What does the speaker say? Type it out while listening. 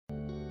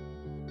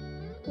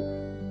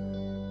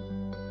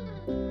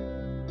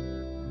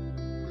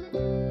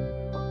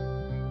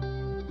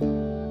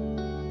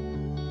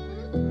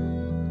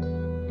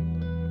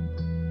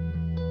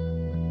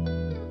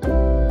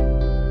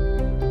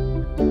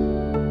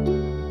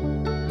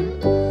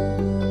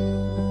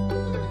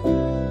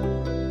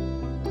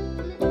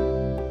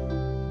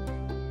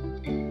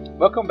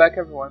Welcome back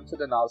everyone to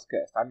the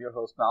Nauzecast. I'm your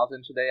host Nauze,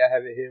 and today I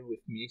have here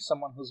with me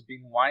someone who's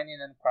been whining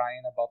and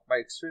crying about my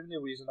extremely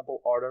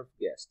reasonable order of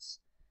guests.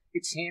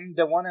 It's him,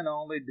 the one and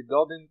only, the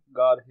golden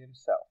god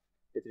himself,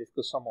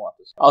 Petrificus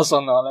Somewhatus, also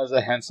known as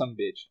a handsome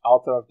bitch,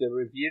 author of the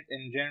revered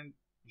and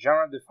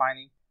genre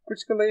defining,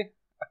 critically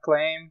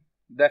acclaimed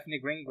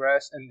Daphne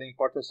Greengrass and The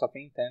Importance of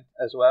Intent,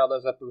 as well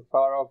as a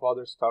plethora of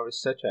other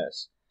stories such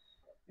as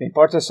The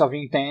Importance of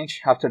Intent,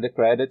 After the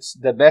Credits,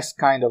 The Best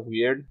Kind of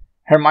Weird,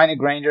 Hermione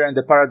Granger and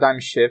the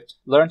Paradigm Shift,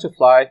 Learn to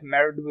Fly,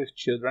 Married with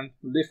Children,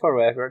 Live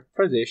Forever,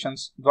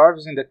 Traditions,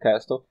 Dwarves in the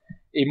Castle,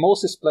 A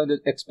Most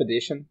Splendid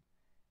Expedition,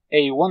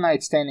 A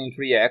One-Night Stand in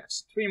 3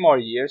 Acts, 3 More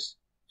Years,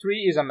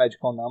 3 is a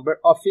Magical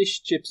Number, Of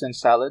Fish, Chips and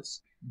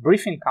Salads,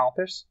 Brief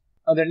Encounters,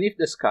 Underneath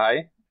the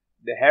Sky,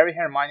 The Harry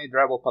Hermione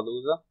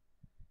Drabblepalooza,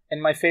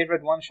 and my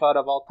favorite one-shot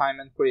of all time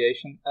and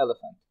creation,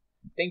 Elephant.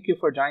 Thank you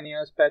for joining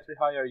us, Patrick.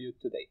 How are you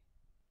today?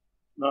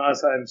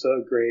 Nauze, I'm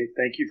so great.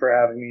 Thank you for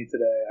having me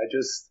today.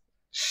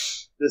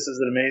 This is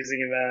an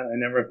amazing event. I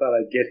never thought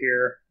I'd get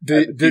here.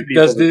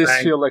 Does this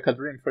feel like a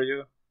dream for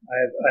you?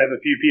 I have a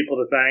few people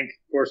to thank.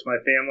 Of course, my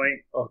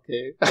family.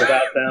 Okay.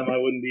 Without them, I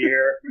wouldn't be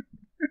here.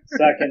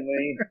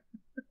 Secondly,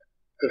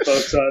 the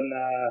folks on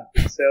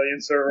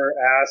Salient server,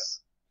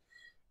 Ass.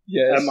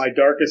 Yes. At my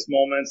darkest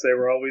moments, they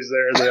were always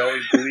there. They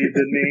always believed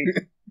in me.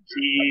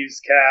 Keys,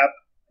 Cap.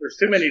 There's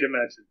too many to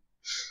mention.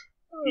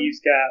 Keys,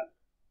 Cap.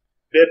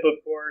 Bip,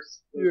 of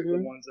course. Those are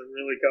the ones that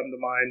really come to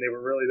mind. They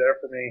were really there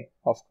for me.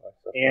 Of course.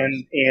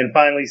 And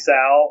finally,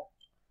 Sal,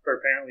 for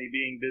apparently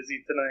being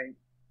busy tonight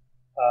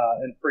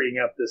and freeing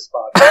up this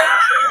spot.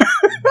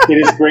 It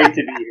is great to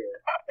be here.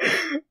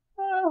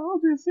 How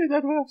do you say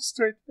that with a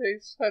straight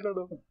face? I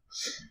don't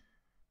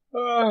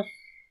know.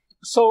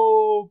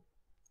 So,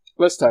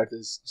 let's start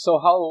this. So,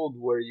 how old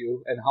were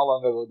you, and how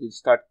long ago did you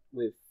start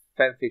with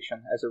fan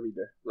fiction as a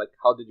reader? Like,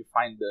 how did you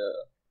find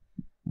the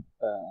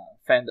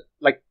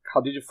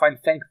how did you find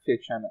fan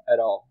fiction at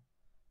all?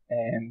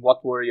 And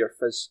what were your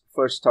first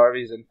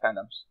stories and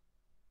fandoms?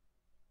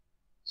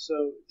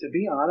 So, to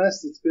be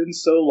honest, it's been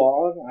so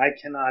long, I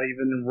cannot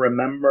even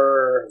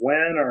remember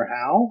when or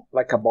how.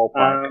 Like a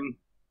ballpark.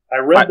 I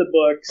read the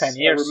books. 10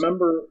 years. I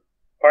remember.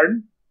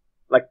 Pardon?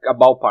 Like a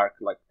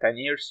ballpark, like 10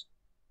 years.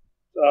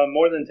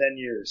 More than 10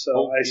 years.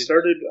 So I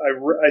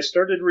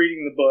started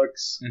reading the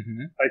books.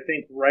 Mm-hmm. I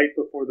think right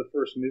before the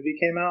first movie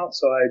came out.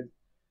 So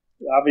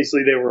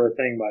obviously they were a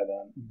thing by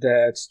then.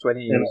 That's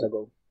 20 years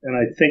ago. And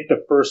I think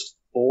the first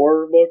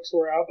 4 books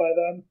were out by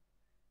then.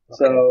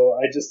 Okay. So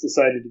I just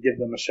decided to give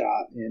them a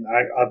shot, and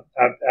I've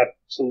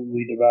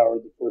absolutely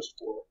devoured the first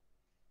 4.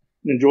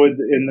 Enjoyed,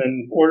 and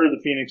then Order of the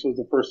Phoenix was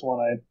the first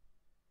one I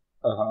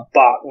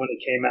bought when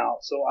it came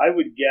out. So I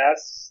would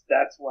guess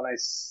that's when I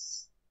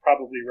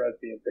probably read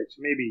fan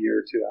fiction, maybe a year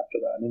or 2 after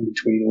that, in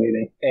between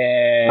waiting.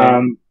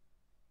 And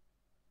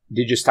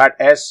did you start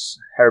as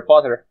Harry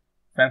Potter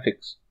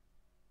fanfics?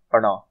 Or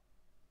no?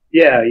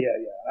 Yeah.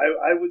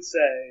 I would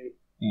say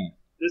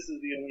this is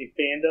the only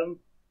fandom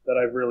that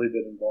I've really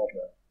been involved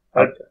in.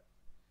 I've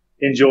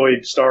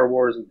enjoyed Star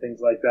Wars and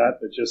things like that,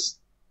 but just,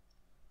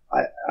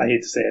 I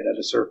hate to say it at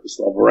a surface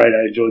level, right?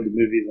 I enjoyed the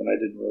movies and I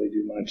didn't really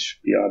do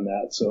much beyond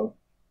that, so.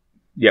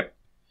 Yep.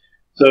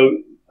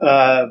 So,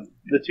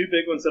 the 2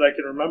 big ones that I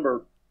can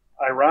remember,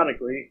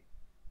 ironically,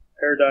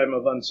 Paradigm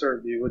of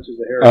Uncertainty, which is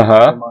a Harry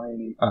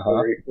Hermione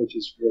story, which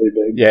is really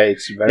big. Yeah,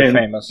 it's very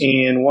famous.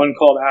 And one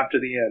called After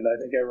the End. I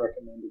think I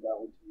recommended that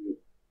one to you,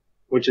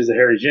 which is a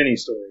Harry Ginny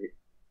story.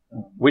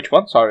 Which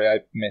one? Sorry,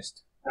 I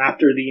missed.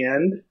 After the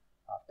End.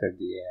 After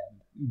the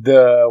End.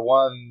 The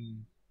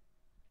one...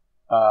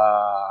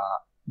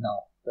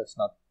 no, that's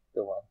not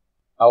the one.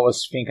 I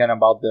was thinking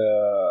about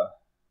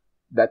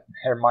that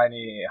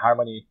Harmony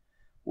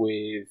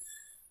with...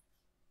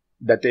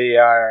 That they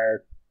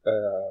are...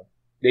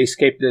 they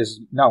escape this...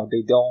 No,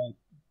 they don't...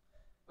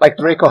 Like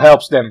Draco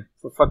helps them.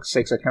 For fuck's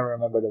sakes, I can't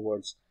remember the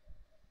words.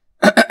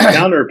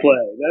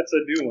 Counterplay. That's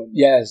a new one.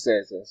 Yes.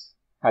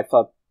 I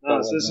thought...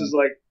 No, so this is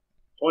like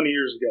 20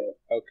 years ago.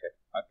 Okay.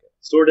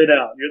 Sort it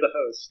out. You're the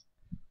host.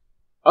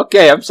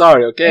 Okay, I'm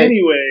sorry, okay?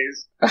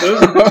 Anyways,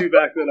 those are the 2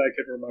 back that I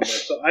could remember.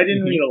 So I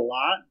didn't read a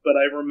lot, but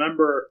I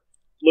remember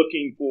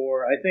looking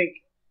for... I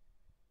think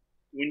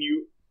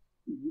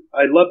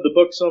I loved the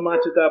book so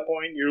much at that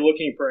point. You're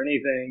looking for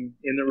anything,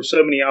 and there were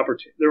so many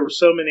there were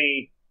so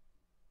many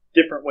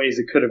different ways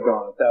it could have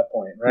gone at that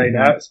point, right?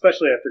 Mm-hmm.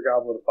 Especially after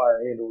Goblet of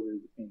Fire and Order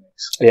of the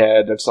Phoenix.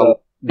 Yeah, there's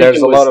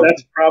a lot of...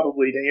 That's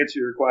probably, to answer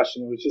your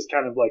question, it was just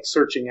kind of like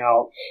searching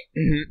out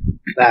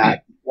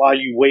that while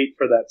you wait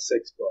for that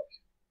 6th book.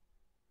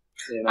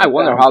 You know, I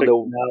wonder how the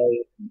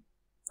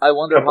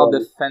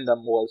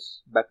fandom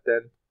was back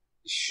then.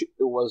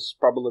 It was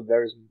probably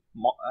very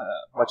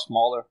much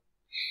smaller.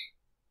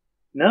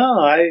 No,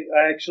 I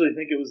actually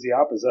think it was the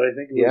opposite. I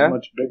think it was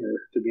much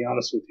bigger, to be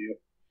honest with you.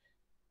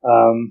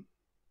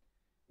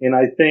 And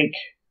I think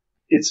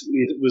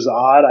it was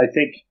odd. I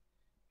think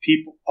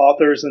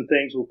authors and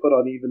things were put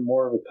on even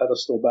more of a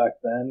pedestal back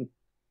then,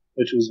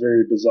 which was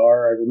very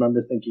bizarre. I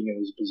remember thinking it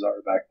was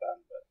bizarre back then,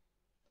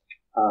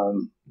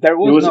 but it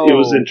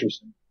was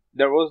interesting.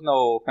 there was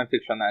no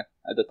fanfiction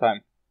at the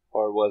time,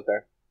 or was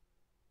there?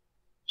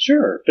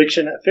 Sure.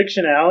 Fiction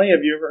Alley,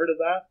 have you ever heard of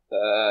that?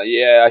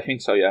 Yeah, I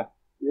think so, yeah.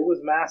 It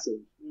was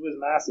massive.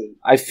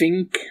 I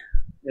think...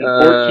 And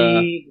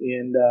Porky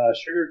and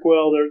Sugar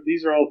Quill,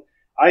 these are all...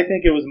 I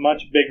think it was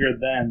much bigger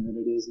then than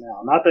it is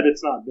now. Not that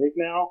it's not big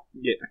now.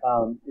 Yeah.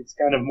 It's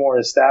kind of more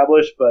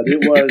established, but it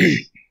was...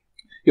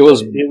 It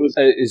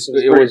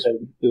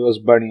was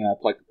burning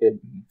up, like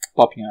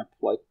popping up,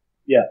 like.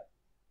 Yeah.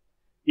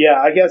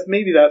 Yeah, I guess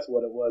maybe that's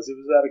what it was. It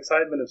was that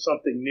excitement of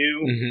something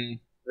new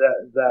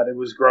that it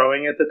was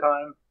growing at the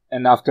time.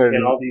 And after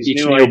all these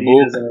each new new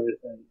ideas book,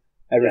 and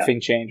everything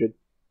changed.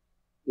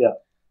 Yeah.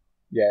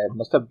 Yeah, it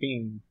must have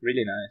been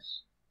really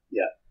nice.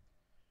 Yeah.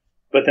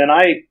 But then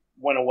I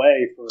went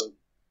away for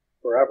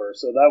forever,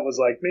 so that was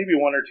like maybe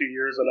 1 or 2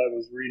 years that I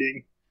was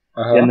reading.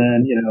 And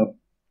then,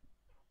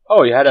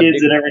 oh, you had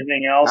kids and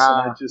everything else,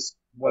 and I just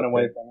went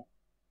away from it.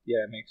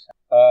 Yeah, it makes sense.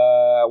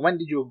 When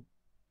did you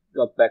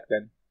got back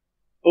then?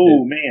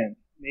 Oh, man.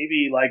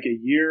 Maybe like a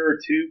year or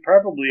two,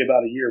 probably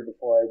about a year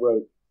before I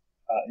wrote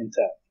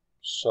Intent.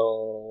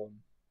 So,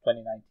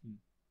 2019.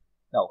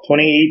 No.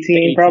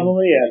 2018,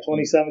 probably? Yeah,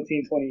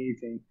 2017,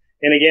 2018.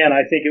 And again,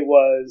 I think I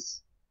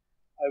was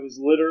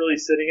literally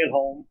sitting at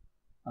home,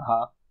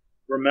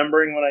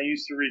 remembering when I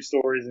used to read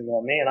stories and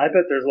going, man, I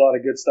bet there's a lot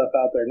of good stuff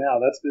out there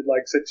now. That's been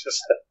like 6 or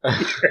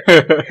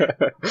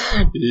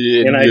 7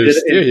 years. And I did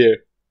still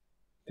here.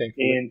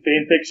 Thankfully. And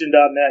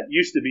fanfiction.net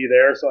used to be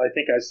there, so I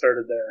think I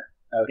started there.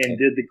 Okay. And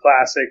did the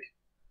classic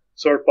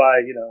sort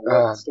by,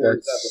 what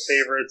stories have the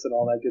favorites and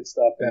all that good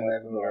stuff. That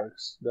never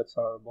works. That's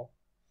horrible.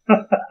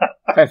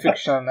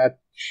 Fanfiction.net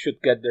should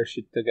get their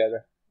shit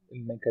together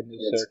and make a new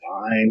search. It's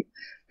fine.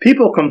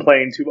 People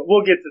complain too much.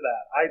 We'll get to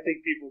that. I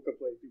think people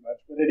complain too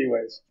much. But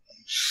anyways.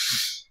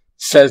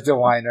 Says the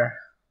whiner.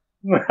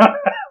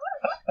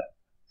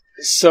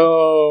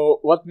 So,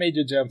 what made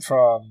you jump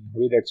from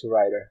reader to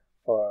writer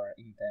for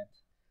Intent?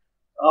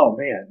 Oh,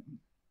 man.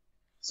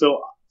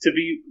 So, to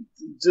be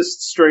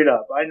just straight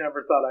up, I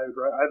never thought I would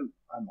write.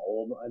 I'm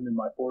old. I'm in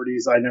my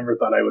 40s. I never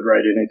thought I would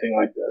write anything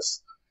like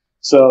this.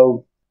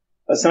 So,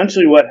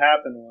 essentially what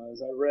happened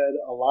was I read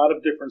a lot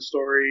of different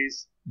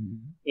stories,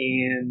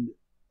 and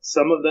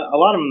a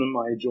lot of them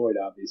I enjoyed,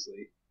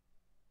 obviously.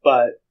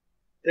 But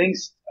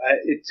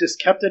it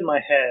just kept in my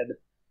head,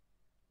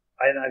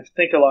 and I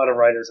think a lot of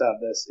writers have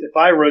this. If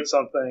I wrote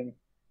something,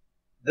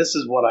 this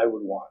is what I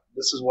would want.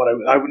 This is what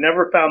I would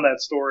never found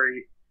that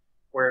story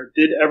where it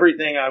did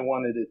everything I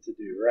wanted it to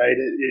do, right?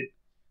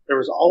 There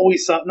was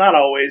always something, not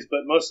always,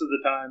 but most of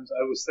the times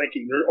I was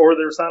thinking,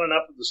 there's not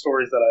enough of the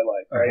stories that I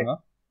like, right?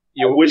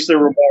 I wish there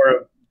were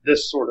more of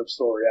this sort of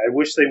story. I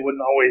wish they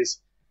wouldn't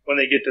always, when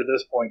they get to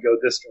this point, go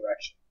this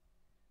direction.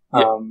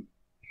 Yeah.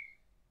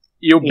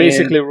 You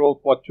basically wrote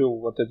what you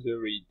wanted to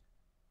read.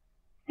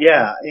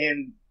 Yeah,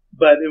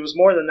 but it was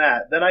more than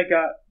that. Then I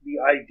got the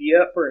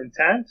idea for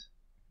Intent,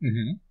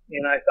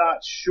 and I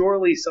thought,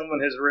 surely someone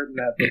has written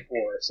that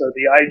before. So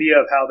the idea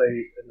of how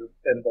they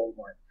end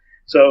Voldemort.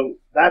 So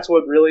that's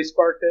what really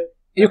sparked it.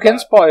 You can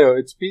spoil.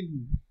 It's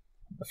been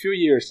a few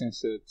years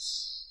since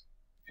it's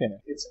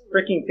finished. It's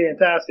freaking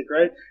fantastic,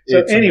 right?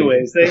 So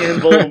anyways, they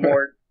end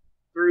Voldemort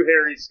through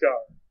Harry's scar.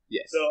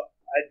 Yes. So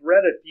I'd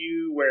read a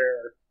few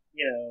where,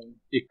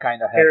 it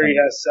kind of Harry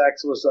has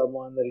sex with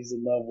someone that he's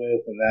in love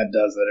with, and that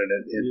does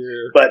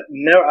it. But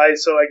no,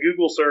 so I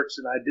Google searched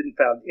and I didn't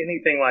find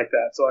anything like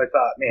that. So I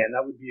thought, man,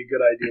 that would be a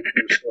good idea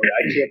for a story.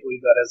 I can't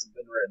believe that hasn't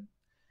been written.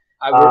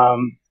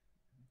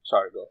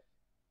 Sorry, go.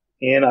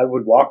 And I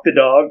would walk the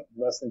dog,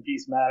 rest in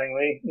peace,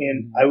 Mattingly,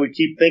 and I would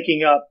keep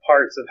thinking up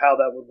parts of how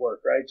that would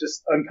work, right?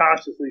 Just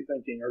unconsciously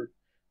thinking, or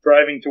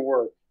driving to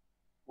work,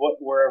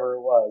 wherever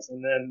it was.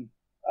 And then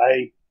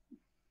I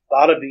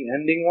thought of the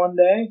ending one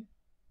day.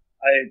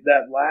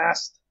 That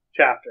last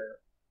chapter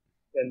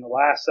in the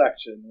last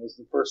section was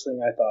the first thing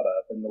I thought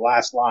of, in the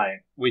last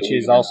line. Which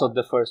is also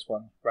the first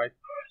one, right?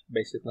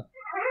 Basically.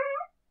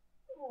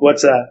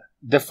 What's that?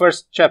 The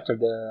first chapter,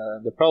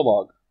 the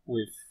prologue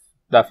with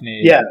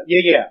Daphne. Yeah.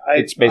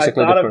 It's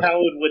basically I thought the of first. how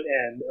it would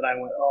end, and I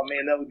went, oh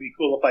man, that would be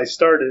cool if I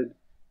started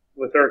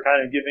with her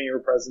kind of giving her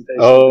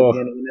presentation at the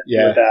beginning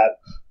with that.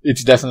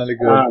 It's definitely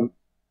good.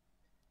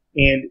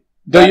 And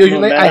though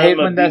usually I hate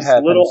when that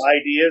happens. Little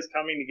ideas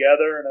coming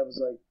together, and I was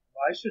like,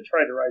 I should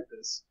try to write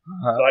this.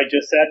 So I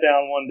just sat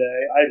down one day.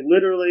 I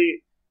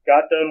literally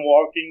got done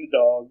walking the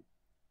dog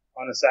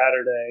on a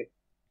Saturday,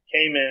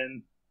 came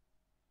in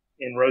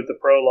and wrote the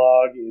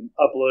prologue and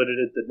uploaded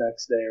it the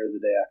next day or the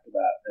day after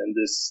that, and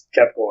just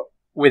kept going.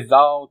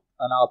 Without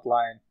an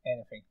outline,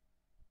 anything?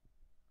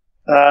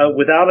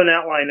 Without an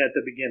outline at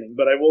the beginning.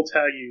 But I will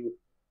tell you,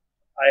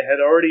 I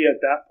had already at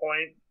that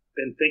point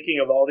been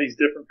thinking of all these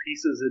different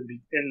pieces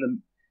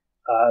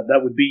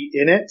that would be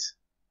in it.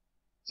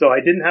 So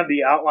I didn't have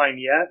the outline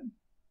yet,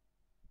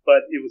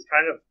 but it was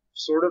kind of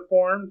sort of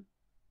formed.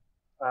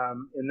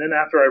 And then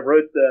after I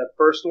wrote the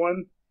first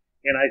one,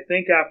 and I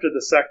think after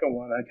the second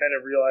one, I kind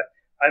of realized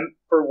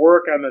for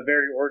work, I'm a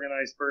very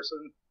organized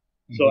person.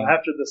 So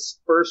after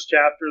this first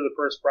chapter, the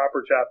first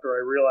proper chapter,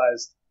 I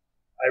realized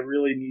I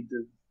really need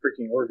to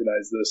freaking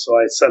organize this. So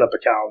I set up a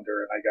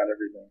calendar and I got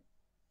everything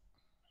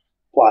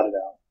plotted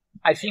out.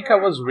 I think I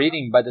was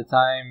reading by the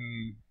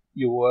time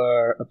you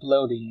were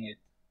uploading it.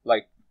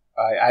 Like,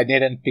 I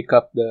didn't pick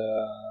up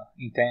the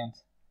intent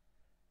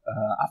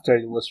after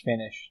it was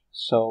finished.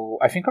 So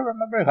I think I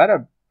remember you had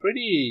a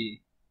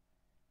pretty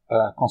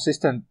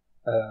consistent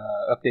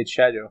update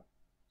schedule.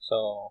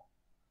 So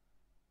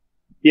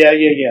yeah.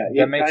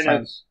 That makes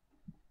sense.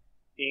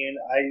 And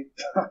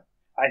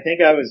I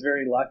think I was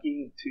very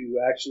lucky to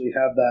actually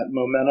have that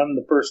momentum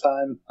the first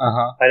time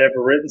I'd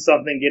ever written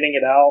something, getting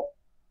it out.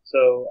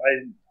 So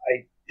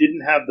I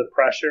didn't have the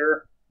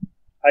pressure,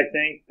 I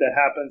think, that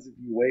happens if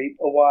you wait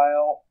a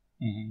while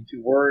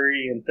to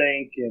worry and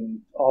think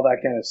and all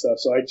that kind of stuff.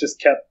 So I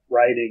just kept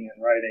writing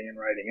and writing and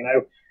writing.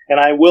 And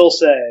I will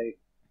say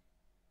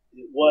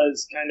it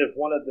was kind of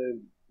one of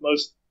the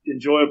most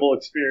enjoyable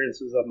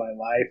experiences of my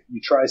life. You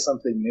try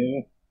something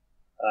new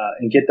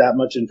and get that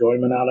much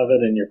enjoyment out of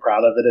it, and you're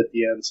proud of it at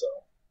the end. So,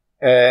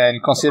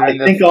 and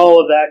considering I think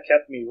all of that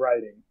kept me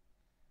writing.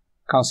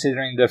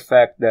 Considering the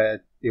fact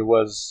that it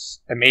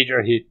was a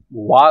major hit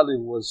while it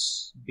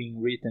was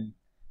being written,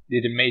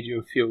 did it make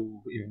you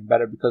feel even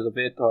better because of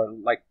it, or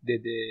like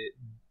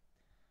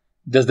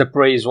does the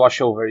praise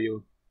wash over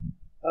you?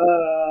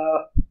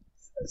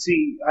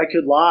 See, I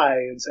could lie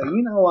and say,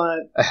 you know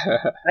what,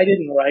 I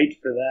didn't write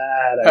for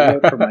that. I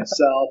wrote for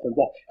myself, and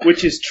blah,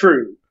 which is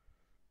true.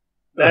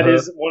 That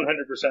is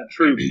 100%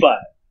 true,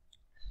 but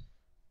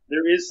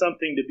there is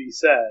something to be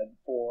said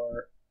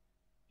for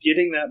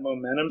getting that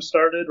momentum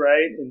started,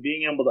 right, and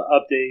being able to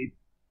update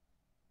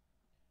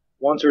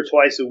once or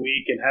twice a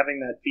week and having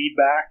that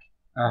feedback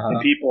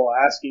and people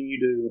asking you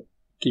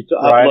to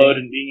upload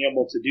and being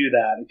able to do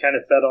that. It kind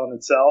of fed on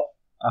itself.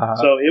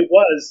 So it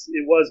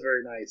was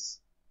very nice.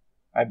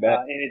 I bet.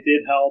 And it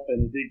did help,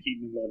 and it did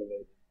keep me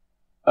motivated.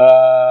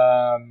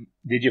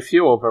 Did you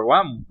feel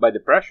overwhelmed by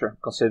the pressure,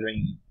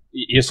 considering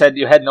you said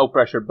you had no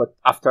pressure, but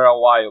after a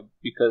while,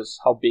 because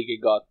how big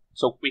it got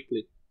so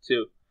quickly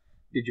too,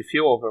 did you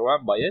feel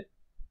overwhelmed by it?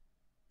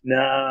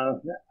 No,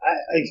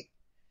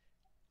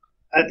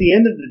 at the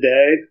end of the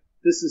day,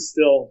 this is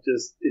still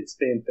just, it's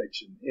fan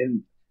fiction.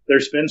 And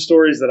there's been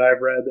stories that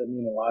I've read that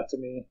mean a lot to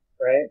me,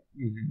 right?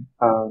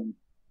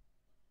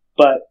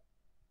 But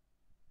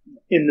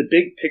in the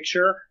big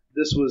picture,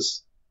 this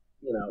was,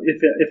 you know,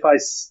 if I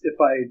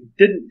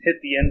didn't hit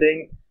the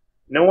ending,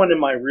 no one in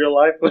my real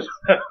life would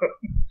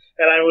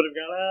and I would have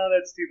gone, oh,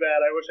 that's too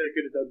bad. I wish I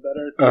could have done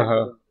better.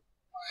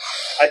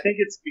 I think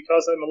it's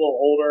because I'm a little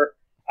older.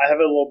 I have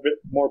a little bit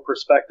more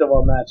perspective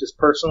on that just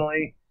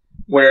personally.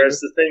 Whereas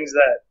the things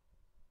that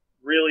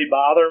really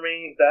bother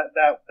me, that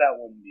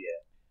wouldn't be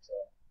it. So,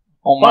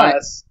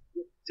 plus,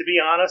 to be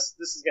honest,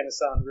 this is going to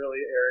sound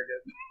really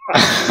arrogant.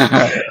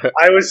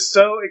 I was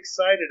so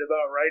excited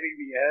about writing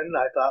the end.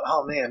 I thought,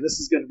 oh man,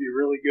 this is going to be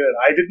really good.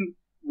 I didn't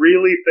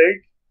really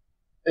think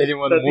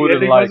anyone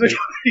wouldn't like it.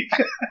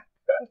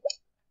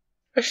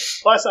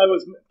 Plus, that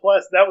was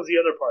the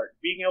other part.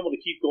 Being able to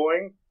keep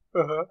going,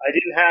 I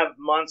didn't have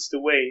months to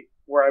wait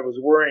where I was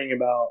worrying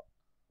about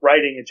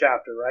writing a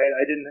chapter. Right?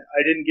 I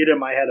didn't get in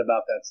my head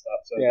about that stuff.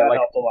 So that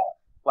helped a lot.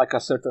 Like a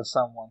certain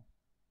someone.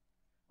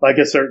 Like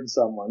a certain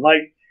someone.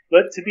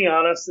 But to be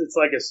honest, it's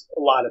like a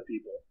lot of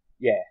people.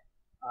 Yeah.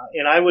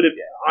 And I would have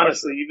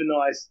honestly, even though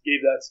I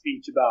gave that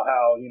speech about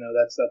how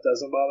that stuff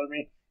doesn't bother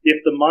me,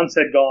 if the months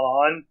had gone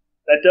on,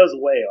 that does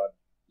weigh on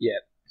me. Yeah.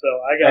 So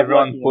I got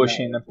everyone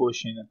pushing and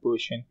pushing and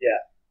pushing.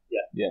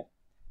 Yeah.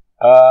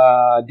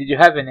 Did you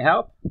have any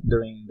help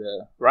during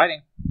the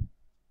writing?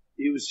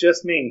 It was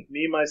just me,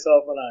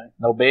 myself, and I.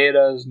 No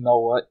betas,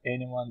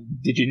 anyone.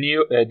 Did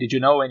you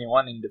know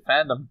anyone in the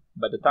fandom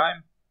by the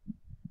time?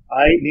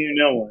 I knew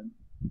no one.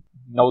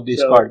 No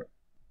Discord.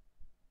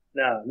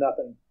 No,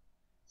 nothing.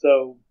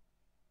 So,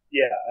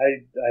 yeah,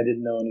 I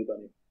didn't know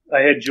anybody.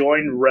 I had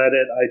joined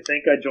Reddit. I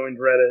think I joined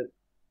Reddit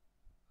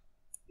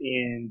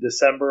in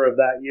December of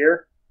that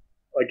year.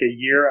 Like a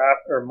year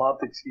after, or a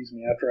month,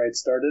 after I'd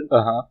started.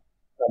 A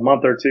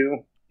month or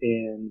two,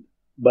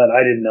 but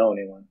I didn't know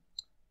anyone.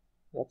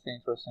 That's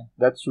interesting.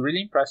 That's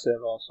really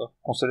impressive also,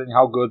 considering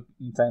how good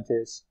Intent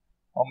is.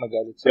 Oh my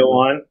god, it's so Go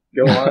on.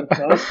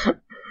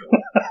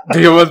 Do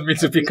you want me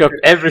to pick up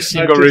every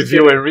single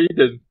review and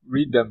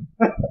read them?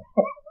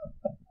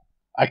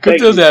 I could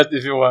do that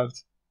if you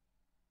want.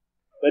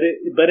 But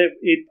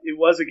it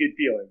was a good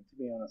feeling, to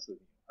be honest with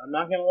you. I'm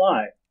not going to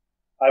lie.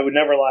 I would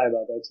never lie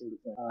about that sort of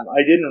thing.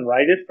 I didn't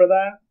write it for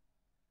that,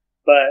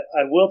 but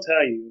I will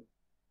tell you,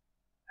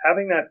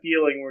 having that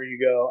feeling where you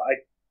go,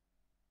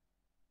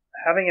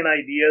 having an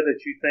idea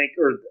that you think,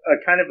 or a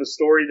kind of a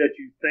story that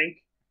you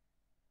think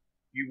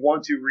you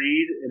want to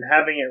read, and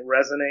having it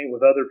resonate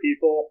with other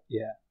people,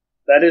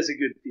 that is a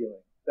good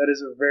feeling. That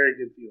is a very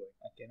good feeling.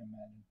 I can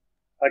imagine.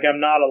 Like I'm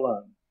not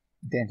alone.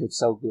 Damn, it's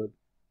so good.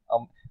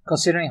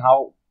 Considering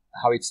how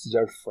it's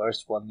your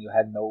first one, you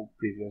had no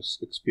previous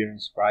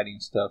experience writing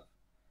stuff.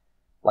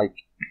 Like,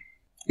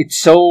 it's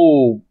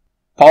so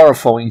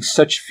powerful in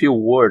such few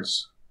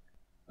words.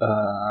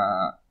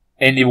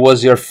 And it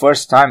was your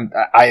first time.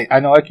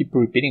 I know I keep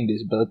repeating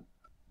this, but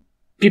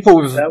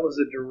people with That was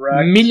a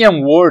direct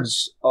million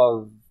words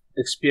of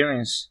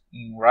experience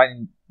in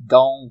writing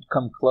don't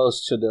come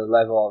close to the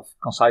level of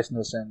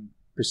conciseness and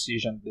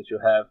precision that you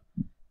have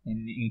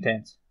in the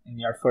intent in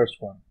your first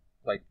one.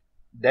 Like,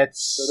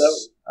 that's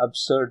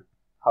absurd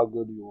how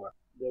good you were.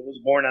 That was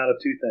born out of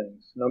two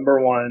things. Number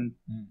one,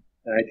 and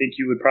I think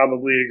you would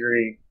probably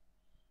agree,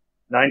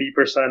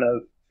 90%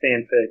 of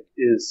fanfic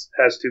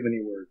has too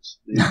many words.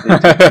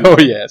 Oh,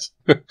 yes.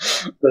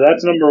 So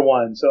that's number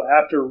one. So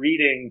after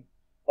reading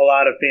a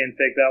lot of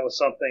fanfic, that was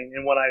something,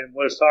 and when I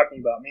was talking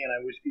about, man, I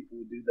wish people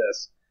would do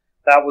this,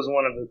 that was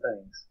one of the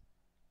things.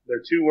 They're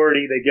too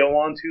wordy, they go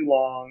on too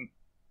long.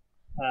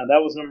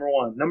 That was number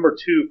one. Number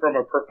two, from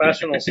a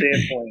professional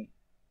standpoint,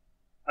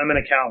 I'm an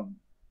accountant,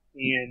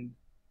 and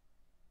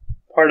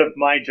part of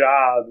my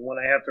job when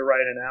I have to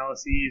write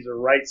analyses or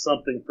write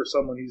something for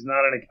someone who's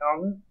not an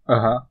accountant,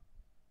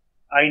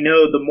 I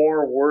know the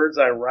more words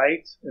I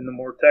write and the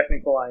more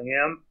technical I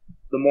am,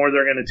 the more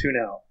they're going to tune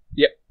out.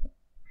 Yep.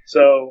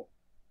 So,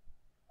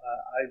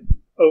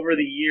 over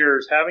the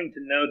years, having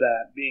to know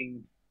that,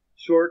 being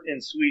short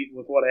and sweet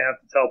with what I have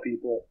to tell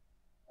people,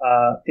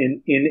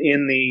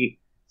 in the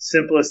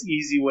simplest,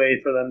 easy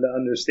way for them to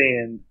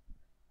understand,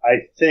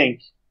 I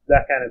think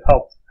that kind of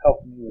helped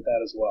me with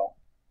that as well.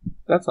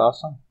 That's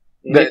awesome.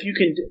 And if you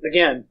can,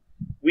 again,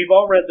 we've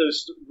all read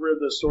those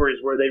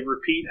stories where they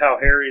repeat how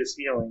Harry is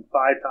feeling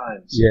 5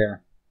 times. Yeah.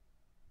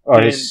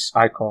 Or his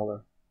eye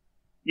collar.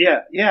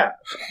 Yeah.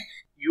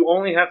 You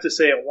only have to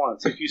say it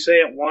once. If you say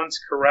it once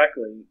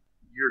correctly,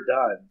 you're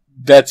done.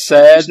 That's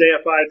sad. If you say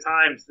it 5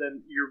 times,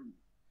 then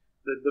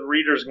the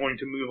reader's going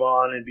to move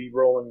on and be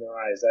rolling their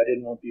eyes. I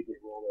didn't want people to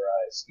roll their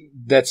eyes.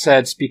 That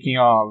said, speaking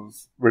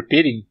of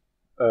repeating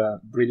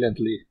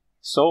brilliantly,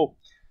 so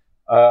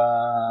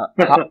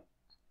how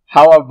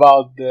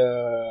about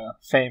the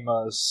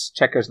famous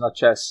checkers not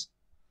chess?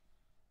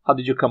 How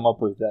did you come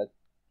up with that?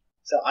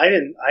 So I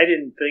didn't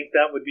think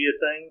that would be a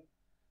thing.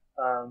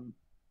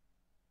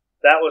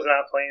 That was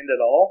not planned at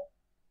all.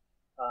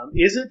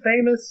 Is it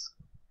famous?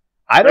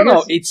 I don't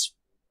know. It's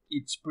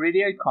pretty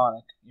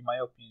iconic, in my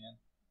opinion.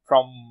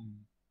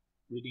 From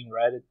reading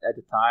Reddit at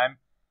the time,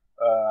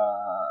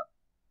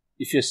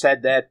 if you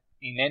said that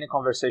in any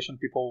conversation,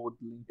 people would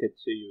link it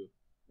to you.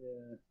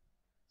 Yeah.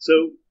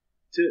 So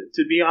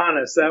to be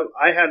honest,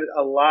 I had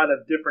a lot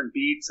of different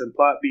beats and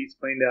plot beats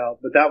planned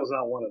out, but that was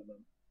not one of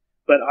them.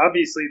 But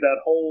obviously,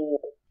 that whole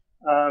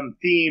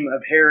theme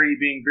of Harry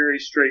being very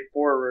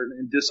straightforward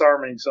and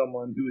disarming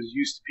someone who is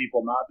used to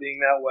people not being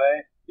that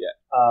way. Yeah.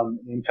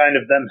 And kind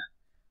of them,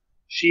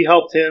 she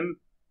helped him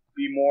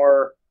be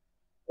more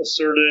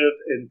assertive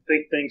and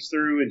think things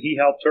through, and he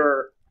helped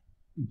her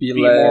be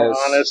more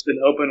honest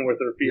and open with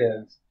her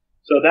feelings. Yeah.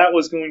 So that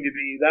was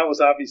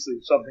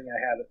obviously something I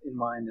had in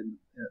mind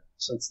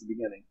since the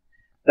beginning.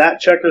 That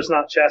checkers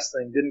not chess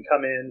thing didn't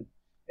come in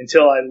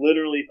until I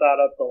literally thought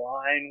up the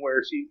line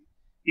where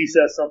he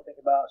says something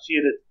about she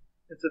had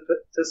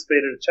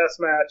anticipated a chess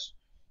match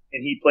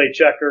and he played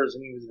checkers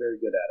and he was very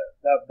good at it.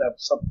 That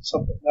was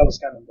something that was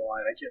kind of the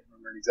line. I can't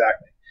remember it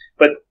exactly.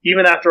 But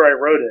even after I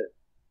wrote it,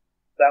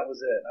 that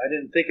was it. I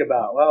didn't think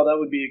about, well, that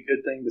would be a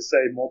good thing to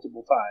say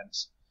multiple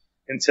times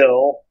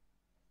until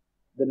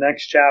the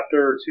next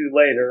chapter or two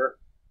later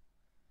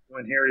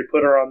when Harry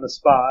put her on the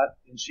spot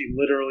and she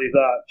literally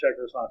thought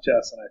checkers not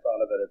chess, and I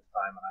thought of it at the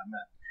time and I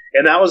meant.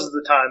 And that was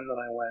the time that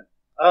I went,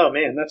 oh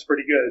man, that's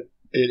pretty good.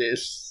 It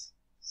is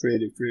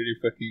pretty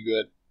fucking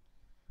good.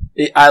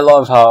 I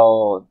love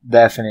how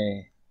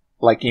Daphne,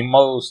 like in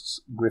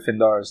most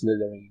Gryffindor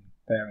Slytherin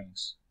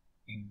pairings,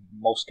 in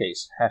most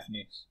cases,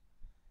 Daphne's,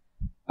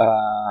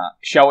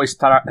 she always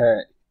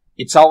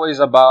it's always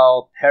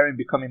about Harry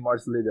becoming more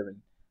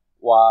Slytherin,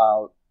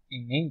 while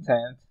in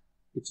intent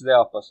it's the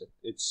opposite.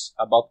 It's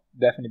about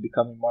Daphne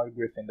becoming more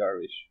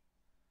Gryffindorish,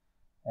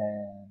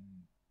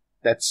 and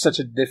that's such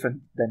a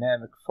different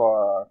dynamic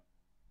for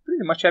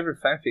pretty much every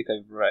fanfic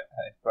I've read.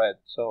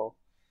 So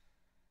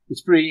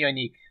it's pretty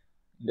unique.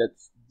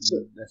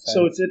 So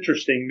it's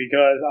interesting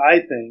because I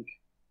think,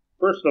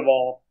 first of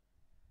all,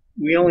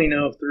 we only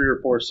know of 3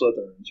 or 4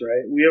 Slytherins,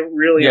 right? We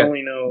really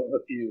only know a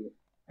few.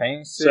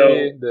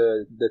 Pansy,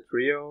 the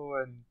trio,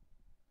 and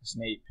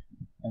Snape,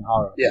 and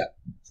Horus. Yeah.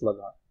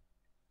 Slytherin.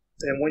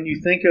 And when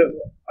you think of,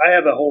 I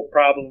have a whole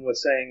problem with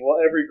saying, well,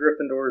 every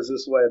Gryffindor is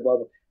this way, blah,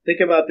 blah. Think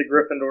about the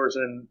Gryffindors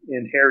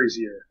in Harry's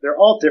year. They're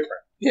all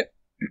different. Yeah.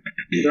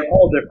 They're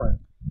all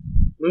different.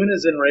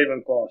 Luna's in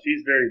Ravenclaw.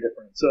 She's very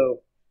different.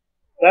 So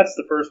that's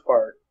the first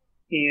part.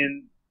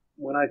 And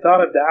when I thought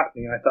of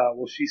Daphne, I thought,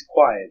 well, she's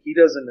quiet. He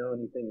doesn't know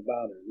anything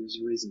about her. There's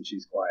a reason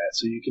she's quiet.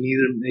 So you can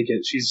either make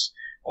it she's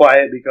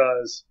quiet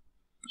because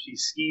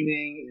she's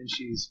scheming and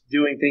she's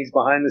doing things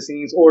behind the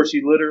scenes, or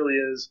she literally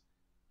is,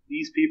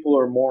 these people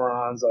are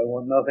morons. I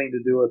want nothing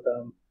to do with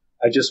them.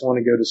 I just want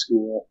to go to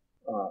school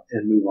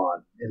and move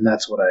on. And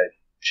that's what I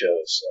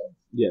chose. So.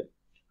 Yeah.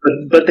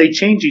 But they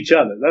change each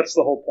other. That's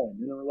the whole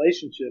point. In a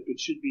relationship, it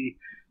should be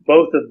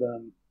both of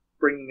them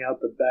bringing out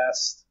the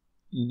best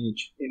in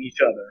each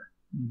other.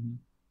 Mm-hmm.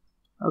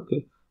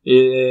 Okay.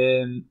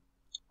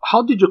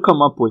 how did you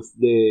come up with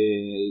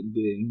the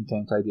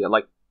intent idea?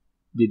 Like,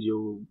 did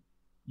you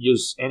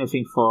use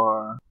anything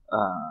for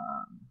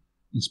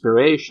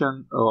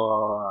inspiration,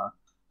 or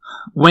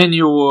when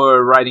you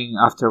were writing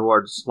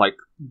afterwards, like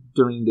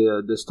during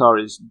the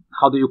stories,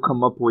 how do you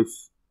come up with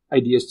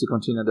ideas to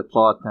continue the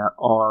plot,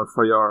 or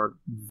for your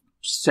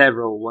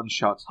several one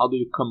shots? How do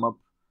you come up,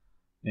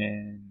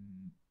 and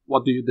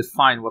what do you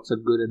define? What's a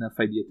good enough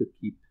idea to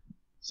keep?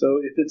 So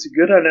if it's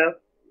good enough,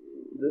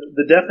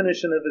 the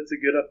definition of it's a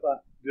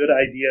good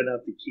idea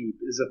enough to keep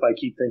is if I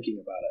keep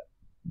thinking about it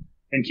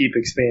and keep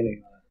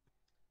expanding on it.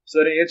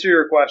 So to answer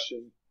your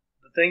question,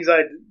 the things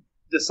I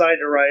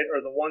decide to write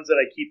are the ones that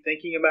I keep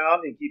thinking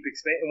about and keep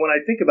expanding. And when I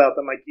think about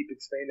them, I keep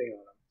expanding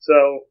on them.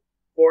 So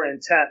for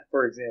Intent,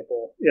 for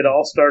example, it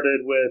all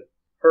started with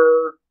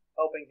her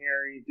helping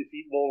Harry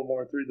defeat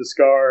Voldemort through the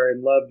scar,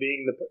 and love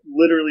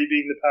literally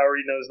being the power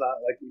he knows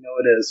not like we know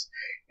it is.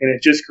 And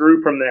it just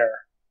grew from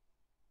there.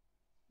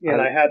 And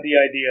I had the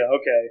idea,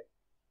 okay.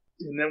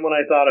 And then when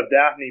I thought of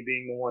Daphne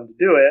being the one to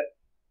do it,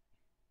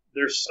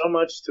 there's so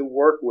much to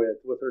work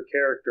with her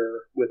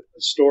character, with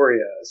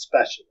Astoria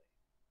especially.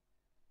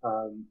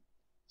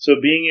 So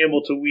being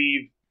able to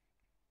weave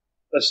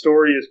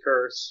Astoria's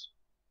curse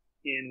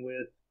in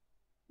with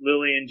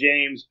Lily and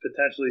James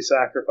potentially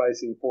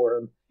sacrificing for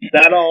him,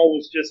 that all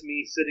was just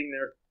me sitting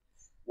there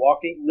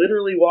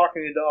literally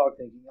walking the dog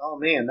thinking, oh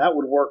man, that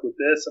would work with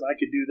this, and I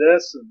could do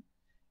this, and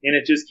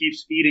it just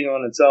keeps feeding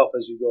on itself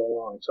as you go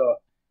along.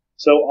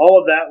 So all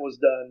of that was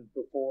done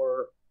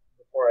before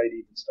I'd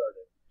even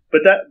started.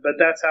 But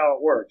that's how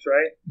it works,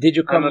 right? Did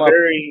you come up?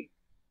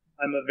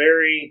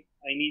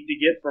 I need to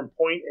get from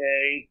point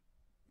A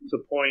to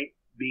point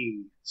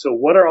B. So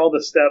what are all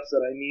the steps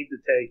that I need to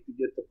take to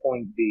get to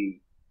point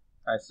B?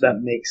 I see.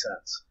 That makes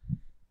sense.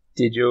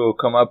 Did you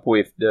come up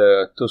with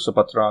the Tuso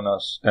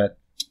Patronos?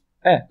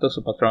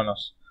 Tuso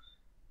Patronos.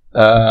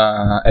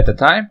 At the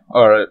time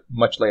or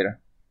much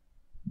later?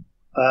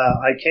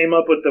 I came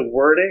up with the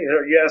wording.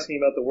 Are you asking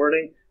about the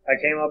wording? I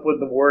came up with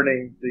the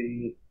wording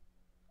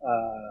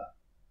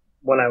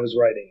when I was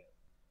writing it.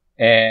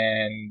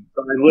 And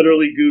so I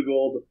literally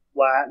Googled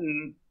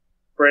Latin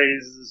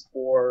phrases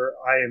for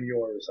 "I am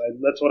yours."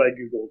 That's what I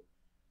Googled.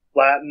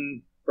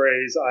 Latin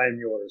phrase "I am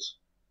yours."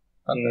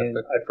 Fantastic. And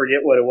I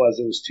forget what it was.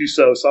 It was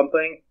Tuso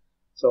something.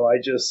 So I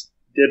just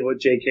did what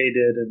J.K.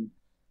 did and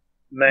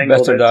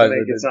mangled it to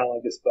make it sound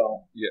like a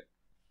spell. Yeah.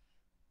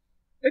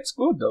 It's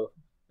good though.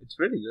 It's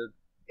really good.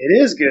 It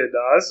is good,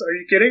 Nauze. Are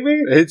you kidding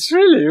me? It's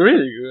really,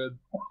 really good.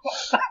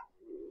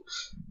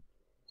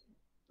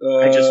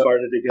 I just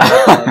farted again.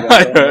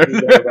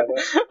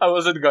 I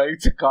wasn't going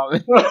to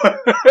comment.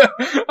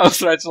 I was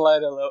trying to lie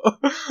low.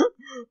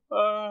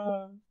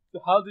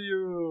 How do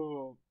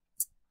you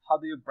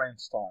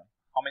brainstorm?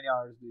 How many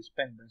hours do you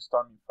spend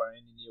brainstorming for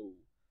any new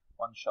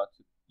one shot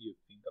you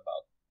think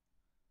about?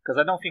 Because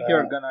I don't think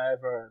you're gonna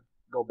ever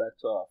go back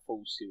to a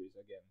full series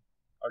again,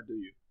 or do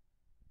you?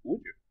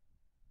 Would you?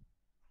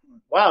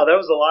 Wow, that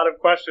was a lot of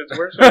questions.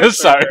 Where's my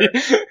Sorry.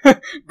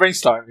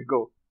 Brainstorming,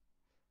 go.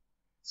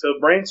 So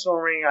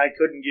brainstorming, I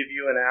couldn't give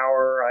you an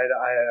hour. I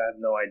have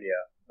no idea.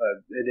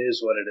 It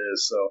is what it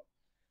is. So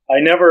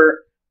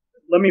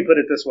let me put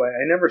it this way.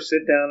 I never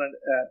sit down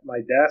at my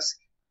desk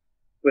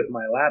with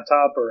my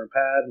laptop or a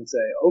pad and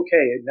say,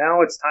 okay,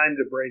 now it's time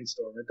to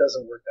brainstorm. It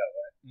doesn't work that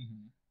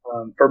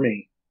way. For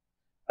me.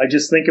 I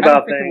just think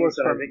about things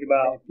and I think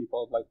about many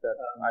people like that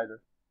either.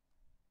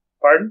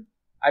 Pardon?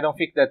 I don't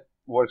think that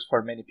works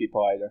for many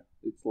people either.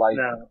 It's like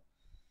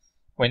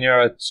when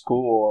you're at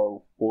school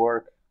or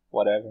work,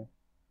 whatever.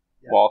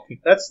 Yeah. Walking.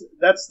 That's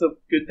the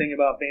good thing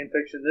about fan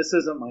fiction. This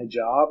isn't my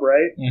job,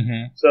 right?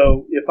 Mm-hmm.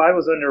 So if I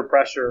was under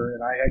pressure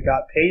and I had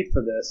got paid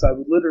for this, I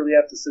would literally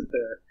have to sit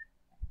there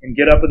and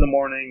get up in the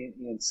morning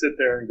and sit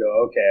there and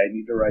go, okay, I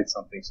need to write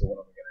something. So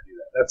what am I going to do?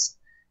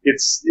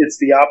 It's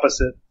the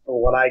opposite for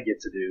what I get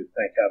to do.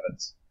 Thank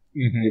heavens.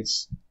 Mm-hmm.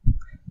 It's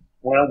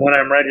when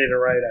I'm ready to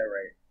write, I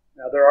write.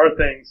 Now there are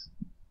things.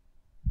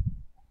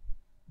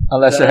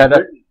 Unless you had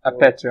a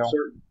Patreon.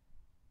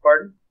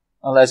 Pardon?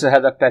 Unless you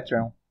had a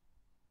Patreon.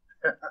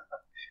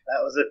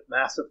 That was a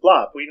massive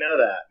flop. We know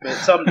that. But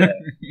someday.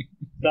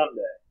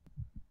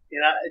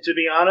 To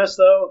be honest,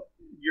 though,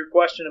 your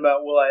question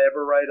about will I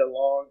ever write a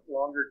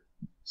longer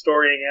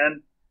story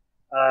again?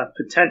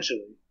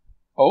 Potentially.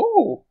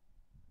 Oh.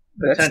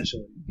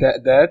 Potentially.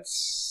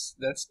 That's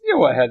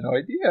new. I had no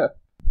idea.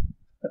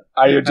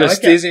 Are you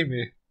just teasing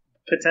me?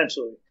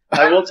 Potentially.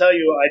 I will tell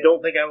you, I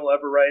don't think I will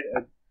ever write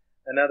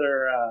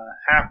another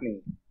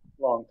Daphne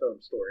long-term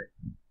story.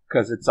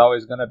 Because it's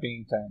always going to be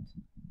intense.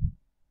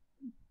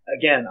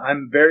 Again,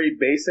 I'm very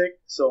basic,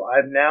 so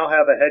I now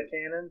have a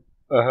headcanon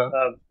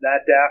of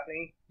that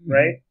Daphne,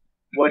 right?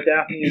 Mm-hmm. What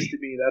Daphne is to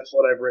be, that's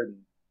what I've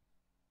written.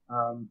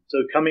 So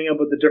coming up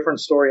with a different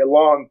story, a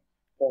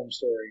long-form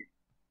story,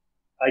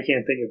 I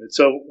can't think of it.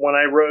 So when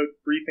I wrote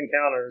Brief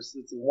Encounters,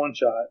 it's a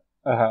one-shot,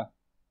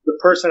 the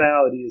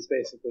personality is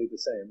basically the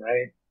same,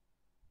 right?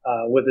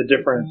 With a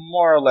different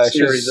more or less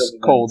series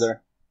of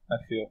colder, I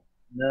feel.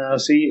 No,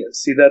 see,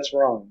 that's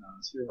wrong.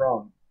 You're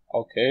wrong.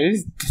 Okay.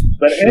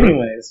 But Sure.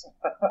 anyways,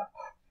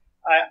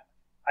 I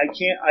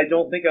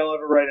don't think I'll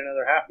ever write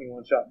another Happy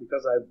one shot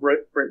because I've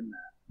written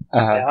that. I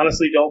Uh-huh.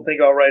 honestly don't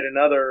think I'll write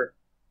another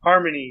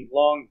Harmony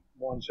long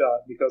one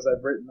shot because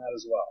I've written that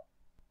as well.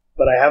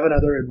 But I have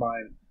another in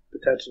mind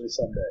potentially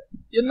someday.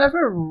 You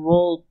never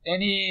wrote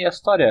any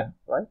Astoria,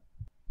 right?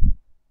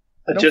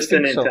 I don't Just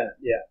an think so. intent,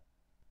 yeah.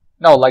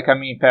 No, like I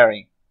mean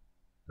pairing.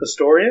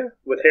 Astoria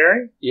with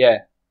Harry?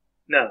 Yeah.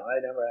 No, I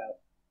never have.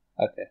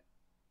 Okay.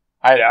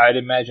 I'd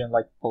imagine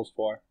like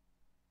post-war,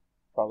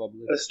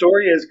 probably.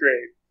 Astoria is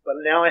great, but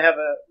now I have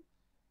a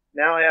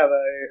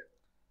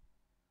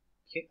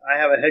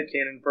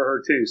headcanon for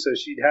her too, so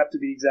she'd have to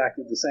be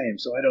exactly the same.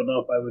 So I don't know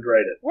if I would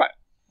write it. What?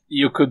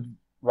 You could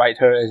write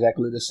her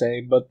exactly the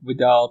same, but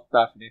without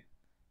Daphne.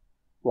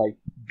 Like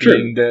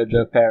being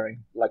the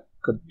pairing. Like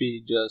could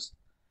be just,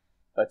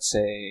 let's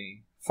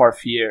say,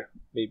 4th year,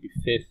 maybe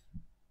 5th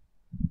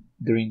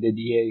during the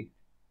DA.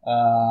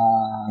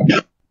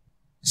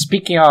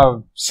 Speaking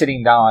of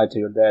sitting down at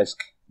your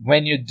desk,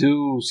 when you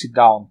do sit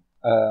down,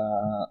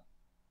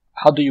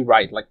 how do you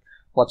write? Like,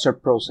 what's your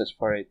process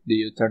for it? Do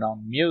you turn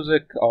on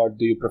music or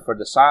do you prefer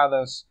the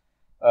silence?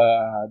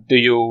 Do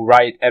you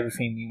write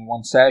everything in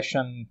one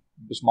session,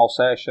 small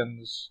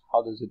sessions?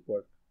 How does it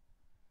work?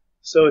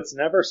 So it's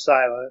never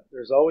silent.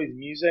 There's always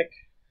music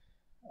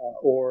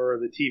or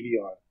the TV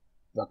on.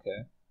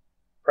 Okay.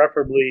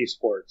 Preferably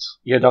sports.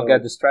 You don't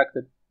get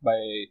distracted by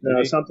TV?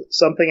 No,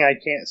 something I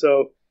can't.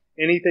 So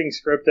anything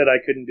scripted, I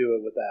couldn't do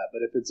it with that.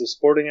 But if it's a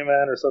sporting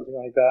event or something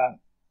like that,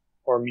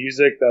 or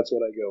music, that's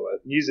what I go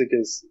with. Music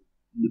is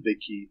the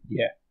big key.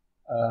 Yeah.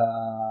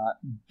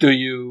 Do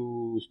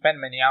you spend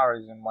many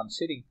hours in one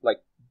sitting?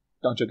 Like,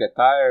 don't you get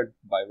tired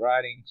by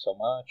writing so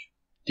much?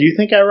 Do you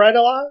think I write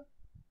a lot?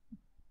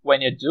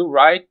 When you do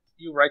write,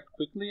 you write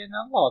quickly and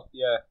a lot,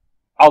 yeah.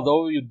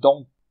 Although you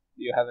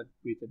haven't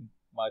written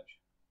much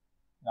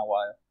in a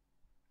while.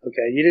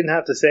 Okay, you didn't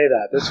have to say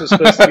that. This was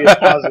supposed to be a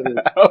positive.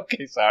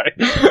 Okay, sorry.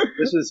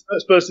 This was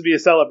supposed to be a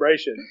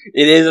celebration.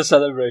 It is a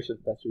celebration,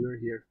 Patrick. You're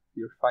here.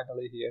 You're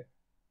finally here.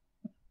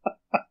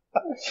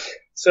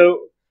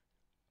 So,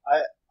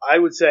 I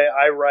would say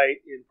I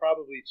write in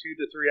probably 2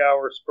 to 3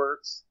 hour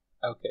spurts.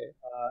 Okay.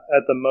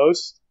 At the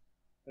most,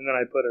 and then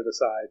I put it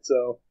aside.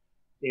 So,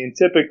 and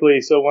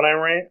typically, so when I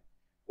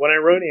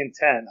wrote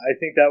Intent, I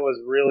think that was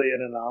really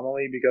an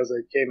anomaly because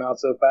it came out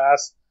so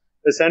fast.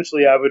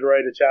 Essentially, I would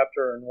write a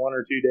chapter in 1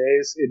 or 2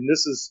 days, and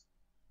this is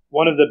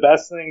one of the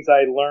best things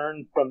I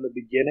learned from the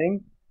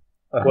beginning.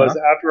 Was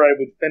after I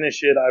would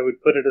finish it, I would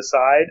put it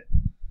aside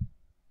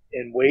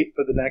and wait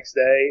for the next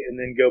day, and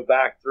then go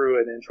back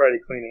through it and try to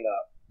clean it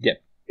up. Yeah.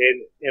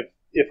 And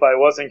if I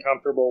wasn't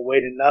comfortable,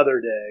 wait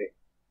another day,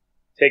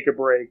 take a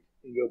break,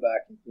 and go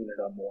back and clean it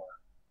up more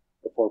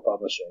before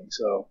publishing.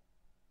 So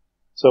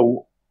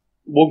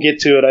we'll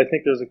get to it. I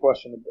think there's a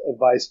question of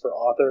advice for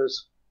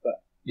authors.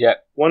 Yeah.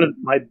 One of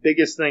my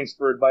biggest things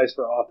for advice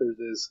for authors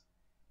is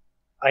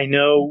I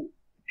know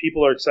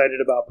people are excited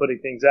about putting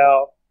things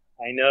out.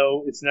 I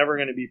know it's never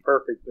going to be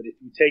perfect, but if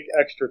you take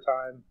extra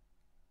time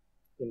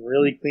and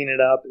really clean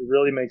it up, it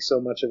really makes so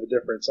much of a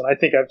difference. And I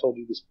think I've told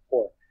you this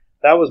before.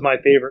 That's my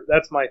favorite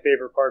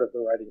part of the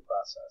writing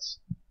process.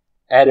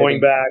 Editing.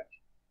 Going back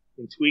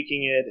and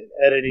tweaking it and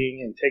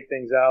editing and take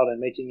things out and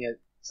making it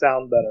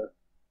sound better.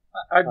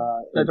 I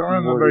don't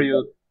remember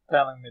you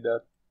telling me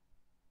that.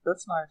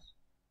 That's nice.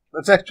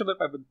 That's actually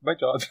my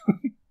job.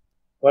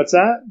 What's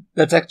that?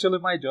 That's actually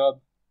my job.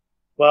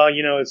 Well,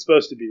 it's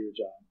supposed to be your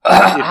job.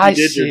 If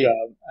you did your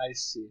job. I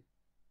see.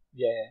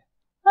 Yeah.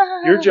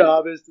 Your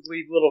job is to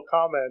leave little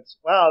comments.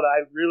 Wow,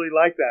 I really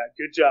like that.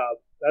 Good job.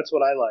 That's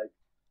what I like.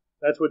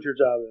 That's what your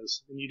job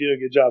is. And you do a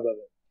good job of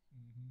it.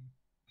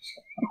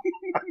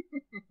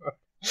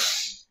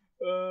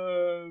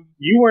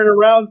 You weren't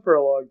around for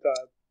a long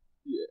time.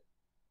 Yeah.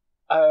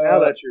 Now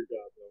that's your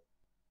job,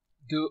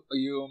 though.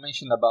 You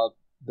mentioned about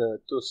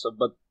the tools,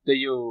 but do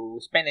you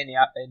spend any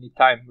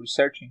time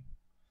researching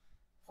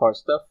for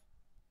stuff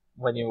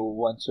when you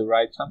want to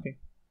write something?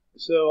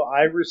 So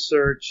I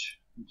research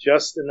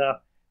just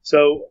enough.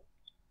 So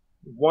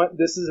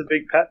this is a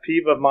big pet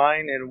peeve of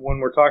mine, and when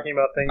we're talking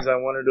about things I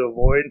wanted to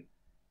avoid,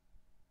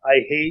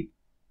 I hate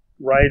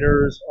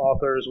writers,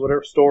 authors,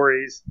 whatever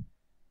stories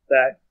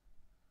that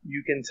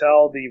you can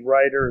tell the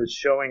writer is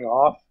showing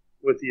off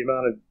with the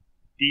amount of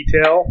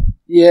detail.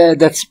 Yeah,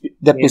 that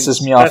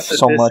pisses me off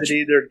so much.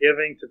 Specificity they're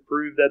giving to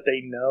prove that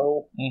they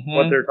know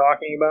what they're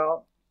talking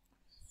about.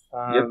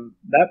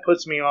 That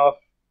puts me off,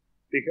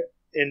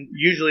 and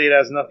usually it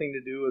has nothing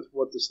to do with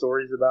what the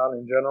story's about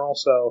in general.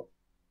 So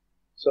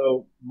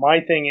my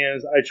thing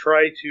is, I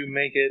try to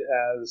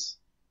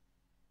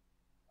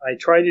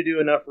do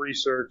enough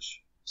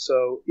research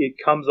so it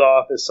comes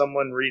off as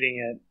someone reading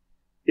it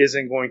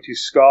isn't going to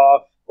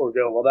scoff or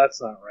go, well,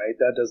 that's not right.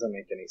 That doesn't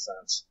make any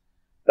sense.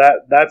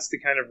 That's the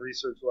kind of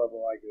research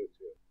level I go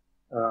to.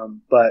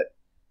 But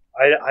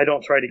I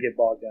don't try to get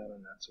bogged down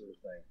in that sort of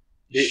thing.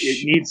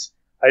 It needs,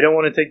 I don't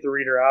want to take the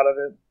reader out of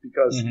it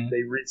because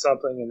they read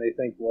something and they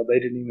think, well, they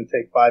didn't even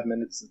take 5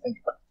 minutes to think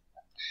about it.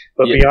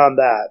 But beyond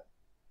that,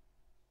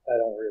 I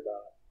don't worry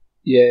about it.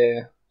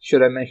 Yeah.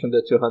 Should I mention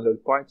the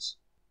 200 points?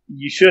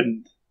 You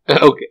shouldn't.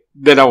 Okay,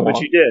 then I won't.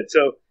 But you did.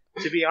 So,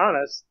 to be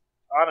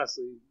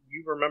honestly,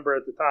 you remember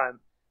at the time,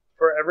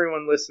 for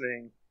everyone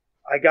listening,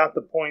 I got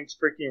the points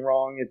freaking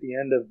wrong at the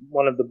end of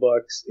one of the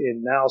books,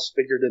 and Nauze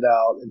figured it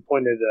out and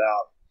pointed it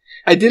out.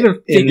 I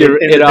didn't figure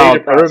it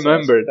out. I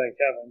remembered. Thank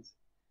heavens.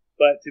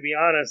 But to be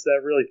honest,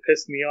 that really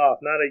pissed me off.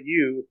 Not at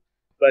you,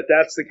 but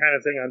that's the kind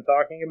of thing I'm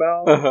talking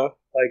about. Uh-huh.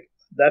 Like,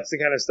 that's the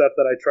kind of stuff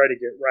that I try to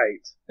get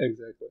right.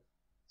 Exactly.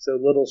 So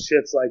little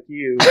shits like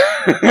you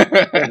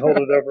can hold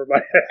it over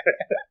my head.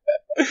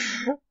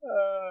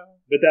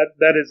 But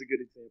that is a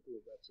good example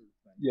of that sort of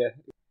thing. Yeah.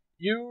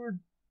 You're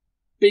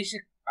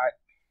basic.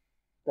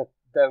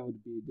 That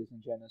would be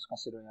disingenuous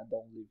considering I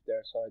don't live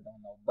there, so I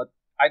don't know. But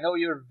I know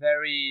you're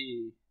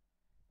very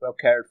well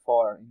cared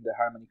for in the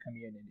Harmony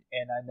community,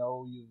 and I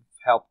know you've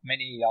helped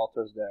many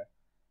authors there,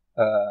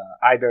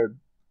 either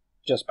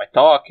just by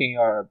talking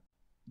or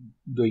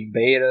doing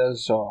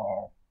betas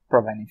or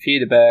providing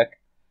feedback.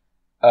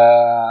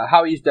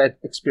 How is that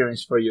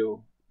experience for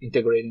you,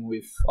 integrating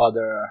with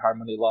other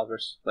Harmony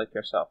lovers like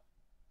yourself?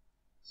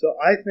 So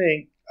I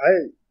think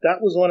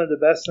that was one of the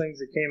best things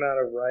that came out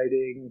of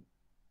writing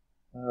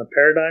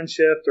Paradigm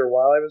Shift, or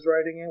while I was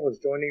writing it, was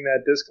joining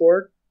that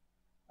Discord.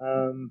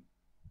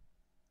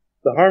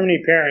 The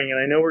Harmony pairing, and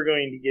I know we're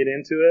going to get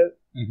into it,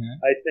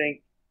 I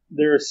think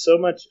there's so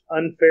much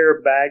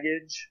unfair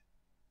baggage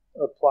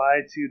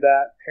applied to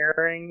that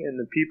pairing and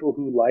the people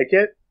who like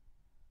it.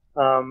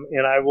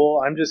 And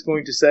I'm just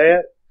going to say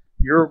it.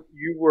 You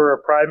were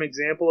a prime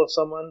example of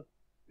someone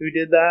who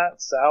did that.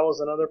 Sal was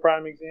another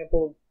prime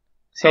example of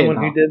someone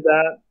who did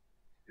that,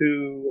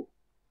 who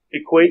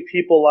equate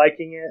people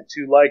liking it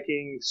to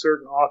liking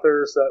certain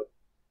authors that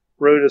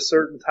wrote a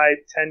certain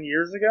type 10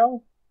 years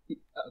ago.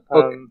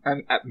 Okay.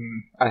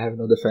 I have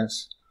no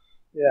defense.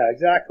 Yeah,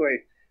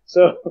 exactly.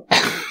 So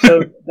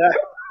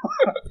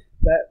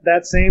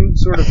that same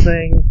sort of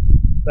thing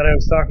that I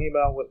was talking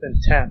about with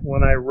intent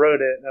when I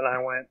wrote it, and I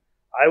went,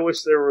 I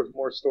wish there was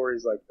more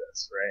stories like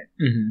this, right?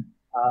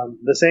 Mm-hmm.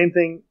 The same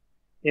thing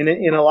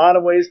in a lot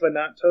of ways, but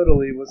not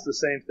totally, was the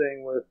same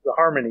thing with the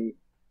Harmony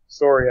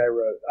story I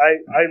wrote.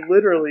 I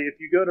literally, if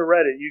you go to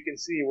Reddit, you can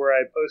see where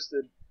I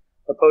posted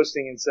a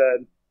posting and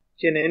said,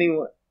 can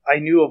anyone, I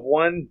knew of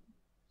one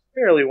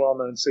fairly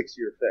well-known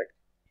 6-year fic.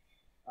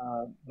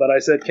 But I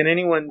said, can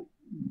anyone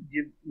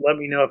let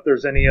me know if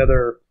there's any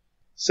other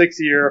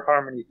 6-year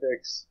Harmony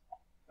fics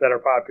that are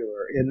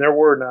popular? And there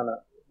were none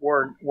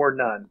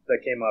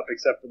that came up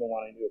except for the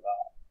one I knew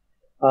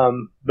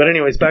about. But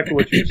anyways, back to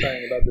what you were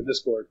saying about the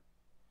Discord.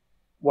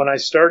 When I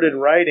started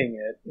writing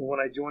it, and when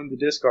I joined the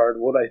Discord,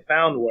 what I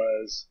found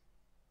was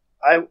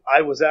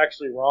I was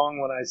actually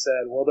wrong when I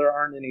said, well, there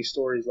aren't any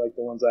stories like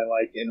the ones I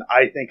like, and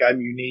I think I'm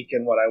unique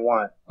in what I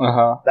want.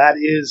 That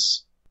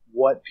is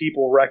what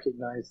people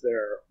recognize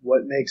there,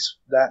 what makes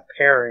that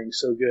pairing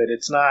so good.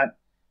 It's not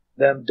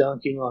them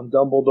dunking on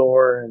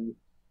Dumbledore and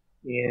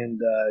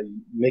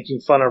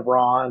making fun of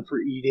Ron for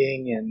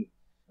eating and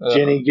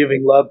Ginny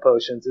giving love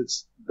potions.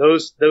 It's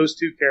those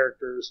two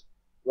characters,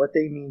 what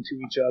they mean to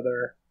each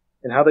other,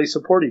 and how they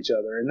support each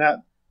other. And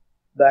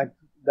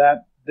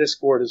that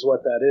Discord is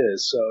what that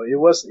is. So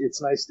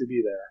it's nice to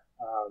be there.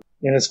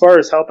 And as far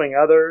as helping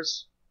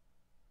others,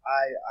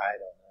 I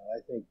don't know.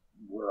 I think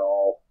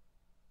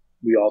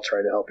we all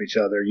try to help each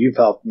other. You've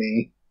helped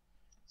me.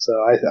 So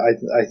I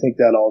think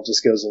that all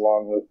just goes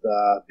along with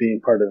being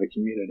part of a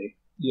community.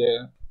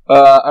 Yeah.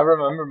 I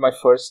remember my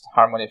first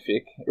Harmony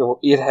fic.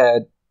 It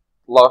had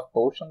love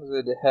potions.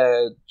 It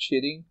had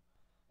cheating.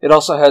 It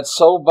also had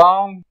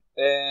soulbound,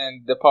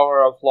 and the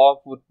power of love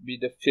would be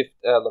the 5th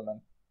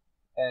element.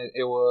 And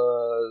it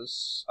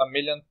was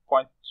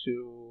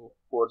 1,000,000.2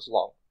 words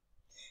long.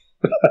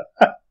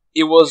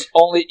 It was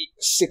only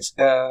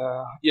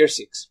year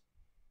 6.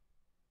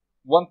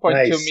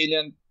 1.2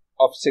 million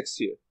of 6th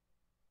year.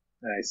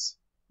 Nice.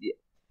 Yeah.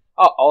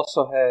 I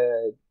also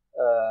had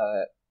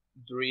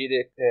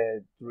Druidic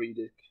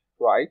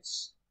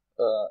rights.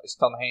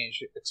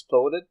 Stonehenge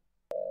exploded.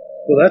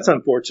 Well, that's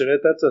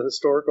unfortunate. That's a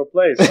historical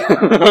place. Too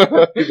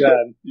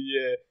bad.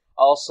 Yeah.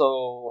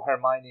 Also,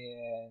 Hermione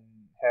and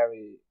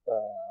Harry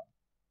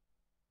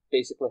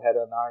basically had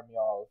an army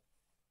of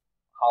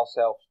house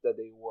elves that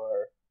they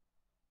were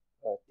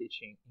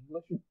teaching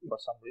English for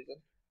some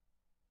reason.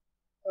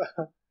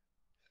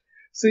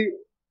 See,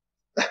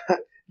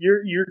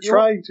 you're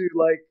trying to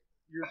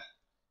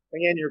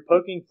you're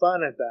poking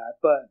fun at that,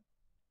 but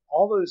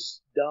all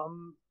those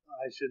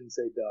I shouldn't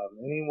say dumb.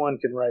 Anyone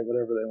can write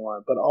whatever they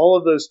want, but all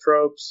of those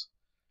tropes,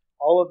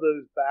 all of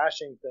those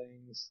bashing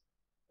things,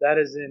 that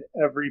is in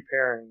every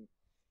pairing.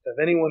 Of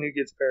anyone who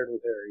gets paired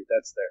with Harry,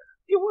 that's there.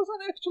 It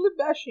wasn't actually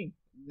bashing.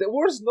 There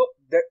was no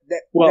there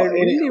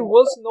really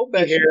was no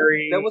bashing.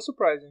 Harry, that was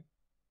surprising.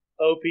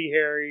 OP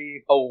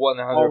Harry. Oh,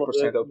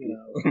 100% OP.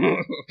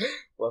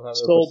 100%.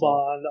 Soul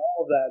Bond,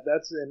 all of that.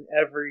 That's in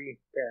every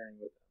pairing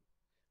with them.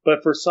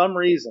 But for some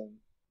reason,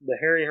 the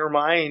Harry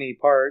Hermione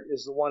part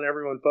is the one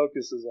everyone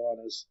focuses on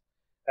as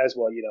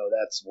well.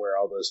 That's where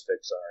all those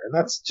fics are, and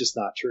that's just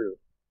not true.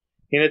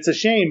 And it's a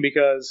shame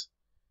because,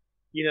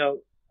 you know,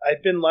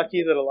 I've been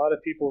lucky that a lot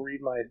of people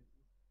read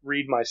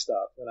my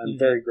stuff, and I'm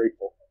very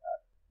grateful for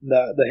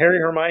that. The Harry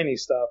Hermione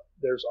stuff,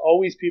 there's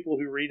always people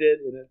who read it,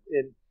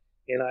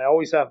 and I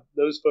always have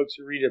those folks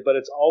who read it, but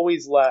it's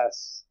always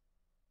less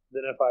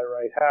than if I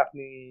write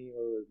Daphne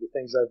or the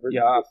things I've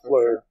written with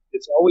Flirt. Sure.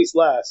 It's always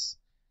less,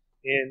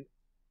 and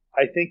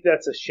I think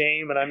that's a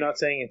shame, and I'm not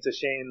saying it's a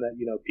shame that,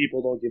 you know,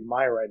 people don't give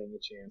my writing a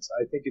chance.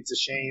 I think it's a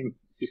shame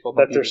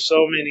that there's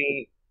so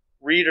many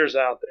readers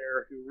out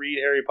there who read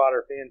Harry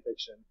Potter fan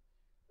fiction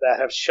that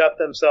have shut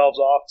themselves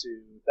off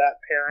to that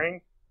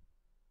pairing,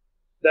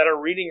 that are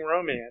reading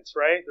romance,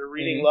 right? They're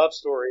reading love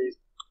stories,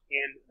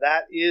 and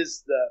that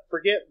is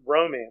forget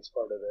romance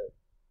part of it.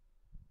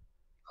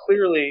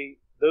 Clearly,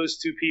 those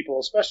two people,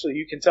 especially,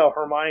 you can tell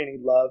Hermione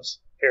loves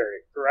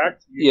Harry,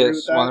 correct?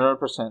 Yes,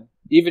 100%.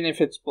 Even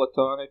if it's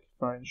platonic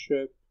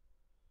friendship,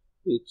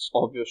 it's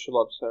obvious she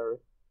loves Harry.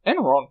 And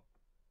Ron.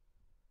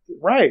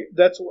 Right,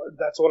 that's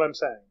what I'm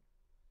saying.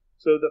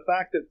 So the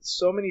fact that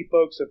so many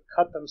folks have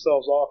cut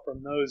themselves off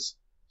from those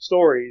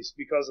stories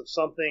because of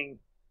some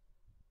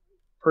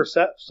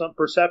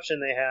perception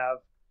they have,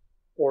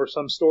 or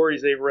some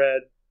stories they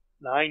read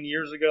 9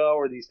 years ago,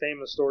 or these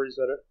famous stories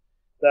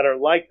that are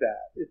like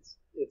that,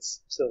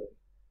 it's silly.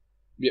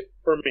 Yep.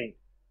 For me.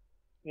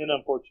 And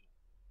unfortunate.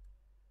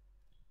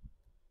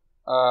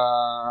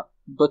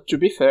 But to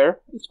be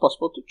fair, it's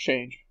possible to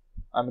change.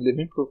 I'm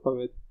living proof of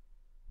it.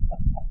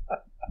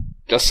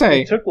 Just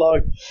saying. It took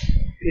long.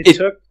 It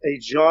took a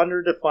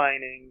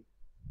genre-defining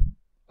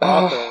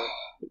author,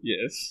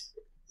 yes,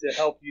 to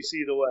help you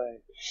see the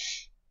way.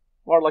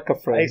 More like a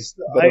friend.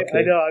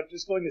 I know. I'm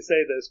just going to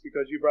say this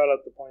because you brought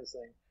up the points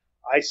thing.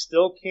 I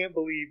still can't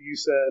believe you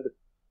said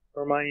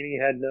Hermione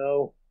had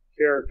no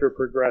character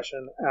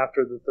progression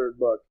after the third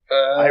book.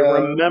 I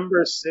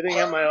remember sitting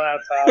at my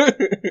laptop,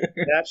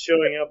 that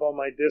showing up on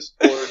my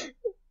Discord,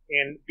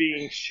 and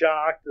being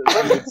shocked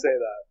that you would say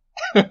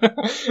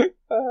that.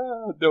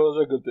 That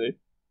was a good day.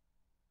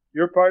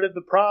 You're part of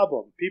the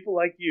problem. People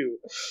like you.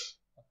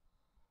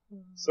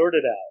 Sort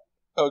it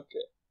out.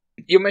 Okay.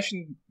 You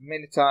mentioned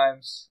many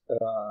times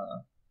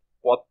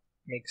what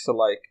makes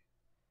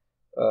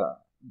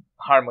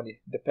Harmony,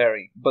 the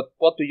pairing. But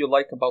what do you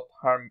like about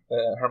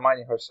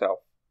Hermione herself?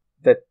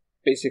 That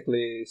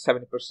basically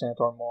 70%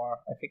 or more,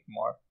 I think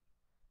more,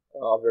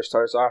 of your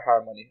stories are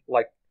Harmony.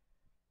 Like,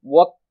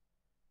 what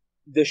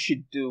does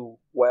she do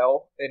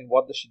well and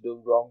what does she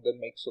do wrong that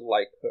makes you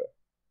like her?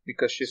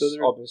 Because she's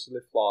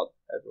obviously flawed.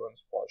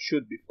 Everyone's flawed.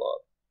 Should be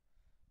flawed.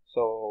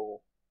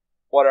 So,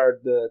 what are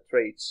the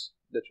traits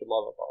that you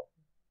love about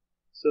her?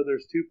 So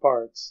there's two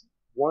parts.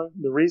 One,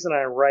 the reason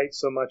I write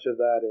so much of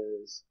that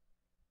is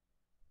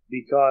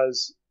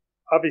because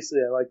obviously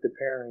I like the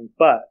pairing,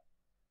 but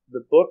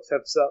the books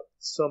have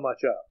so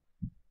much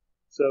up.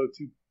 So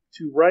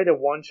to write a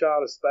one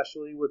shot,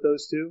 especially with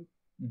those two,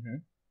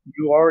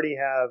 you already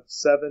have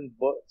 7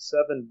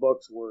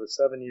 books worth,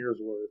 7 years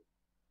worth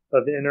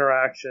of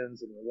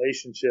interactions and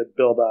relationship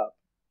build up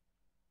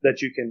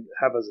that you can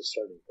have as a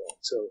starting point.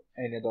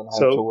 And you don't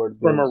have to word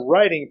from a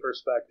writing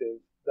perspective,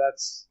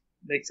 that's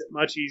makes it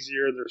much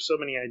easier. There's so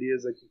many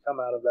ideas that can come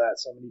out of that,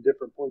 so many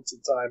different points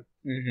in time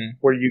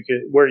where you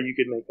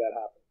could make that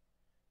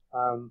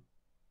happen.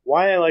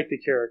 Why I like the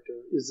character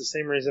is the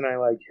same reason I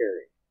like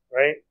Harry,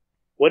 right?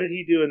 What did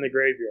he do in the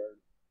graveyard?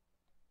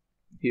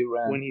 He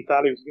ran. When he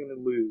thought he was going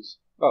to lose.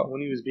 Oh.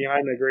 When he was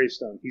behind the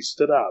gravestone. He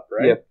stood up,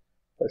 right? Yep,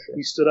 for sure.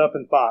 He stood up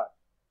and fought.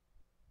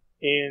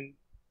 And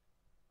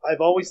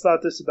I've always thought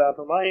this about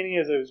Hermione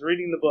as I was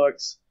reading the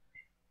books.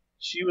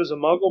 She was a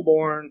muggle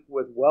born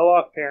with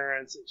well-off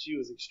parents, and she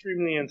was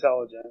extremely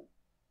intelligent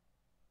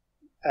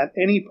at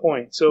any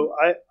point. So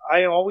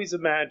I always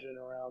imagine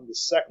around the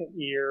second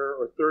year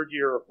or third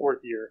year or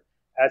fourth year,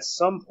 at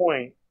some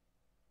point,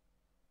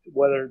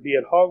 whether it be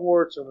at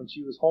Hogwarts or when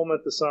she was home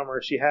at the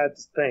summer, she had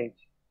to think,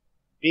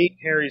 being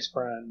Harry's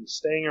friend,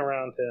 staying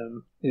around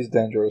him, is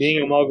dangerous.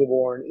 Being a muggle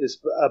born is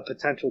a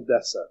potential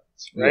death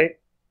sentence, right? Yeah.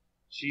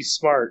 She's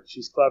smart,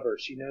 she's clever,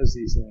 she knows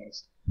these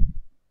things.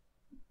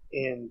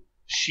 And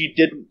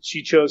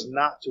she chose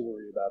not to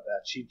worry about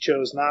that. She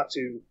chose not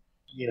to,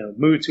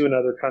 move to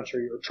another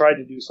country or try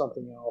to do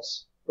something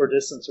else or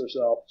distance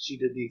herself. She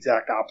did the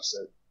exact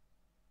opposite.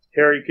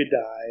 Harry could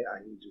die,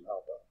 I need to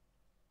help him.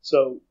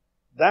 So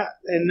that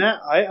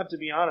I have to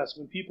be honest,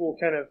 when people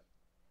kind of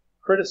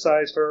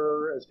criticize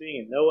her as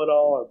being a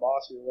know-it-all or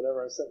bossy or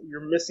whatever, I said,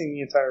 you're missing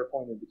the entire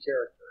point of the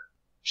character.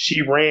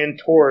 She ran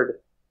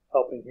toward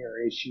helping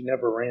Harry. She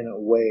never ran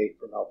away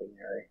from helping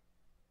Harry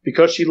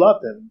because she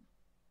loved him.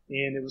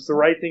 And it was the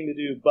right thing to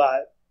do,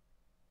 but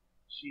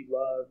she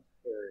loved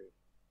Harry.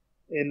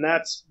 And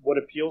that's what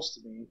appeals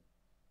to me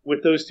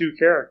with those two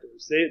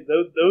characters.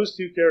 Those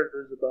two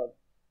characters above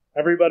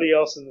everybody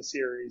else in the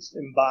series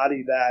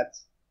embody that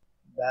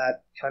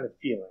kind of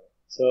feeling.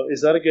 So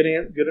is that a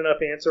good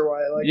enough answer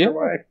why I like her?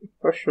 Why?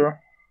 For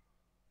sure.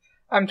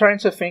 I'm trying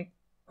to think.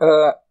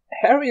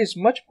 Harry is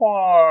much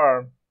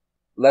more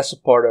less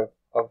supportive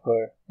of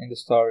her in the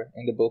story,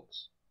 in the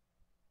books.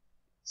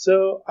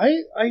 So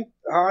I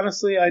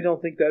honestly, I don't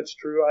think that's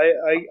true.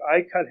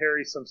 I cut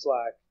Harry some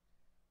slack.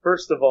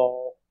 First of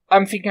all,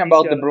 I'm thinking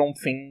about the broom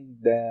thing,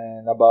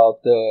 then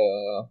about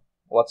the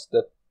what's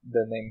the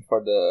name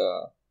for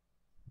the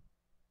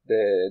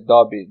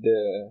Dobby,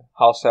 the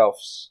house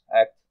elves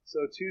act.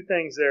 So two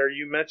things there.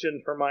 You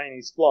mentioned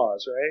Hermione's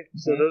flaws, right? Mm-hmm.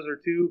 So those are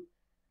two.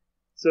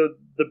 So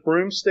the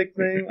broomstick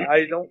thing,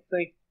 I don't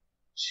think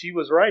she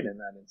was right in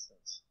that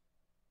instance.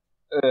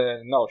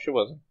 No, she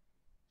wasn't.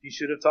 She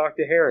should have talked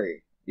to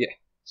Harry. Yeah.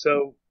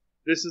 So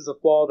this is a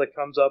flaw that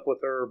comes up with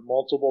her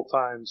multiple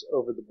times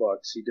over the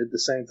books. She did the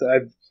same thing.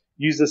 I've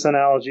used this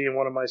analogy in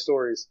one of my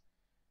stories.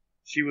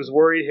 She was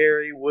worried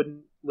Harry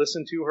wouldn't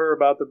listen to her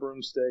about the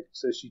broomstick,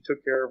 so she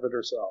took care of it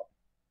herself.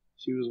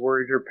 She was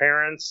worried her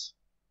parents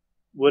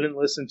wouldn't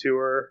listen to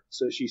her,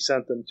 so she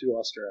sent them to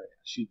Australia.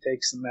 She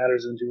takes the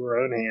matters into her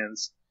own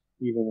hands,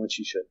 even when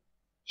she shouldn't.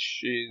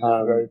 She's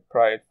very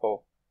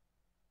prideful.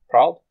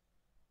 Proud?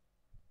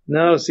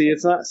 No, see,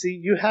 it's not. See,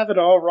 you have it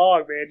all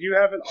wrong, man. You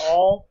have it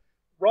all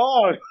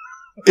wrong.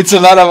 It's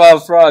not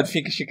about fraud.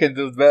 Think she can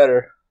do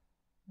better.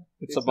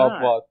 It's about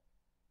not. What?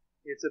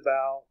 It's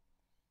about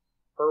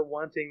her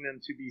wanting them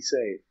to be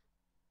safe.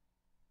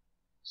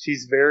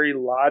 She's very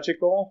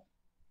logical,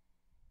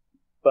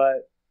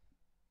 but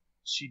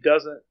she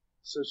doesn't.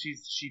 So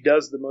she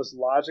does the most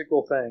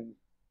logical thing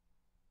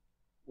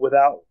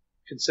without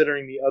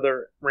considering the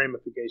other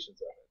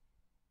ramifications of it.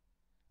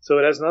 So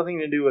it has nothing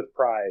to do with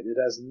pride. It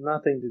has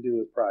nothing to do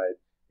with pride.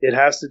 It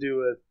has to do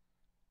with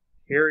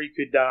Harry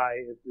could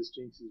die if this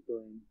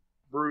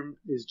broom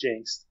is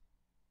jinxed.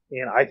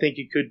 And I think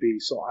it could be.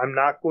 So I'm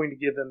not going to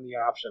give them the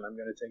option. I'm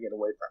going to take it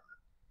away from them.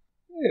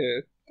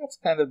 Yeah, that's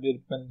kind of a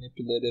bit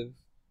manipulative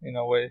in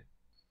a way.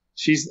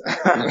 She is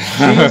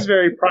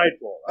very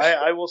prideful.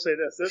 I will say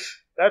this.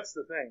 That's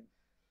the thing.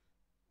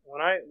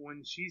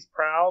 When she's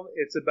proud,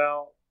 it's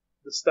about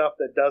the stuff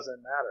that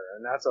doesn't matter.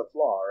 And that's a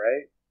flaw,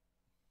 right?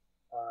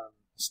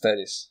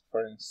 Studies,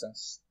 for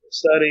instance.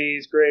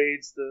 Studies,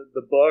 grades,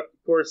 the book.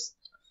 Of course,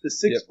 the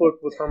sixth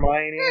book with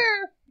Hermione.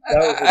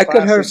 I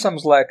could hear some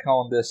slack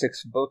on the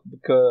sixth book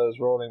because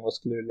Rowling was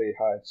clearly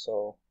high.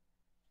 So,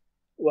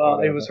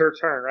 well, it was her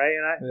turn, right?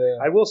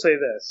 And I will say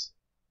this: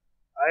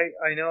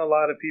 I know a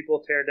lot of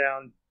people tear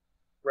down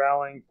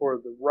Rowling for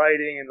the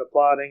writing and the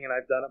plotting, and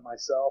I've done it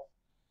myself.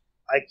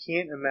 I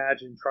can't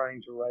imagine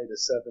trying to write a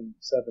seven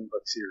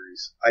book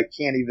series. I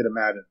can't even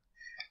imagine.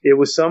 It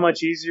was so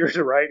much easier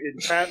to write in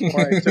fact when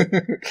I took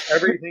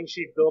everything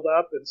she'd built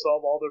up and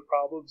solve all their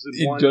problems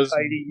in one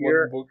tidy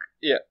year. One book.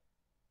 Yeah.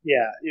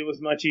 Yeah, it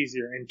was much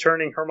easier. And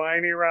turning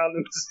Hermione around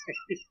in the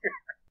same year.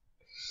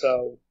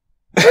 So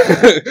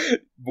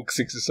Book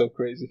 6 is so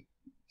crazy.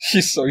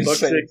 She's so insane. Book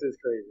 6 is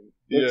crazy.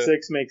 Book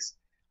 6 makes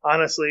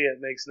it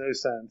makes no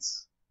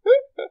sense.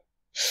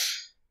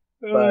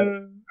 But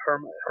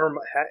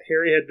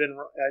Harry had been,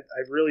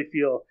 I really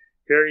feel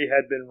Harry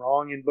had been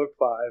wrong in book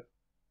 5,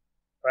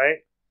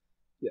 right?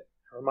 Yeah.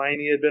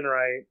 Hermione had been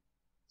right,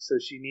 so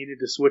she needed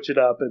to switch it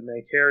up and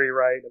make Harry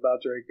right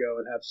about Draco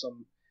and have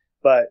some,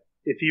 but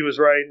if he was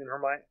right and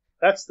Hermione,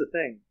 that's the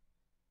thing.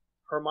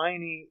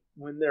 Hermione,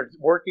 when they're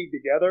working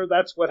together,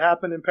 that's what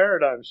happened in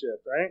Paradigm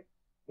Shift, right?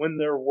 When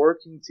they're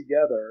working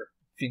together,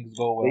 things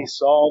go well. They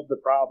solve the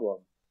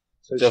problem.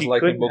 So just she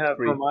like couldn't have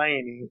 3.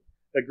 Hermione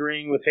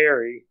agreeing with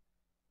Harry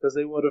because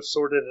they would have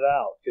sorted it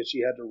out because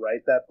she had to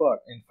write that book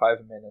in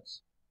 5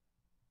 minutes.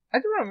 I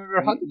don't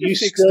remember how did you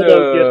fix still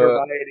don't get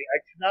Hermione. I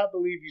cannot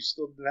believe you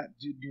still do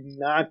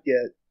not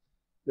get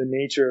the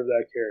nature of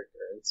that character.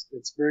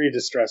 It's very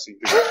distressing.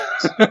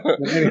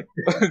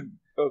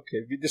 Okay,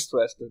 be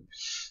distressed.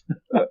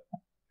 I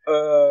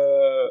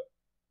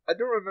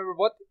don't remember.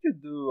 What did you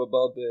do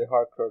about the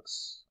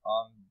Horcrux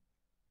on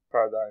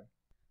Paradigm?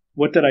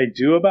 What did I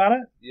do about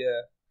it?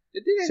 Yeah,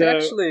 it didn't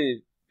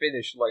actually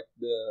finish like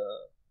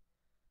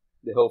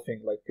the whole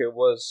thing. Like it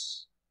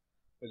was,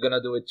 we're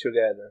gonna do it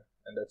together,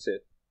 and that's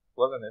it,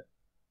 wasn't it?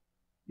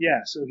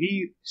 Yeah. So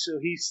he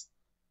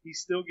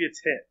still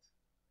gets hit,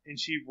 and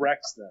she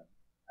wrecks them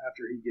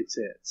after he gets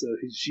hit. So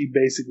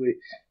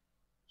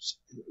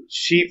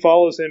she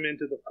follows him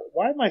into the.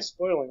 Why am I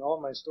spoiling all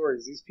my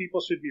stories? These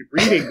people should be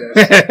reading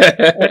this.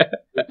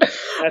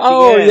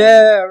 Oh,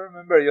 yeah, I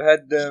remember you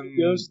had them.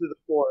 She goes to the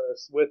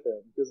forest with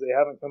him because they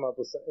haven't come up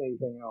with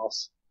anything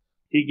else.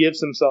 He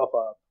gives himself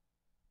up.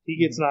 He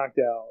gets knocked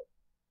out.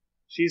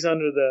 She's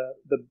under the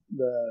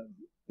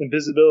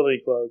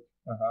invisibility cloak.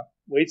 Uh-huh.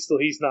 Waits till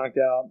he's knocked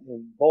out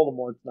and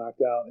Voldemort's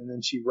knocked out, and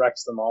then she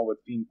wrecks them all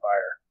with fiend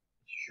fire.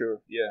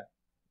 Sure, yeah.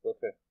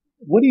 Okay.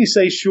 What do you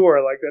say,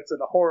 sure? Like that's a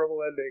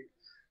horrible ending.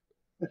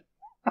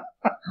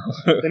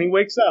 Then he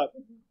wakes up.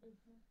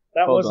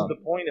 That wasn't the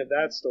point of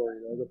that story,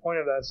 though. The point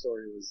of that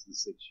story was the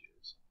 6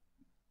 years.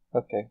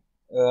 Okay.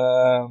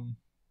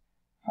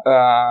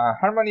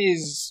 Harmony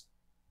is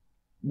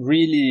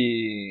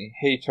really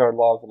hate or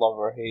love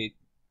or hate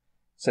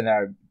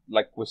scenario,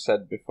 like we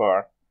said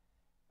before.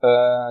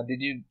 Did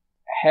you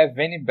have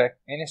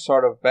any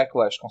sort of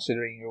backlash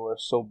considering you were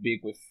so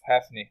big with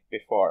Daphne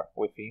before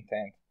with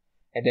Intent,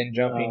 and then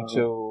jumping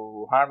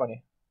to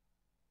Harmony?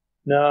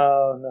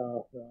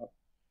 No.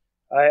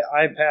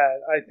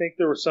 I think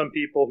there were some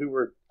people who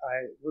were,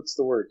 what's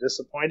the word,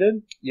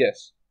 disappointed?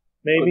 Yes.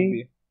 Could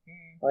Maybe. be.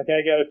 Like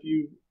I got a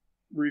few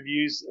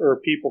reviews or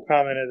people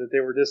commented that they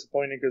were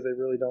disappointed because they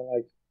really don't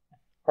like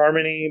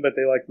Harmony, but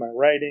they like my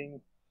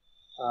writing.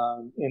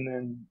 And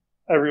then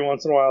every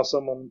once in a while,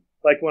 someone,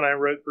 like when I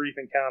wrote Brief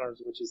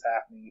Encounters, which is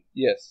happening,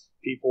 Yes.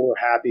 people were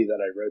happy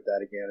that I wrote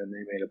that again, and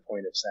they made a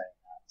point of saying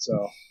that.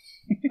 So,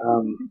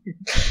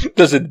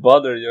 Does it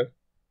bother you?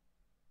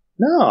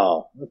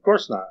 no, of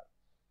course not.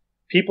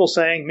 People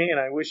saying, "Man,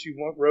 I wish you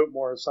wrote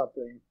more of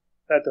something,"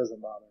 that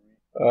doesn't bother me.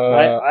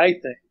 I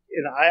think,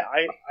 and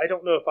I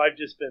don't know if I've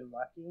just been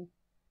lucky,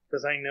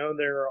 because I know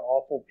there are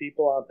awful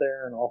people out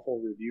there and awful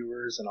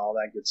reviewers and all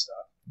that good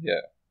stuff.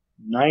 Yeah.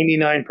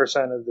 99%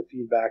 of the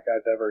feedback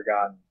I've ever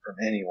gotten from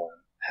anyone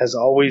has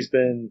always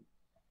been,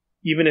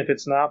 even if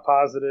it's not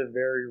positive,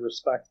 very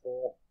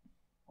respectful.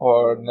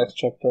 Or next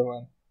chapter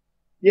one.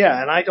 Yeah,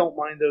 and I don't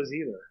mind those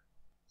either.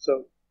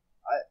 So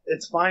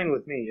it's fine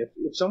with me.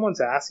 If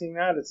someone's asking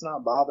that, it's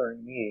not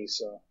bothering me.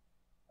 So,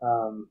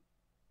 and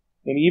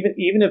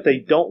even if they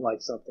don't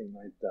like something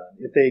I've done,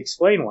 if they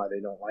explain why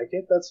they don't like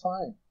it, that's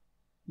fine.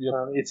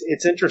 Yep.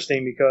 It's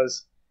interesting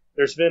because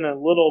there's been a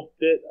little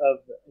bit of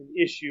an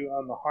issue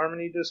on the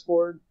Harmony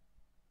Discord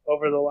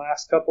over the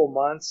last couple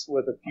months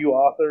with a few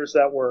authors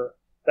that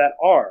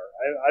are,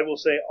 I will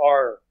say,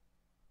 are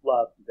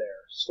loved there.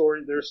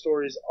 Their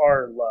stories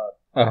are loved.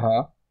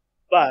 Uh-huh.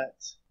 But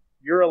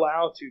you're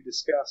allowed to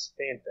discuss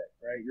fanfic,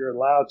 right? You're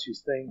allowed to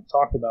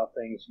talk about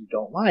things you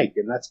don't like,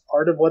 and that's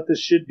part of what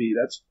this should be.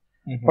 That's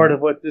part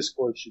of what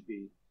Discord should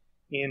be.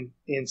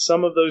 And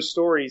some of those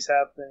stories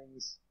have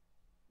things.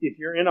 If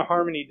you're in a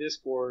Harmony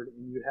Discord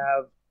and you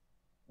have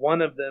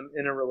one of them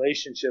in a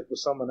relationship with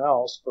someone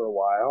else for a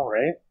while,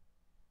 right?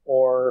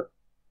 Or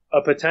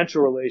a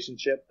potential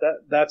relationship,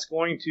 that's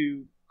going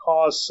to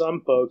cause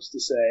some folks to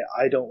say,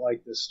 I don't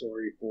like this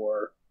story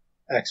for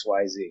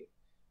XYZ.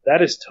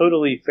 That is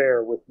totally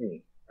fair with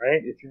me,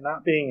 right? If you're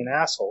not being an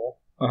asshole,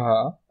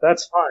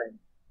 that's fine.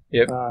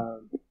 Yep.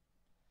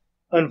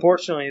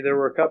 Unfortunately, there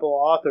were a couple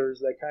of authors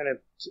that kind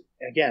of,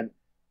 again,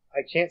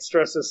 I can't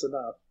stress this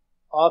enough,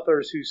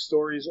 authors whose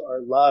stories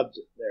are loved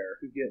there,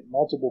 who get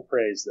multiple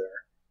praise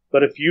there.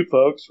 But a few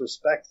folks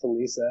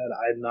respectfully said,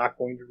 I'm not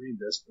going to read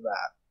this for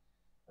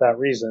that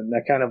reason.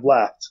 That kind of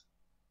left.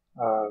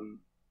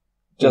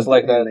 Just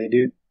like that. They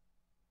do.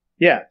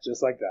 Yeah,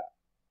 just like that.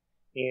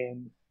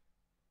 And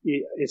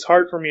it's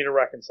hard for me to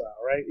reconcile,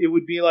 right? It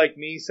would be like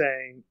me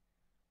saying,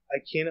 I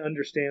can't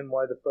understand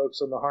why the folks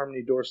on the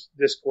Harmony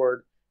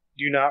Discord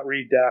do not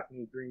read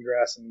Daphne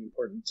Greengrass and the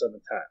Importance of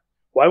Intent.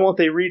 Why won't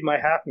they read my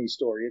Daphne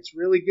story? It's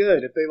really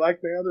good. If they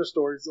like my other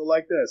stories, they'll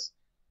like this.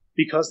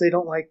 Because they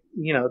don't like,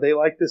 they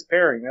like this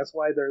pairing. That's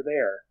why they're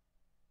there.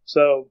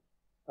 So,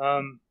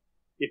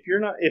 if you're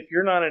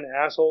not an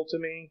asshole to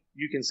me,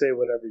 you can say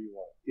whatever you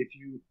want. If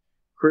you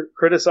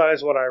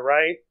criticize what I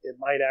write, it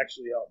might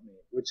actually help me,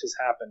 which has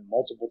happened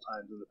multiple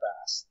times in the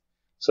past.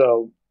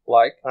 So,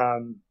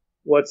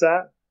 what's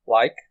that?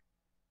 Like,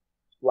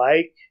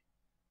 I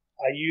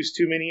use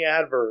too many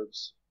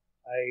adverbs.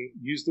 I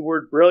use the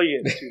word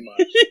brilliant too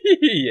much.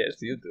 Yes,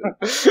 you do.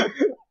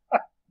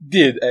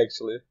 Did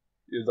actually.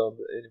 You don't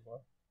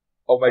anymore.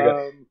 Oh my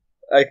god.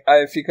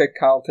 I think I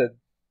counted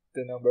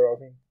the number of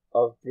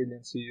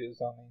brilliance you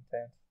used on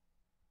intent.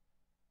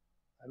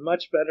 I'm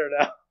much better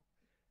now.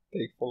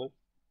 Thankfully.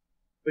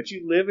 But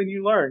you live and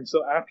you learn.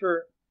 So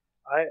after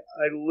I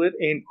live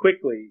in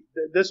quickly,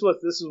 this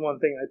is one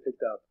thing I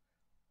picked up.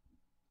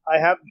 I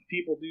have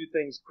people do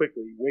things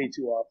quickly way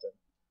too often.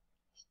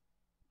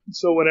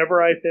 So whenever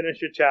I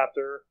finish a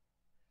chapter,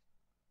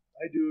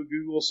 I do a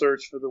Google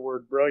search for the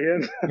word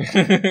brilliant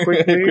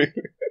quickly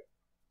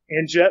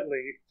and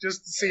gently,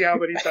 just to see how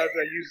many times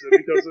I use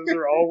it, because those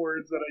are all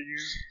words that I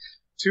use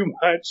too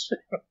much.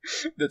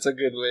 That's a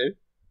good way.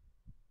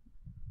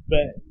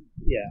 But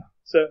yeah,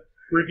 so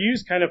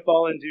reviews kind of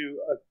fall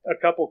into a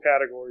couple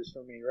categories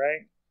for me,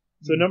 right?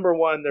 So number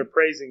one, they're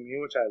praising me,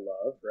 which I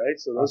love, right?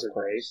 So those are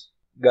great.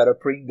 Gotta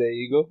preen the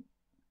ego.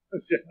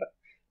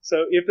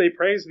 So if they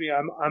praise me,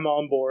 I'm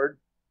on board.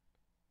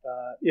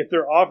 If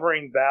they're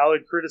offering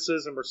valid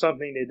criticism or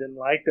something they didn't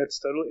like, that's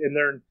totally, and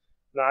they're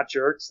not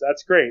jerks,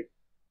 that's great.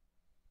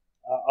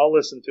 I'll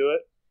listen to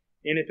it.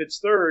 And if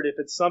it's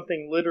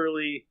something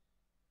literally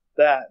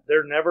that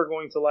they're never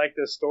going to like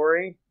this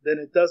story, then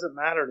it doesn't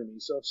matter to me.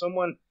 So if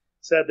someone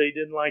said they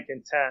didn't like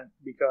Intent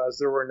because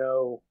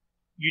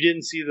you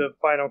didn't see the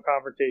final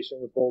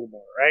confrontation with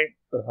Voldemort, right?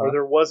 Or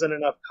there wasn't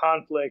enough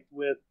conflict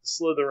with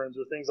Slytherins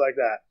or things like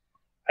that.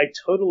 I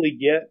totally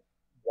get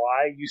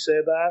why you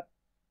say that,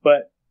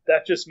 but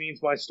that just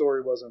means my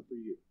story wasn't for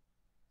you.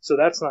 So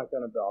that's not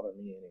going to bother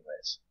me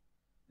anyways.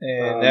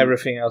 And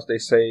everything else they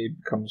say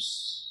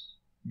becomes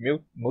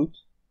moot?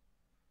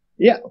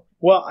 Yeah.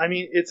 Well, I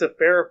mean, it's a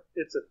fair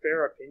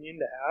opinion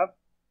to have.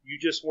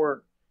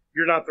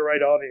 You're not the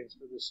right audience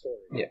for this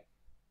story. Yeah.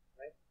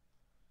 Right?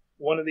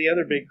 One of the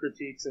other big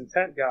critiques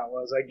Intent got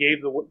was I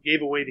gave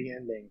away the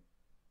ending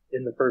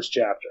in the first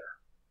chapter,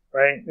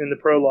 right? In the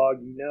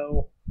prologue,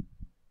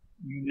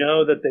 You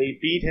know that they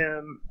beat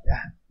him.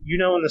 You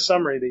know in the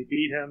summary they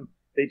beat him.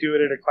 They do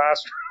it in a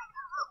classroom.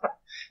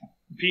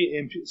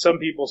 And some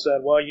people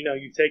said, well,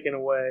 you've taken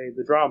away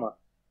the drama.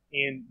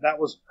 And that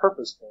was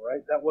purposeful,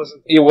 right? That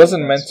wasn't. It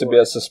wasn't meant to be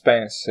a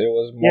suspense. It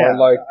was more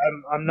like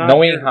I'm not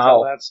knowing here to how.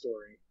 tell that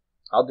story.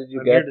 How did you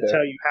I'm get here to there?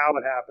 tell you how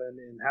it happened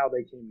and how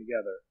they came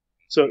together.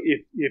 So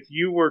if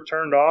you were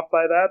turned off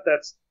by that,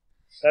 that's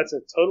a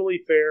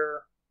totally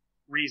fair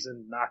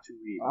reason not to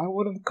read. I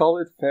wouldn't call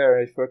it fair.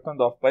 If you're turned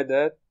off by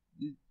that,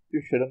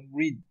 you shouldn't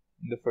read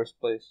in the first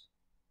place.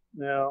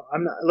 No,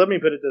 I'm not. Let me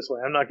put it this way: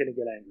 I'm not going to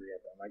get angry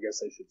at them. I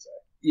guess I should say.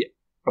 Yeah.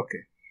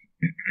 Okay.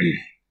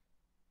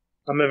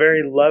 I'm a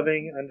very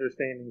loving,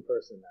 understanding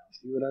person now.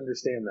 So you would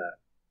understand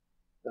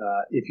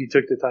that if you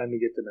took the time to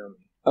get to know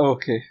me.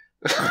 Okay.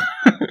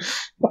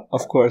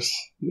 Of course,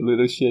 you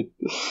little shit.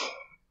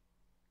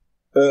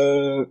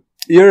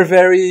 You're a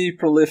very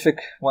prolific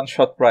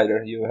one-shot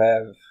writer. You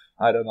have,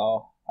 I don't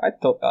know,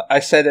 I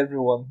said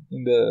everyone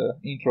in the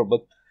intro,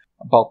 but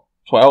about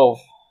 12,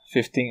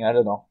 15, I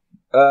don't know.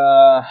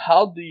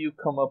 How do you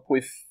come up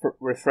with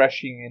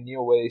refreshing and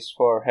new ways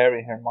for Harry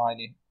and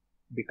Hermione,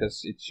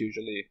 because it's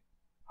usually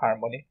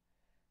harmony,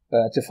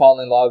 to fall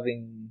in love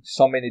in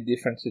so many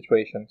different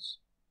situations?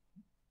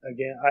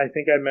 Again, I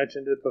think I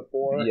mentioned it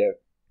before. Yeah.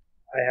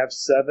 I have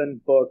 7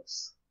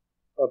 books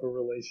of a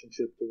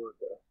relationship to work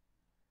with.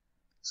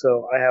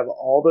 So I have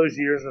all those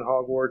years in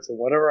Hogwarts and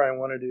whatever I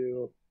want to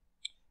do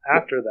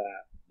after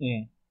that.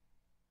 Mm.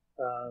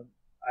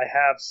 I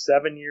have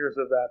 7 years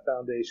of that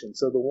foundation.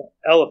 So the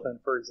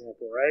elephant, for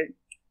example, right?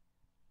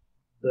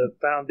 The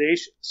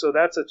foundation. So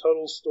that's a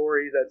total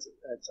story. That's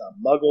a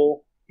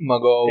Muggle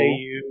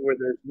AU where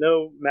there's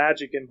no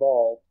magic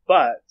involved.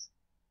 But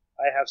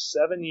I have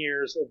 7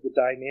 years of the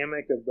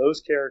dynamic of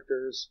those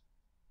characters,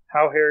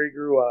 how Harry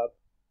grew up,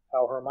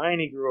 how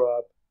Hermione grew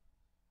up,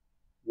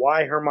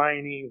 why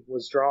Hermione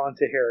was drawn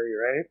to Harry,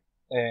 right?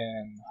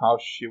 And how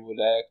she would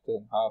act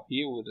and how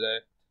he would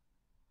act.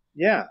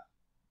 Yeah.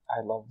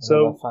 I love that.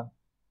 So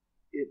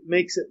it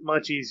makes it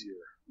much easier.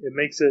 It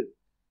makes it,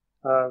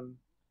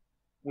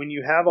 when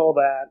you have all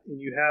that and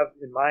you have,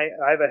 I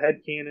have a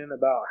headcanon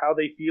about how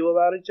they feel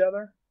about each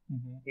other.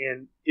 Mm-hmm.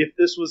 And if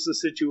this was the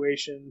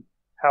situation,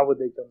 how would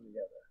they come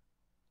together?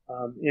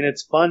 And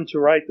it's fun to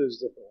write those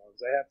different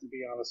ones. I have to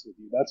be honest with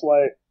you. That's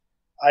why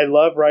I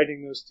love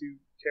writing those 2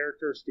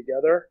 characters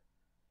together.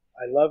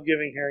 I love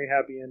giving Harry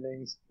happy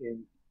endings,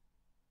 and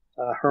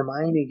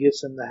Hermione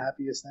gives him the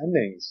happiest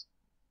endings.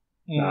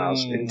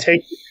 And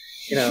take,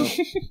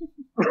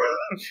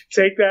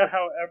 take that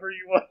however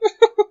you want.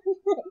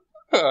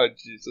 Oh,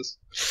 Jesus.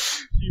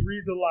 She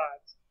reads a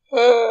lot. She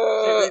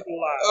reads a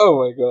lot. Oh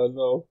my God,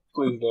 no.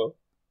 Please no.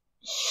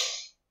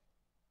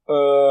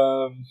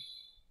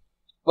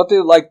 What do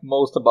you like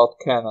most about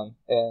canon,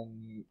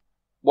 and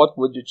what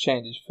would you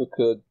change if you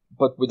could,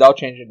 but without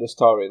changing the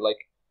story?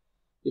 Like,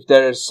 if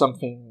there is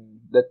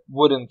something that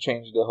wouldn't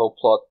change the whole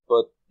plot,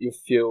 but you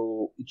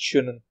feel it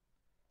shouldn't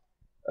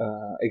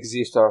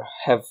exist or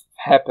have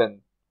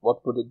happened,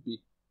 what would it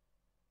be?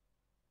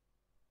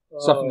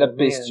 Something that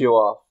pissed you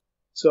off.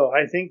 So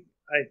I think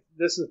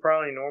this is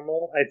probably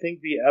normal. I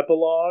think the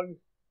epilogue.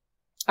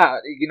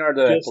 Ignore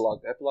the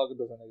epilogue. The epilogue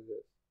doesn't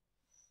exist.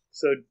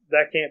 So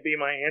that can't be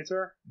my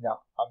answer? No.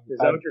 Is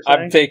that what you're saying?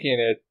 I'm taking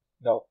it.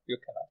 No, you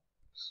cannot.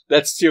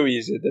 That's too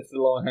easy. That's the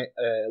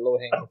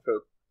low-hanging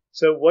fruit.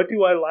 So what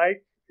do I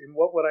like and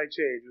what would I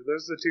change? Are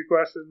those the 2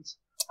 questions?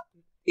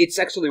 It's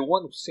actually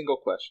one single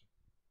question.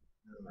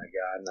 Oh my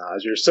God,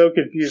 Nauze, you're so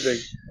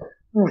confusing.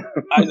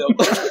 I know.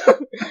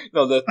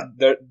 No,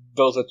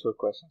 those are 2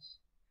 questions.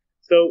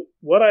 So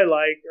what I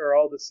like are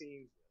all the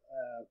scenes.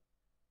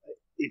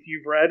 If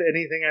you've read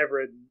anything I've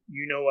written,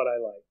 you know what I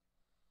like.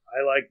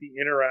 I like the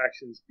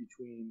interactions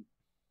between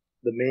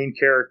the main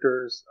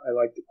characters. I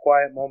like the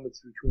quiet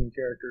moments between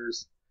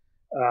characters.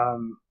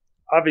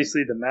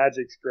 Obviously, the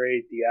magic's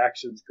great, the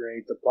action's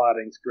great, the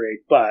plotting's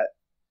great, but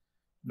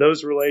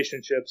those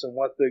relationships and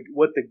what the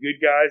good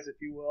guys, if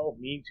you will,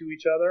 mean to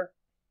each other,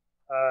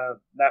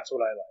 that's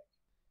what I like.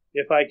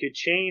 If I could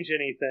change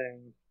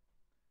anything,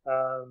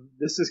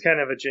 this is kind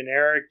of a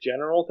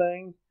general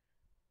thing.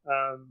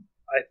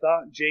 I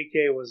thought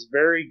J.K. was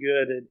very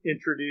good at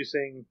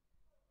introducing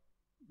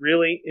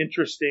really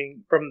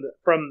interesting from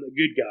the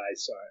good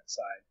guys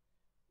side,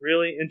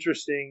 really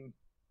interesting,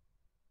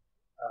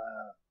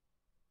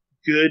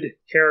 good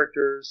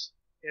characters,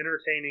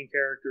 entertaining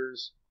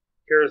characters,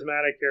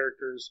 charismatic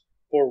characters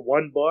for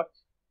one book,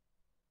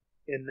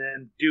 and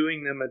then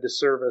doing them a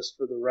disservice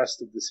for the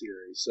rest of the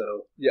series.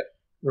 So, yeah,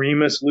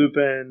 Remus,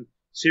 Lupin,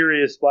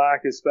 Sirius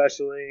Black,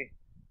 especially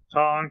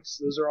Tonks.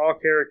 Those are all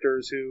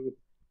characters who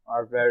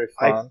are very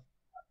fun.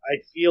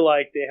 I feel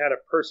like they had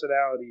a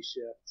personality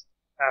shift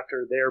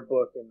after their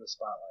book in the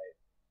spotlight,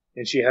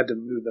 and she had to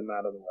move them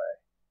out of the way.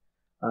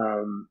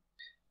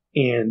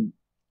 And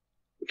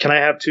can I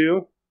have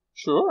 2?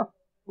 Sure.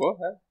 Go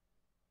ahead.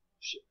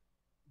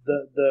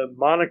 The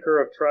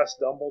moniker of Trust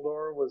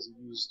Dumbledore was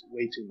used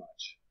way too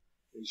much.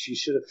 She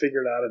should have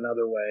figured out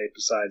another way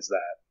besides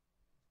that.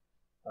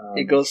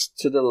 It goes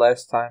to the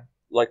last time.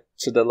 like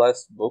to the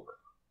last book.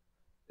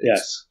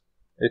 Yes.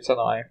 It's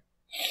annoying.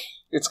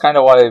 It's kind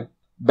of why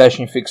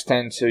bashing fics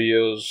tend to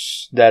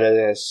use that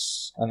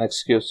as an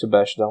excuse to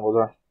bash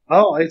Dumbledore.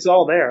 Oh, it's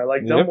all there.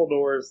 Like, Yep.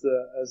 Dumbledore is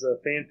as a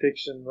fan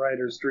fiction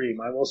writer's dream.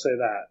 I will say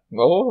that.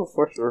 Oh,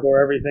 for sure.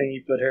 For everything he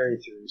put Harry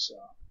through. So,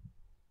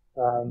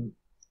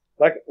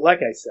 like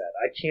I said,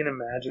 I can't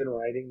imagine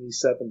writing these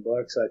 7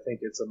 books. I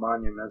think it's a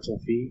monumental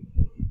feat.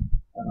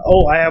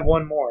 I have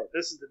one more.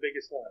 This is the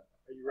biggest one.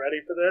 Are you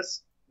ready for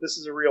this? This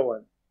is a real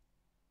one.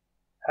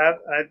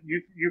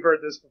 You've heard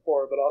this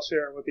before, but I'll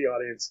share it with the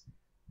audience.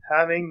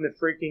 Having the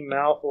freaking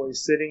Malfoy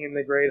sitting in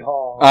the Great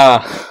Hall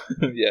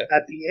yeah.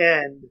 at the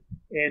end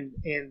and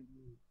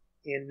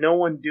no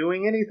one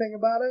doing anything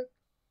about it.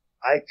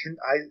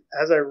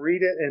 As I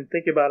read it and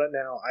think about it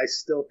now, I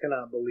still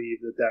cannot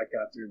believe that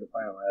got through the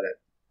final edit.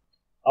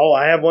 Oh,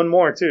 I have one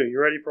more too. You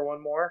ready for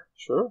one more?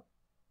 Sure.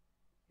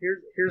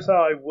 Here's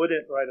how I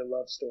wouldn't write a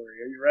love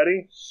story. Are you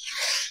ready?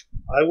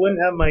 I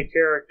wouldn't have my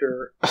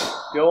character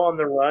go on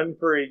the run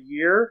for a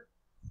year,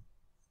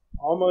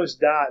 almost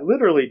die,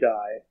 literally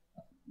die,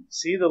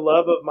 see the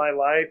love of my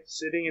life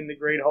sitting in the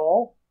Great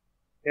Hall,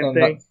 and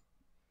think,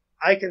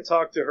 I can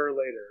talk to her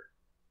later.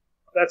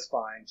 That's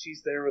fine.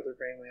 She's there with her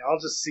family. I'll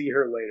just see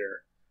her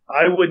later.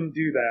 I wouldn't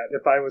do that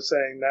if I was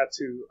saying that's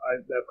who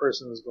that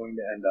person was going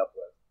to end up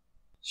with.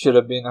 Should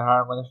have been a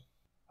Harmony.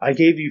 I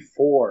gave you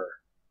 4,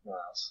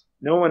 Miles.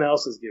 No one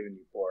else has given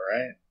you 4,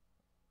 right?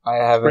 I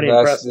haven't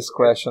asked this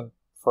question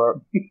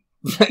for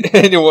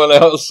anyone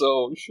else,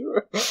 so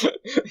sure.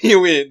 You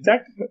win.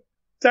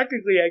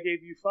 Technically, I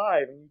gave you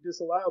 5, and you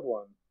disallowed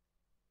one.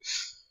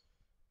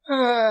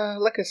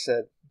 Like I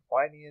said,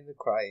 whining and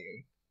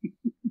crying.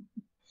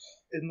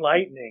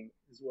 Enlightening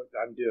is what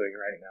I'm doing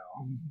right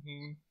now.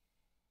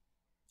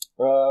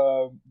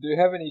 Mm-hmm. Do you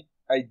have any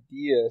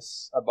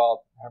ideas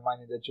about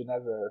Hermione that you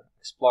never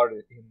explored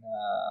it in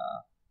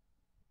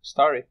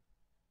story?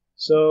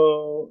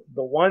 So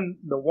the one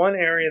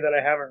area that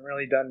I haven't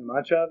really done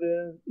much of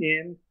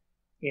and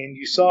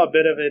you saw a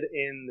bit of it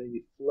in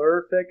the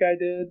Fleur fic I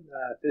did,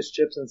 Fish,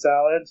 Chips, and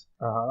Salads.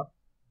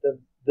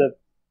 The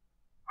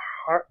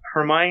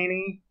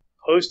Hermione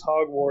post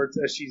Hogwarts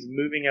as she's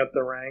moving up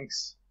the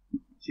ranks.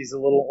 She's a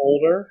little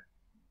older.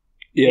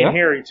 Yeah. And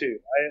Harry too.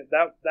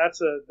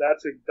 That's a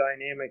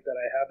dynamic that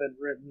I haven't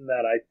written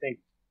that I think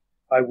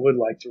I would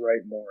like to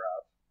write more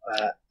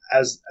of.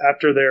 As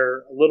after they're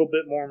a little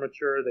bit more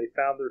mature, they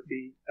found their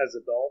feet as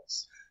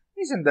adults.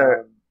 Isn't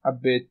there a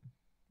bit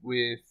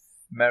with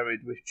Married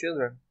with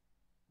Children?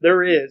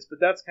 There is, but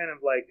that's kind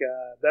of like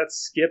that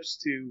skips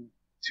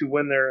to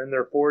when they're in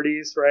their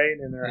 40s, right?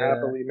 And they're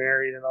happily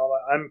married and all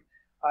that.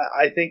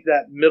 I think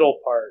that middle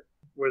part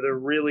where they're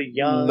really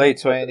young, late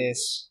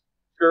 20s,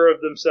 sure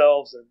of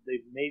themselves, and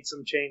they've made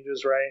some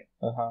changes, right?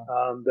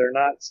 They're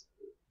not,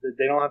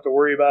 they don't have to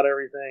worry about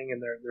everything,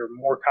 and they're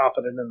more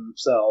confident in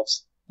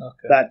themselves.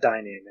 Okay. That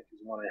dynamic is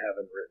one I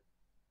haven't written,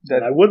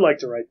 and I would like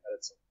to write that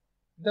at some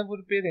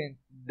point.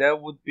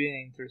 That would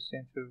be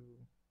interesting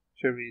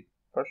to read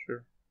for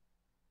sure.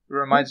 It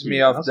reminds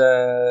me of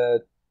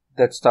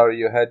that story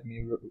you had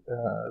me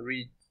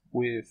read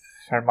with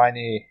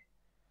Hermione,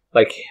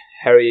 like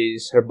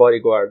Harry's her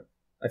bodyguard.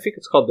 I think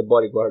it's called The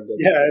Bodyguard.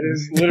 Yeah, it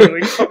is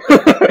literally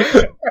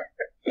called.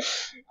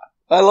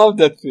 I love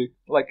that thing.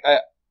 Like,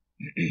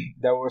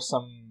 there were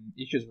some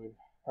issues with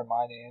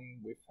Hermione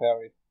and with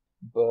Harry,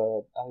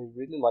 but I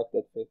really like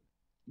that fic.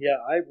 Yeah,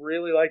 I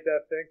really like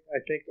that fic. I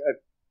think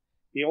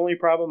the only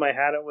problem I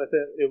had with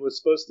it was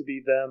supposed to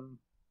be them.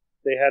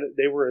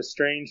 They were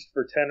estranged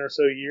for 10 or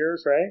so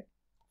years, right?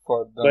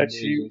 But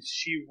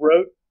she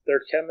wrote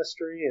their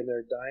chemistry and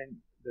their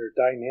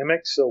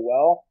dynamics so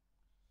well,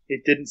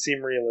 it didn't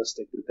seem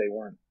realistic that they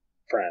weren't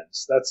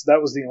friends.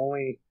 That was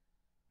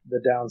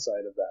the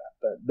downside of that.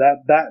 But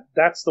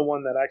that's the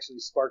one that actually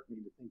sparked me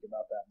to think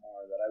about that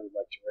more. That I would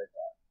like to write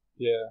that.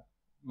 Yeah,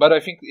 but I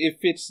think if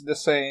it's the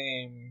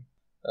same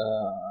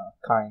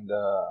kind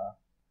of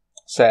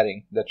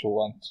setting that you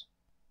want,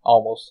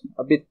 almost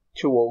a bit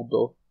too old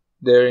though.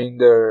 They're in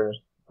their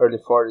early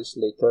 40s,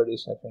 late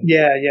 30s, I think.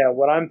 Yeah.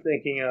 What I'm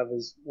thinking of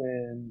is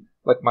when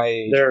like my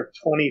age. They're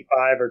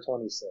 25 or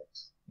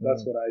 26.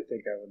 That's what I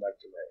think I would like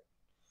to write.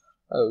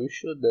 Oh, you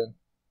should then.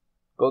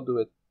 Go do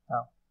it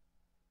now.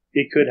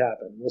 It could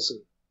happen. We'll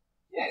see.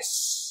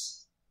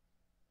 Yes.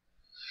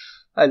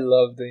 I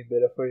love doing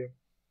better for you.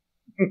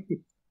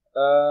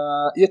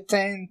 You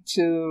tend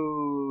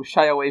to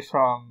shy away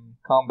from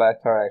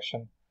combat or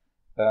action.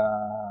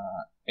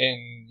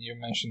 And you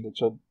mentioned that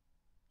you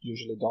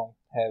usually don't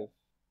have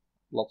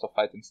lots of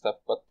fighting stuff,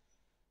 but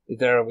is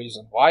there a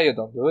reason why you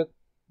don't do it?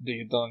 Do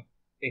you don't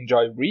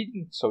enjoy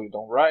reading, so you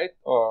don't write,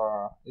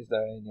 or is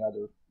there any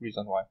other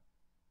reason why?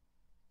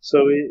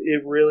 So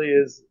it really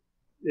is,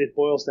 it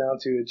boils down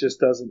to it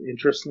just doesn't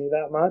interest me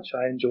that much.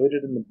 I enjoyed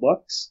it in the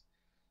books,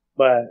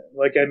 but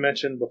like I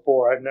mentioned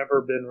before, I've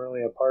never been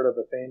really a part of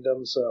a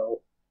fandom,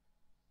 so,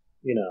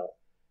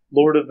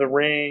 Lord of the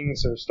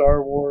Rings or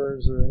Star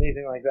Wars or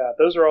anything like that,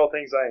 those are all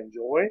things I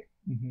enjoy,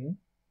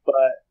 but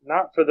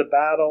not for the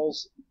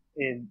battles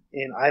and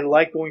I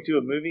like going to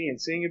a movie and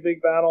seeing a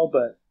big battle,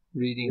 but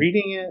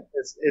reading it,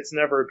 it's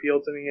never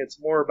appealed to me. It's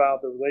more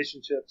about the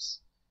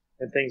relationships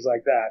and things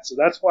like that. So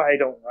that's why I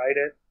don't write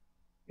it,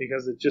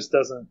 because it just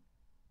doesn't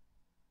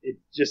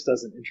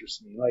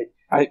interest me.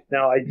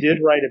 Now I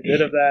did write a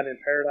bit of that in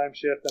Paradigm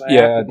Shift, and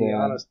I have to be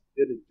honest,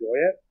 I did enjoy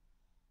it.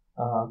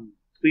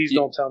 Please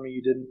don't tell me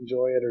you didn't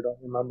enjoy it or don't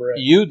remember it.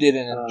 You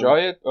didn't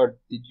enjoy it, or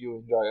did you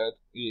enjoy it?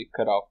 You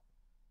cut off.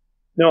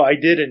 No, I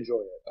did enjoy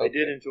it. Okay. I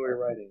did enjoy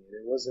writing it.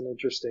 It was an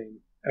interesting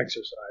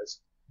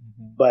exercise,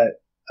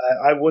 but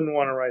I wouldn't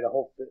want to write a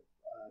whole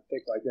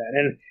fic like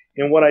that.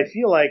 And what I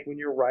feel like when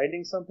you're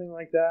writing something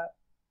like that,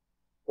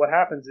 what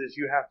happens is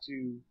you have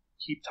to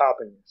keep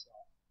topping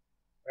yourself,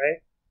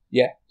 right?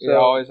 Yeah, so, it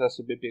always has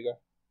to be bigger.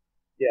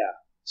 Yeah.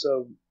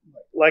 So,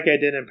 like I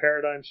did in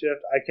Paradigm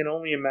Shift, I can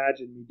only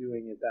imagine me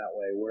doing it that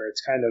way, where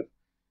it's kind of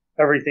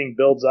everything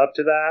builds up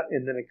to that,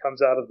 and then it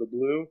comes out of the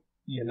blue,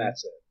 and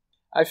that's it.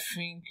 I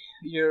think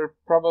you're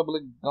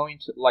probably going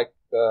to like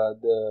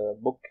the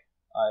book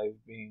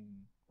I've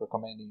been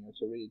recommending you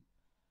to read.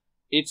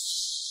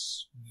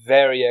 It's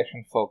very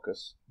action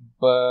focused,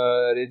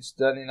 but it's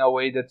done in a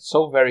way that's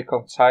so very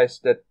concise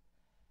that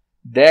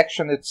the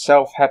action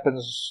itself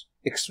happens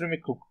extremely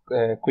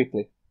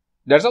quickly.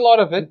 There's a lot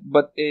of it,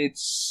 but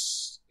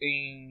it's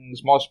in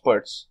small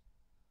spurts.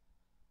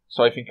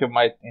 So I think you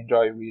might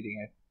enjoy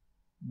reading it.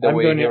 I'm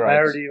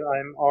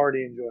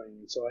already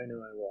enjoying it, so I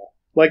know I will.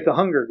 Like the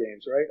Hunger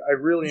Games, right? I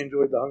really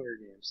enjoyed the Hunger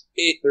Games.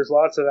 There's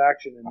lots of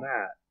action in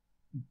that.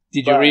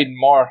 Did you read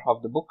more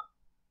of the book?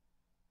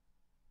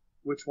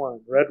 Which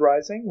one? Red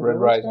Rising? Red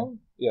Rising.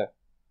 Yeah.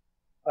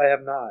 I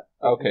have not.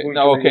 Okay.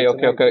 No. Okay.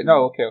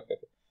 No. Okay.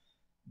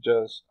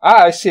 Just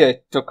I see.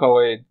 I took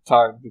away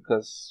time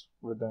because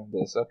we're doing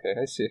this. Okay.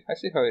 I see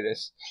how it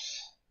is.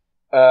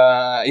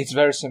 It's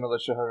very similar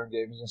to Hunger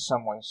Games in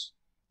some ways,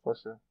 for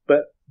sure.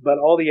 But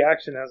all the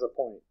action has a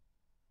point.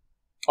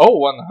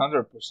 Oh,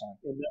 100%.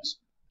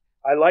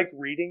 I like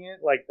reading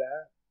it like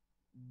that.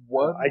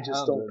 100. I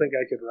just don't think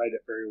I could write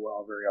it very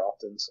well very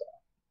often. So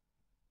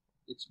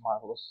it's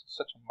marvelous.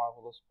 Such a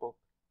marvelous book.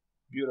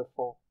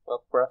 Beautiful,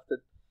 well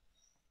crafted.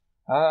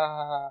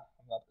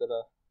 I'm not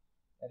gonna.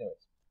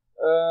 Anyways,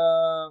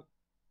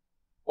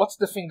 what's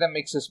the thing that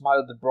makes you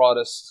smile the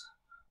broadest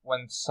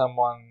when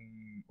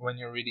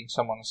you're reading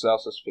someone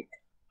else's fic?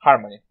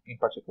 Harmony, in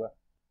particular.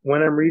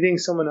 When I'm reading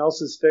someone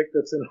else's fic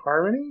that's in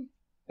harmony.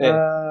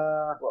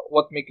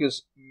 What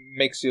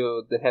makes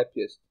you the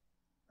happiest?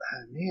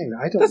 Man,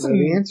 I don't know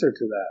the answer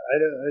to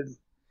that.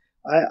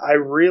 I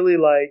really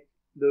like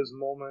those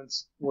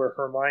moments where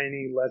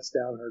Hermione lets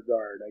down her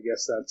guard. I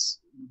guess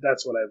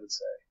that's what I would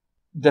say.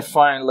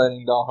 Define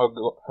letting down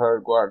her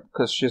guard,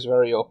 because she's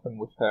very open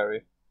with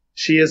Harry.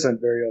 She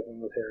isn't very open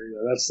with Harry,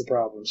 though. That's the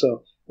problem.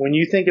 So when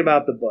you think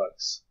about the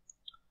books,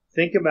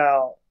 think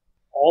about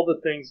all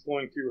the things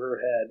going through her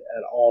head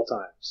at all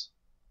times.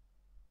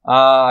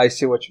 I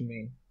see what you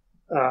mean.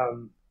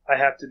 I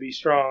have to be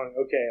strong.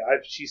 Okay,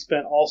 she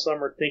spent all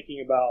summer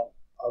thinking about,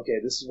 okay,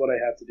 this is what I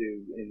have to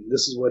do, and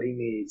this is what he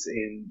needs.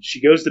 And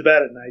she goes to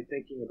bed at night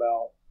thinking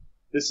about,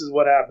 this is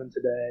what happened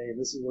today, and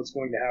this is what's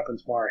going to happen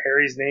tomorrow.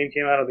 Harry's name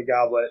came out of the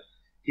goblet.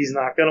 He's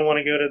not going to want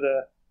to go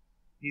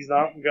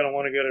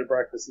to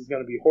breakfast. He's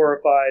going to be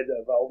horrified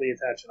of all the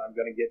attention. I'm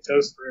going to get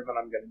toast for him, and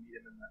I'm going to meet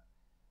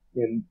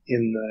him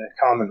in the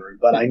common room.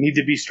 But I need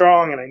to be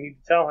strong, and I need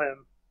to tell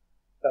him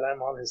that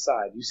I'm on his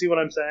side. You see what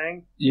I'm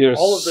saying? You're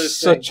all of those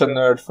such a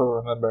nerd for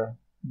remember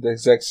the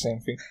exact same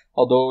thing.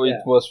 Although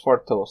it was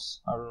for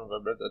toast. I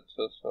remember that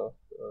too.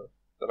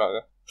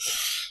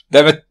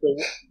 Damn it.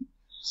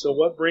 So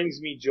what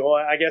brings me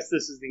joy? I guess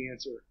this is the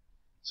answer.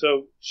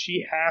 So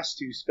she has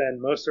to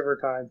spend most of her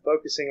time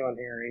focusing on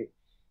Harry,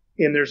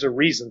 and there's a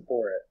reason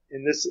for it.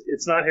 And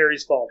it's not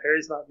Harry's fault.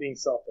 Harry's not being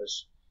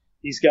selfish.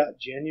 He's got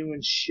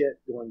genuine shit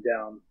going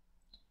down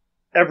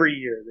every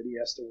year that he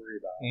has to worry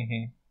about.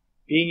 Mm-hmm.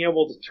 Being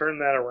able to turn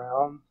that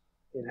around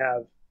and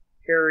have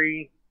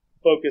Harry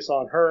focus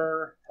on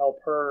her, help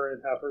her,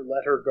 and have her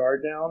let her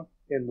guard down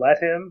and let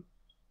him,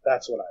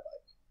 that's what I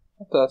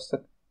like.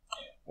 Fantastic.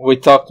 We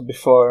talked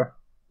before,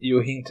 you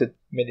hinted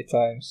many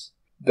times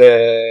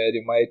that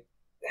you might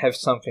have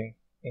something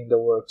in the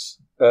works.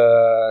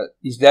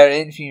 Is there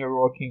anything you're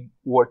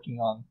working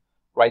on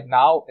right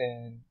now,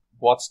 and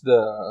what's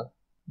the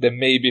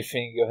maybe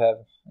thing you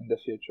have in the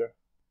future?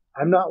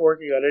 I'm not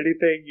working on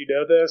anything. You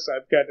know this.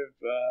 I've kind of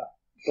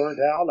burnt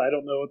out. I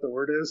don't know what the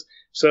word is.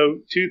 So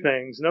 2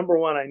 things. Number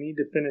 1, I need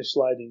to finish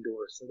Sliding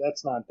Doors. So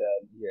that's not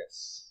dead.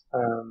 Yes.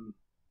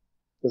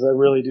 Because I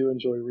really do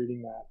enjoy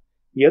reading that.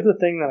 The other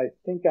thing that I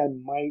think I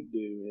might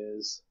do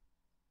is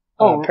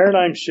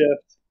Paradigm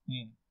Shift.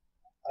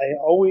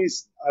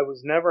 I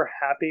was never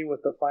happy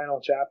with the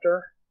final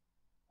chapter.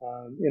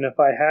 And if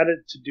I had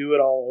it to do it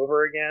all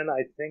over again,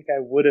 I think I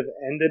would have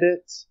ended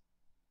it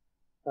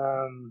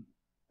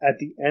at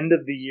the end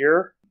of the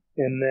year,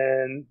 and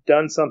then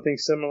done something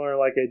similar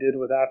like I did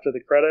with After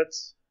the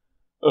Credits,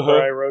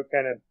 where I wrote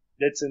kind of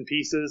bits and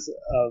pieces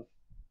of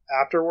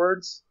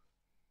afterwards.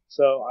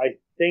 So I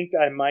think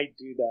I might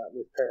do that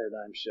with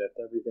Paradigm Shift,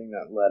 everything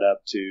that led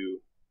up to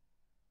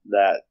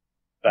that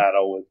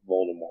battle with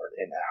Voldemort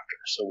and after.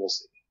 So we'll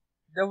see.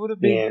 That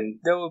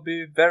would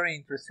be very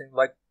interesting.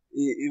 Like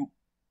it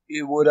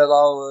would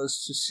allow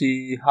us to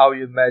see how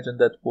you imagine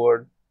that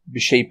world be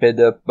shaped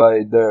up by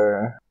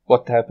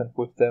what happened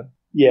with them.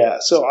 Yeah,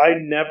 so I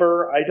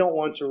don't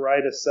want to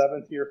write a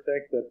 7th year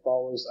fic that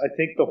follows. I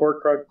think the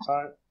Horcrux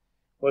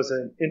was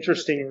an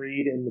interesting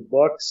read in the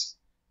books,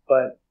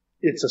 but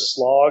it's a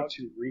slog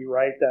to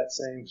rewrite that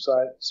same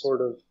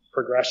sort of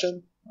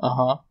progression.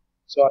 Uh-huh.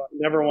 So I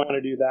never want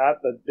to do that,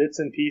 but bits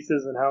and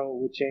pieces and how it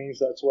would change,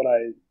 that's what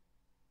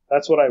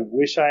I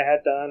wish I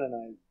had done, and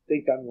I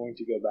think I'm going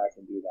to go back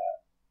and do that.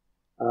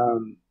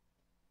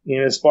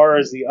 And as far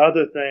as the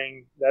other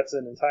thing, that's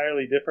an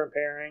entirely different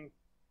pairing.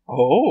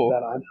 Oh.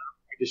 That I'm not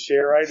going to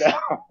share right now.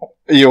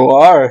 You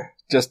are.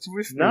 Just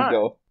with me,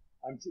 though.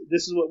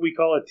 This is what we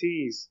call a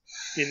tease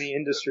in the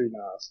industry,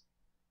 Nauze.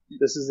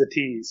 This is a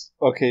tease.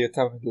 Okay, you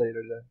tell me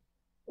later then.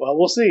 Well,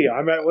 we'll see.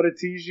 I might want to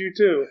tease you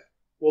too.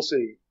 We'll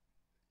see.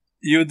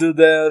 You do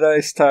that, I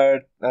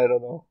start, I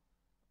don't know.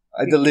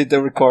 I delete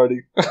the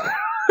recording.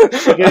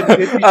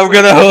 I'm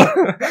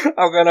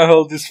gonna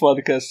hold this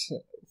podcast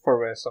for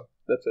ransom.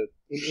 That's it.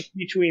 In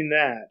between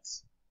that,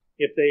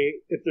 if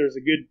there's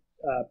a good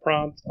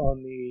prompt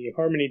on the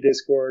Harmony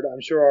Discord,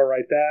 I'm sure I'll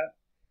write that.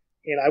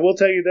 And I will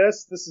tell you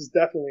this is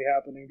definitely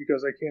happening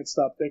because I can't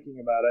stop thinking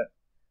about it.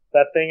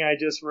 That thing I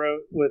just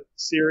wrote with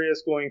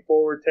Sirius going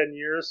forward 10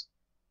 years.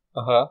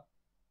 Uh-huh.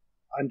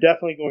 I'm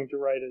definitely going to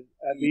write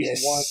at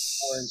least one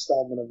more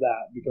installment of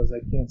that because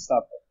I can't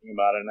stop thinking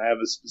about it, and I have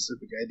a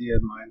specific idea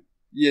in mind.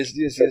 Yes.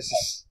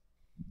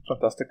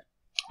 Fantastic.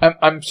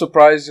 I'm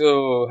surprised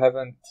you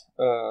haven't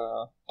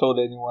told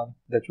anyone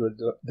that we're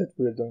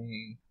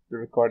doing the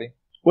recording.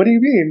 What do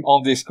you mean?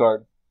 On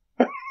Discord.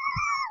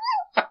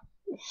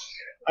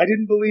 I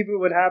didn't believe it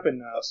would happen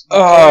now. So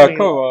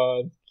come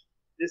on.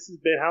 This has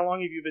been, how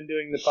long have you been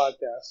doing the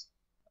podcast?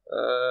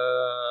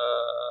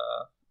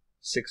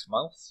 6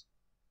 months.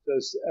 So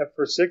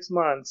for 6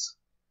 months,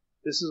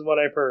 this is what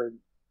I've heard.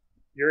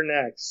 You're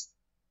next.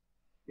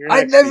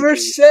 I never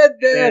said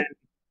that. And,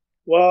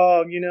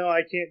 well,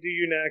 I can't do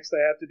you next. I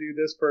have to do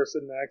this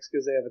person next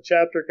because they have a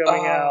chapter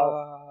coming out.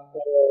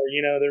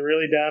 Or, they're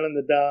really down in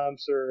the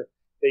dumps or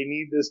they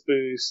need this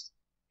boost.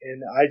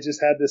 And I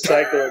just had this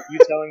cycle of you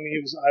telling me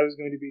I was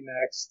going to be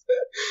next.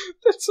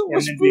 That's so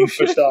much bullshit.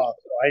 Being pushed off.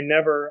 I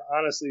never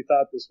honestly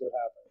thought this would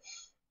happen.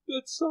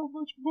 That's so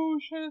much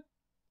bullshit.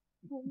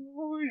 Oh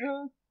my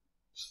god.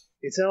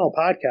 It's an all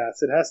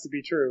podcast. It has to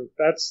be true.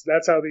 That's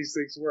how these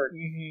things work.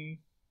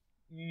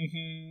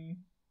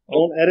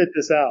 Don't edit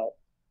this out.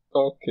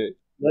 Okay.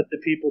 Let the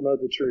people know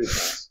the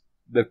truth.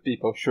 The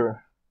people,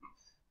 sure.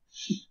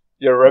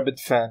 You're rabid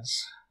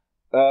fans.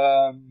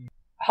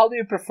 How do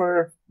you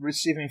prefer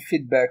receiving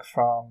feedback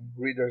from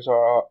readers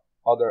or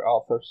other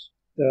authors?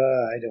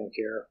 I don't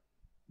care.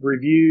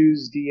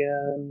 Reviews,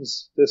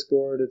 DMs,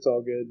 Discord, it's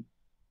all good.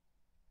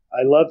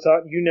 I love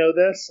talking. You know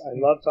this. I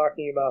love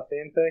talking about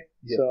fanfic,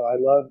 so I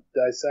love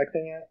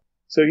dissecting it.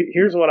 So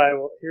here's what I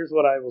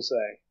will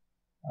say.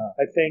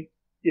 I think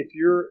if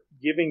you're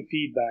giving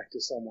feedback to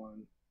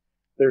someone,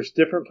 there's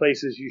different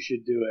places you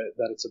should do it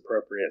that it's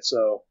appropriate.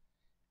 So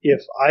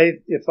if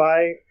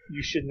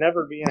you should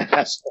never be an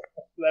asshole.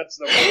 That's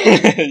the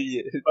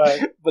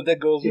one. But that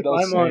goes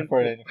without saying for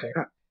anything.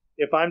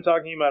 If I'm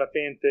talking about a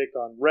fanfic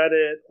on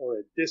Reddit or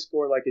a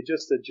Discord, like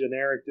just a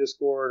generic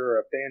Discord or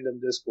a fandom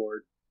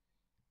Discord,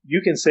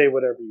 you can say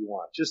whatever you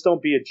want. Just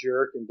don't be a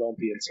jerk and don't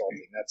be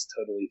insulting. That's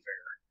totally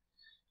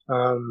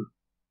fair.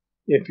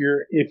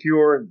 If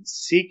you're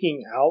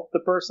seeking out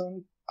the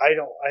person, I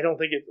don't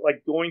think it,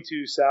 like going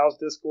to Sal's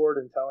Discord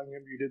and telling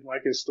him you didn't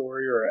like his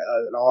story or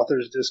an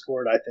author's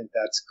Discord, I think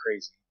that's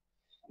crazy.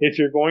 If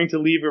you're going to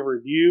leave a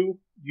review,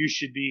 you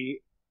should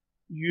be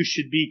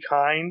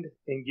kind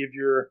and give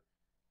your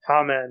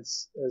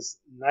comments as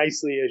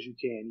nicely as you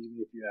can, even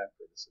if you have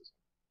criticism.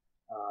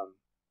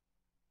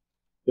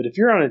 But if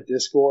you're on a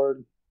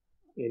Discord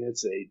and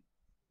it's a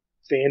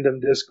fandom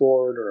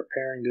Discord or a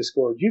pairing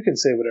Discord, you can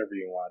say whatever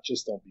you want.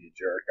 Just don't be a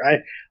jerk.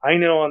 I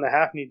know on the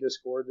Daphne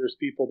Discord, there's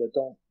people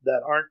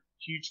that aren't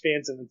huge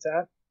fans of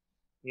Intent,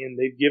 and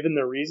they've given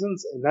their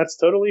reasons, and that's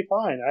totally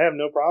fine. I have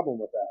no problem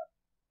with that.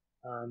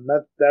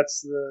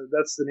 That's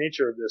the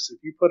nature of this.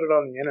 If you put it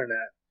on the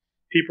internet,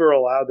 people are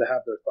allowed to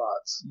have their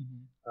thoughts.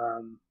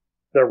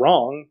 They're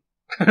wrong,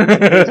 of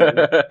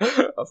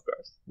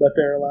course, but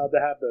they're allowed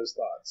to have those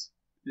thoughts.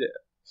 Yeah.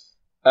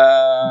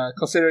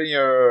 Considering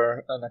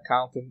you're an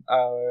accountant,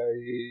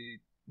 I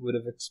would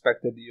have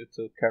expected you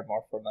to care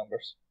more for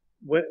numbers.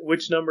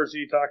 Which numbers are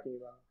you talking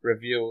about?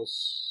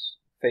 Reviews,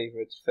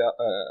 favorites,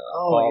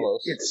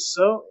 follows. It's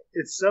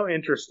so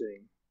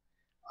interesting.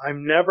 I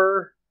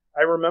remember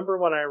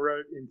when I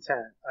wrote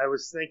Intent, I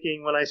was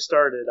thinking when I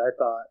started, I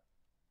thought,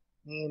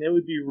 man, it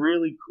would be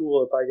really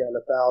cool if I got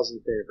 1,000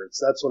 favorites.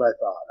 That's what I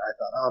thought. I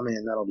thought, oh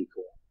man, that'll be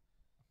cool.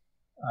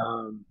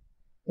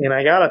 And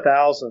I got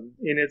 1,000,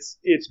 and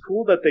it's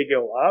cool that they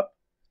go up.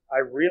 I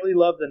really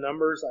love the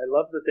numbers. I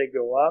love that they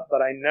go up,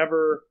 but I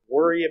never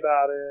worry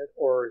about it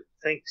or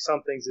think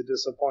something's a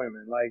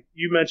disappointment. Like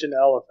you mentioned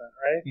elephant,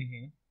 right?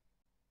 Mm-hmm.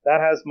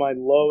 That has my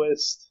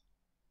lowest,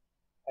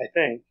 I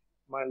think,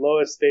 my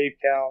lowest fave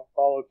count,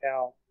 follow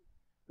count,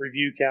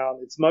 review count.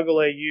 It's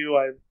Muggle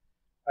AU.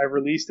 I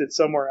released it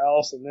somewhere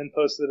else and then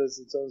posted it as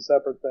its own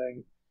separate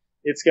thing.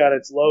 It's got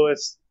its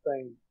lowest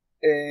thing,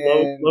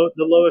 the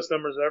lowest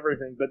numbers of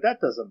everything, but that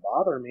doesn't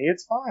bother me.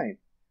 It's fine.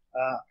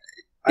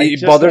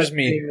 It bothers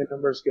me. Seeing the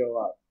numbers go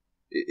up.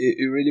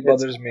 It really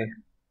bothers me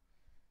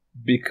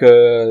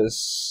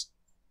because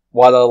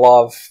while I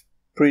love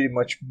pretty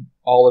much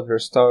all of your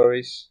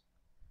stories,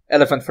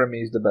 Elephant for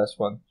me is the best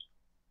one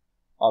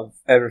of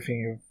everything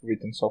you've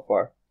written so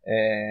far,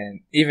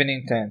 and even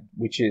Intent,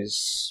 which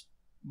is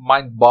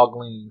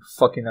mind-boggling,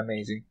 fucking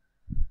amazing.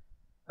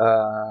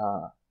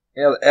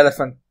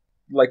 Elephant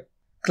like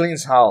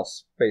cleans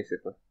house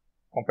basically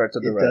compared to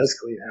the rest. It does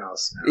clean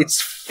house now.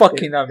 It's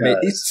fucking amazing.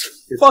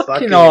 It's fucking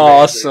fucking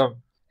awesome.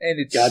 amazing. And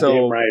it's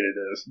Goddamn right it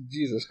is.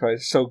 Jesus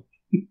Christ, so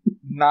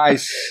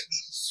nice,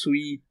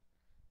 sweet,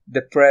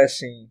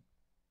 depressing.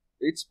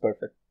 It's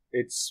perfect.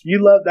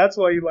 That's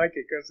why you like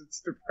it, because it's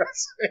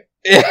depressing.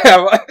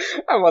 Yeah,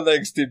 I'm an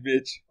angsty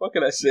bitch. What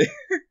can I say?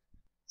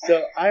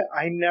 So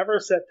I never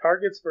set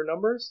targets for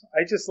numbers.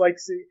 I just like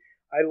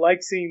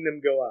seeing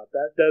them go up.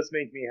 That does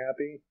make me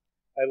happy.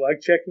 I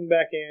like checking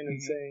back in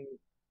and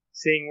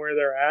seeing where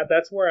they're at.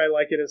 That's where I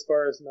like it as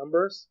far as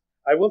numbers.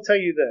 I will tell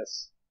you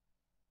this.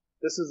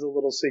 This is a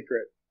little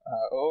secret.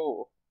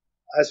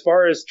 As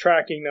far as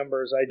tracking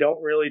numbers, I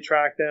don't really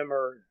track them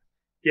or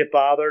get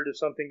bothered if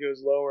something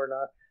goes low or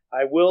not.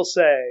 I will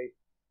say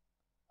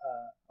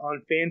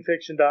on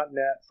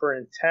fanfiction.net, for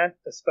Intent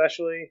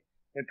especially,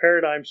 and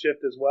Paradigm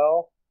Shift as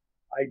well,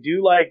 I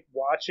do like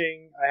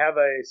watching. I have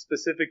a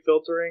specific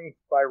filtering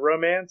by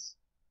romance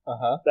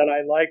that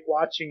I like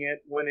watching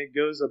it when it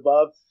goes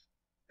above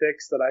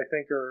fics that I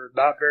think are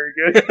not very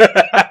good.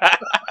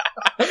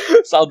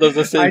 Sal does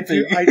the same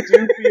thing. I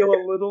do feel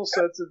a little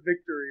sense of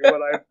victory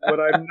when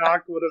I've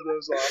knocked one of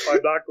those off.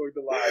 I'm not going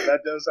to lie. That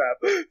does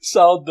happen.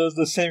 Sal does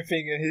the same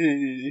thing,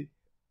 and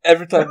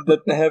every time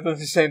that happens,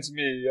 he sends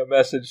me a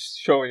message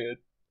showing it.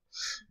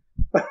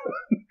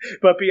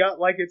 But beyond,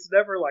 like, it's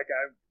never like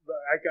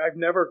I've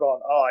never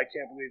gone, oh, I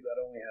can't believe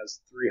that only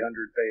has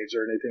 300 pages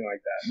or anything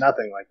like that.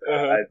 Nothing like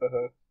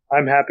that.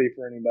 I'm happy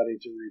for anybody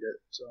to read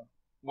it. So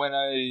when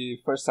I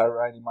first started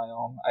writing my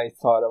own, I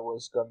thought I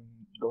was going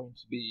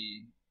to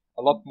be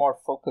a lot more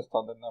focused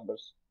on the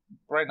numbers.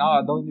 Right now,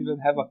 I don't even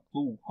have a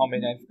clue how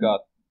many I've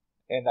got,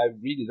 and I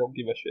really don't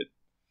give a shit.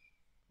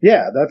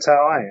 Yeah, that's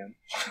how I am.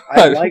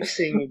 I like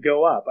seeing it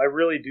go up. I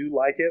really do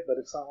like it, but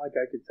it's not like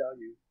I could tell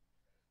you.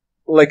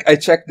 Like, I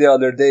checked the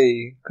other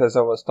day, because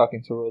I was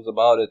talking to Rose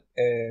about it,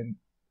 and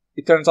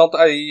it turns out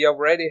I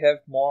already have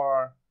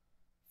more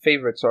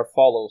favorites or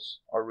follows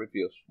or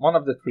reviews. One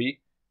of the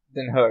three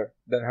than her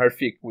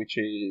fic, which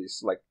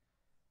is like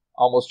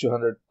almost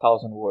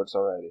 200,000 words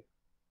already.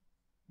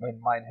 When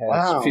mine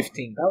has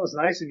 15. That was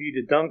nice of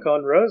you to dunk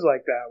on Rose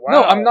like that.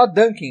 Wow. No, I'm not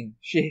dunking.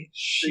 She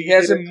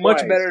has a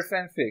much better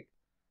fanfic.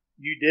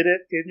 You did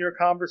it in your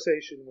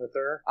conversation with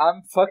her.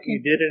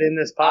 You did it in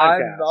this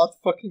podcast. I'm not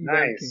fucking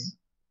dunking.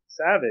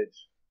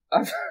 Savage.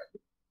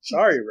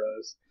 Sorry,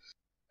 Rose.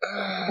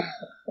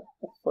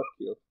 Fuck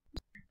you.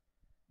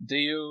 Do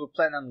you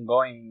plan on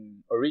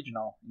going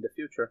original in the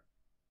future?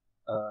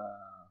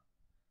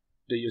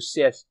 Do you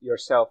see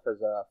yourself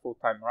as a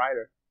full-time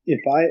writer?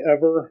 If I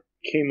ever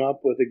came up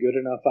with a good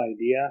enough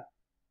idea,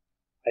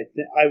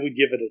 I would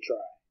give it a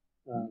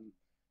try.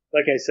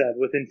 Like I said,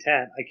 with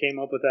Intent, I came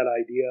up with that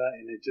idea,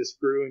 and it just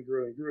grew and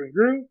grew and grew and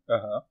grew.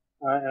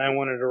 And I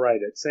wanted to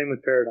write it. Same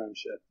with Paradigm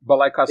Shift. But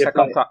like a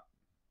second time.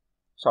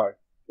 Sorry.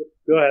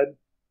 Go ahead.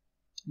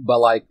 But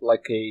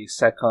like a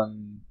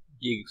second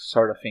gig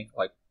sort of thing,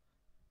 like.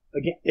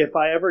 Again, if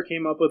I ever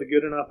came up with a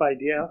good enough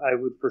idea, I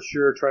would for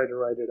sure try to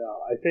write it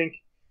out. I think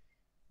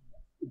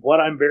what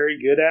I'm very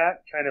good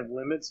at kind of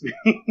limits me.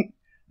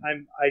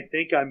 I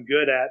think I'm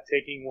good at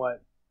taking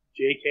what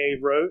J.K.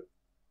 wrote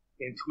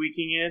and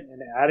tweaking it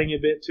and adding a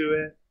bit to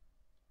it,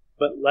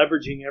 but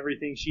leveraging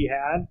everything she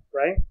had,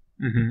 right?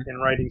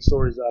 And writing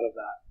stories out of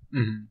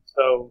that.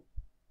 So,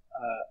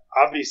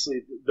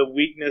 obviously, the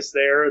weakness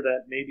there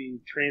that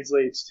maybe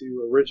translates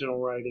to original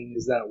writing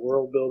is that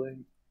world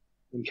building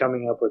and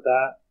coming up with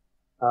that.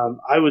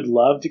 I would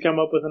love to come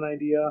up with an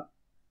idea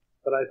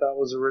that I thought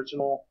was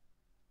original,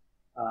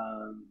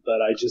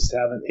 but I just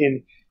haven't.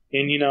 And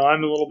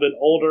I'm a little bit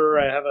older.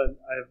 I have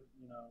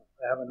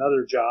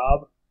another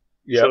job,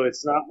 so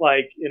it's not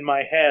like in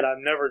my head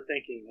I'm never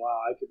thinking, "Wow,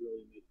 I could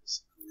really make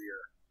this a career."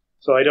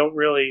 So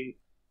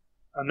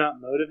I'm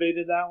not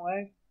motivated that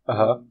way.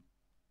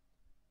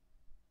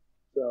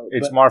 So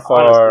it's more for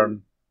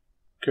honestly,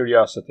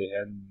 curiosity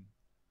and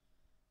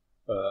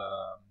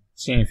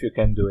seeing if you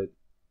can do it.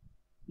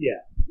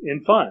 Yeah,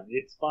 and fun.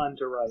 It's fun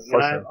to write. For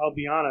and sure. I'll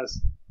be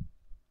honest,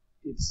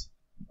 it's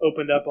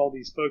opened up all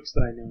these folks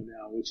that I know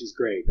now, which is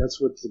great. That's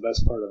what the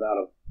best part out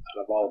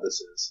of all this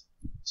is.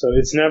 So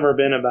it's never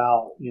been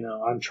about,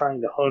 I'm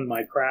trying to hone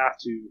my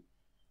craft to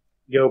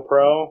go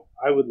pro.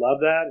 I would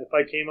love that. If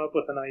I came up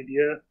with an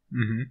idea,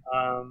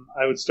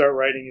 I would start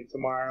writing it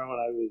tomorrow and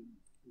I would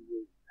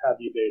have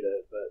you beta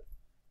it. But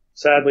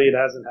sadly, it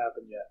hasn't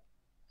happened yet.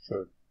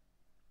 Sure.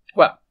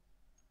 Well,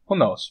 who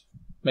knows?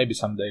 Maybe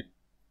someday.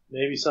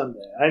 Maybe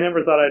someday. I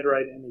never thought I'd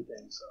write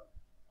anything, so.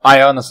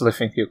 I honestly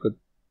think you could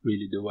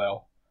really do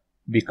well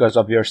because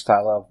of your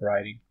style of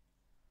writing.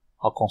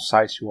 How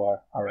concise you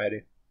are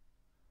already.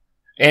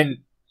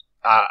 And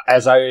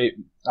as I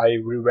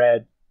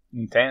reread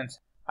Intent,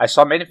 I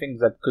saw many things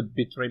that could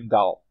be trimmed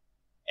out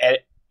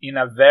in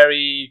a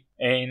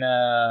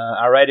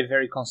already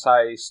very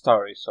concise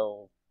story.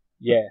 So,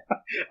 yeah.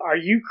 Are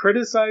you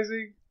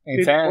criticizing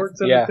Intent?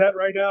 Intent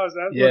right now? Is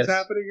that what's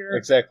happening here?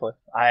 Exactly.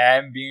 I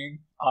am being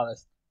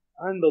honest.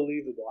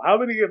 Unbelievable. How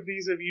many of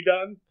these have you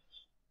done?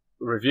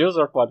 Reviews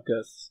or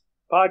podcasts?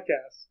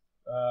 Podcasts.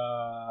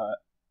 9,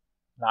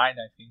 I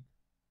think.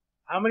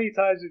 How many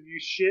times have you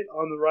shit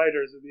on the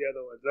writers of the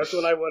other ones? That's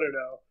what I want to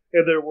know.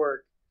 In their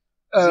work.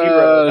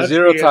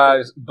 Zero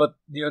times. But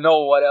you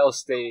know what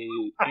else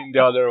in the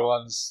other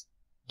ones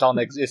don't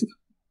exist?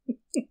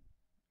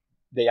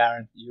 They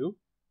aren't you.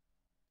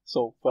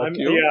 So fuck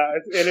you.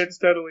 Yeah, and it's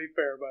totally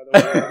fair, by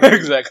the way.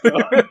 Exactly.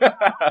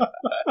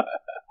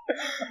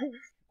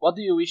 What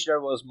do you wish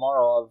there was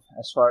more of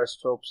as far as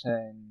tropes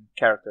and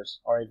characters,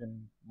 or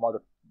even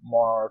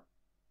more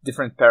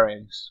different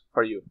pairings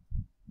for you?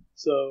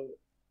 So,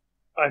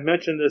 I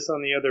mentioned this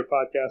on the other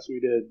podcast we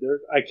did.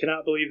 I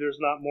cannot believe there's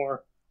not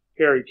more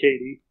Harry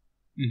Katie.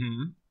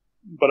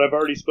 But I've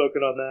already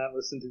spoken on that.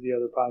 Listen to the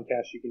other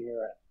podcast, you can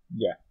hear it.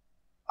 Yeah.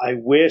 I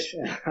wish,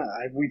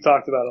 we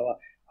talked about it a lot.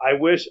 I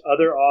wish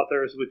other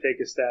authors would take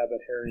a stab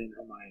at Harry and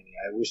Hermione.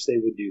 I wish they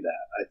would do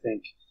that.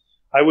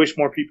 I wish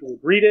more people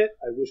would read it.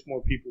 I wish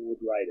more people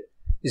would write it.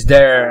 Is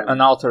there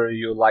an author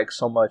you like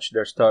so much,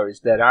 their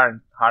stories, that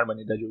aren't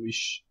Harmony, that you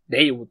wish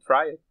they would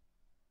try it?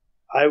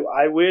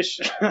 I wish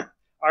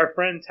our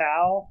friend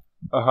Tal,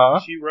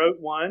 she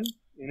wrote one,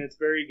 and it's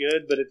very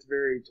good, but it's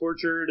very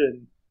tortured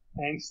and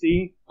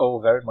angsty. Oh,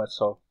 very much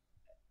so.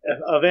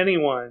 Of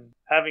anyone,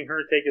 having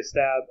her take a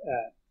stab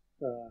at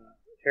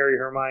Harry,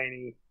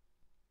 Hermione,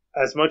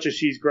 as much as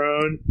she's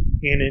grown,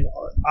 and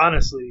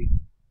honestly,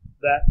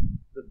 that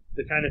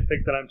the kind of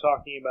fic that I'm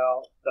talking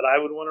about that I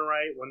would want to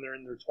write when they're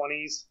in their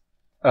 20s,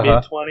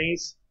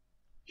 mid-20s.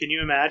 Can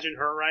you imagine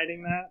her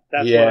writing that?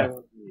 That's what I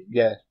want to read.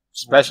 Yeah,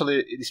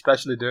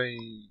 especially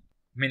doing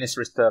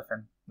ministry stuff,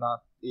 and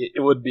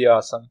it would be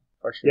awesome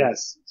for sure.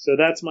 Yes, so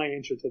that's my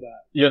intro to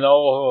that. You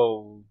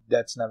know,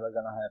 that's never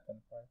gonna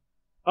happen, right?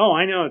 Oh,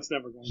 I know it's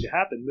never going to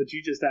happen, but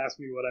you just asked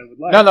me what I would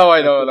like. No,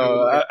 I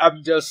know.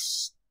 I'm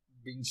just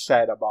being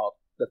sad about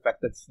the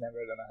fact that it's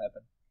never gonna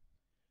happen.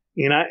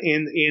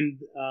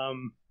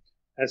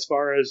 As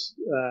far as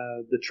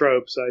the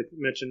tropes, I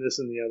mentioned this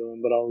in the other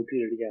one, but I'll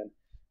repeat it again.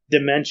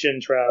 Dimension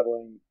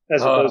traveling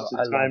as opposed to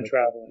time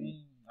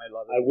traveling. I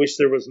love it. I wish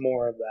there was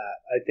more of that.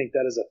 I think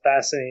that is a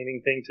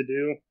fascinating thing to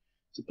do,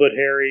 to put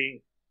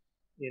Harry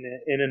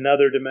in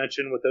another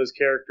dimension with those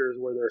characters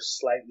where they're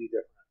slightly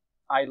different.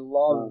 I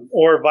love,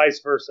 or vice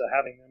versa,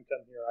 having them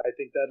come here. I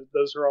think that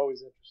those are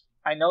always interesting.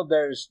 I know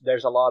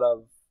there's a lot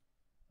of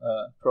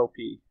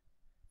tropey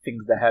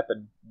things that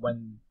happen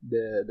when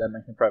the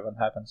dimension travel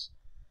happens,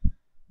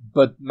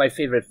 but my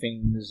favorite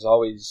thing is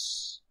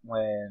always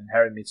when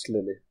Harry meets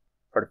Lily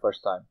for the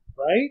first time.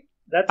 Right?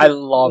 That's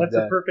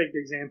a perfect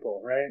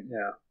example, right?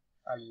 Yeah.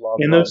 I love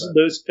and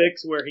those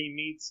fics where he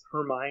meets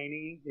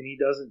Hermione and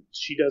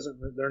she doesn't,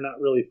 they're not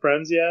really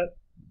friends yet.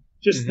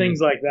 Just things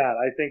like that.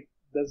 I think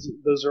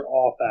those are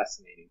all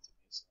fascinating to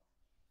me. So.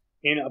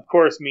 And of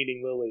course,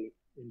 meeting Lily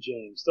and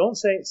James. Don't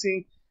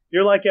see,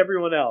 you're like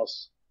everyone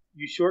else.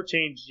 You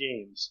shortchange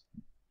James.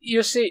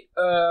 You see,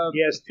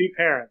 he has 2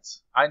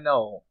 parents. I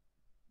know.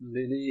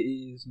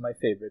 Lily is my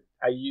favorite.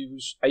 I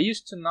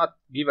used to not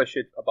give a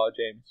shit about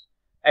James.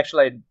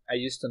 Actually, I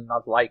used to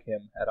not like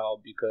him at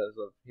all because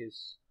of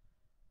his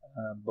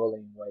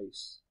bullying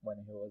ways when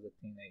he was a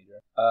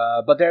teenager.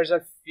 But there's a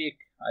fic,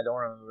 I don't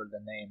remember the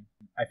name.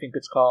 I think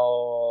it's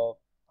called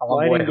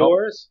Sliding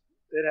Doors?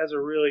 It has a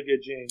really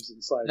good James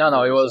in Sliding Doors.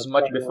 No, it was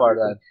much before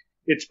that.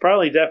 It's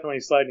probably definitely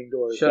Sliding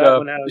Doors. Shut up.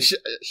 One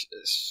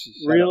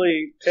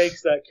really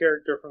takes that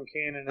character from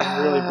canon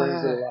and really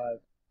brings it alive.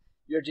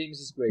 Your James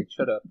is great.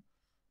 Shut up.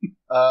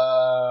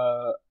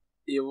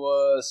 It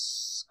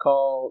was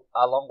called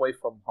A Long Way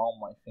From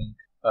Home, I think.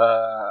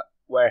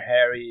 Where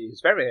Harry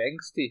is very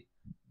angsty,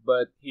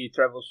 but he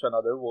travels to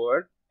another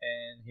world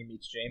and he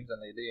meets James and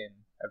Lily and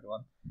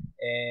everyone.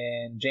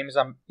 And James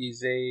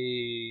is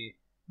a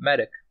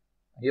medic,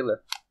 a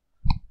healer.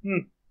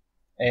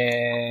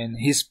 And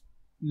he's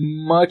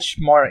much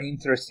more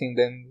interesting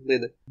than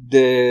Lily.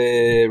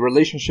 The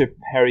relationship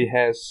Harry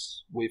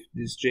has with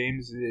this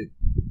James,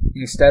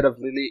 instead of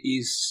Lily,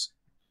 is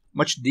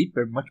much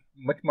deeper,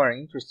 much more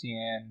interesting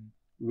and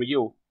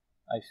real,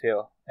 I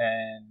feel.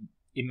 And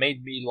it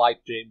made me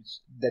like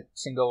James. That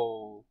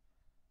single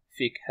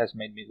fic has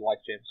made me like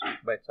James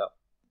by itself.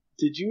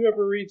 Did you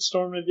ever read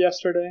Storm of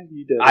Yesterday?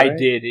 You did, I right?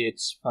 did.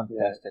 It's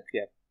fantastic.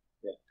 Yeah.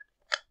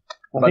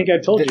 I think I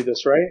told you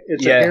this, right?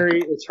 It's Yeah.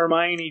 it's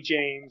Hermione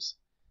James,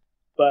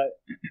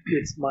 but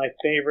it's my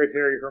favorite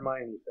Harry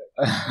Hermione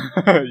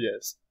fic.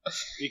 Yes.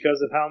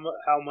 Because of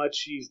how much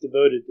she's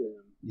devoted to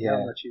him,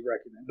 how much he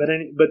recommends.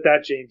 But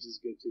that James is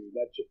good too.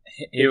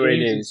 It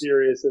really James is.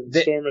 Sirius and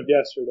Storm of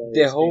Yesterday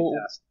is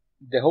fantastic.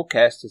 The whole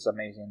cast is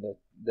amazing. That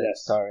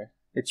Yes. story.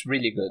 It's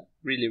really good.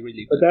 Really,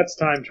 really But good. that's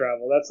time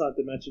travel. That's not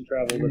dimension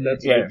travel, but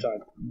that's a good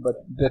time.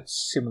 But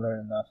that's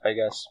similar enough, I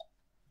guess.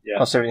 Yeah.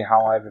 Considering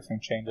how everything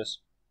changes.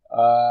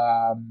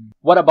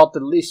 What about the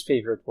least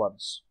favorite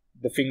ones?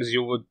 The things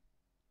you would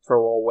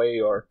throw away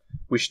or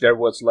wish there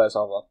was less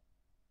of,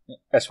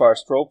 as far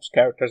as tropes,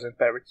 characters, and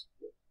parents.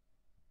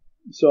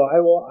 So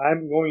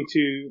I'm going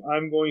to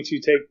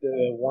take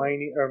the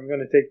whiny, or I'm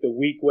going to take the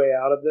weak way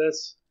out of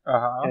this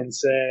and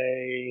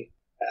say,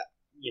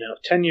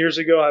 10 years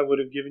ago I would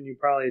have given you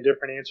probably a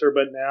different answer,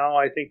 but now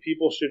I think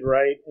people should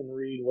write and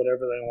read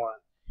whatever they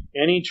want.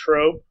 Any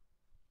trope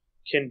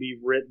can be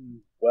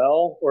written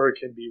well, or it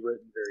can be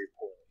written very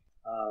poorly.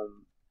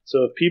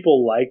 So if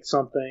people like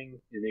something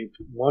and they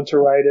want to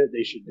write it,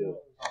 they should do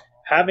it.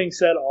 Having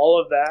said all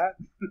of that,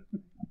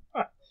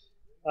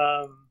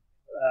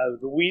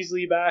 the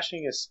Weasley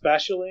bashing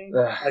especially,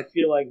 I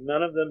feel like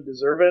none of them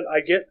deserve it.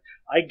 I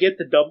get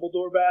the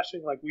Dumbledore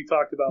bashing like we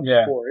talked about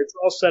before. It's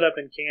all set up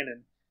in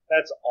canon.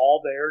 That's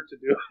all there to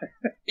do.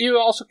 You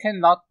also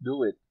cannot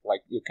do it.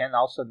 Like, you can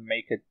also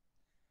make it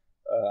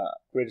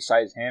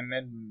criticize him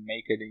and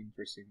make it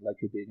interesting,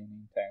 like you did in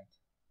Intent,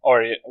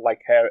 or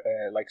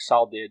like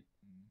Sal did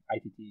in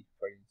ITT,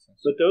 for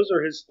instance. But those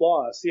are his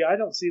flaws. See, I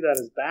don't see that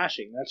as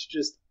bashing. That's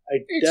just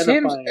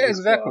identifying his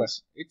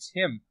flaws. It's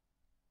him.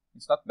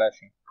 It's not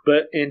bashing.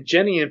 But in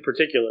Jenny in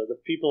particular, the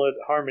people at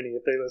Harmony,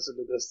 if they listen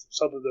to this,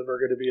 some of them are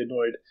going to be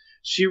annoyed.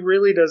 She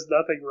really does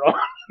nothing wrong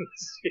in the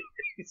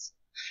series.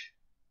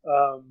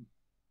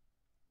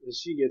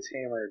 She gets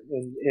hammered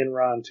in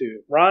Ron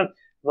too. Ron,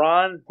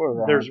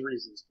 there's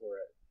reasons for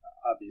it,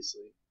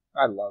 obviously.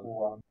 I love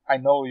Ron. I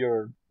know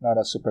you're not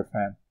a super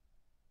fan.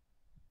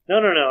 No.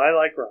 I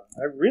like Ron.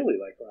 I really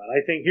like Ron.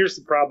 I think here's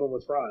the problem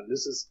with Ron.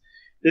 This is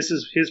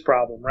his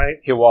problem, right?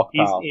 He walked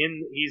out.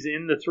 He's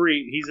in the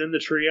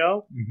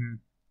trio. Mm-hmm.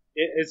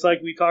 It's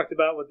like we talked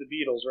about with the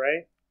Beatles,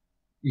 right?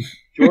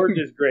 George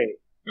is great.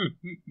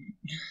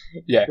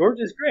 Yeah. George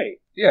is great.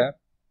 Yeah.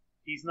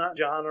 He's not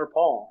John or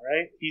Paul,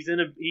 right? He's in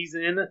a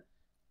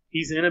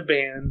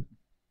band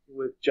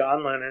with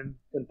John Lennon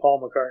and Paul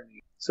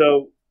McCartney.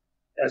 So,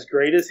 as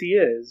great as he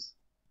is,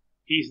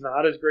 he's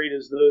not as great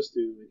as those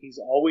two, and he's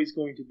always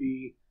going to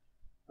be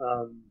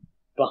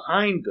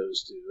behind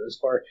those two. As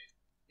far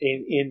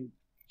in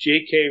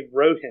J.K.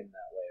 wrote him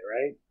that way,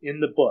 right? In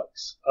the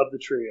books of the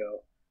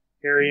trio,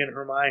 Harry and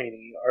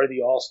Hermione are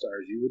the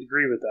all-stars. You would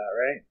agree with that,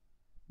 right?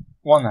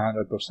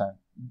 100%.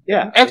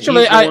 Yeah.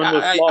 Actually,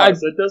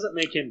 that doesn't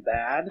make him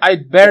bad.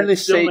 I'd barely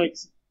say.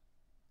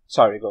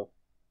 Sorry, go.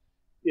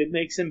 It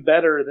makes him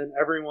better than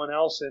everyone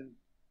else in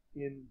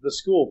the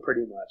school,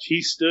 pretty much.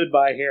 He stood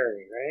by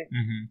Harry, right?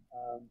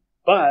 Mm-hmm.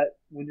 But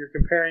when you're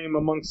comparing him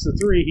amongst the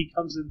three, he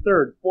comes in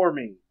third for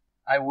me.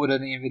 I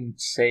wouldn't even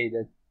say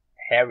that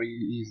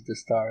Harry is the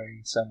star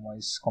in some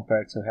ways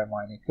compared to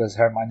Hermione, because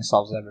Hermione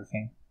solves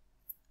everything.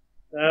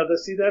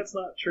 See, that's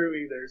not true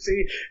either.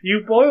 See,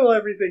 you boil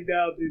everything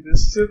down to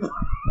this simple.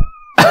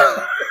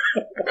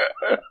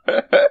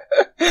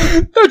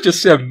 Don't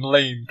just say I'm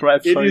laying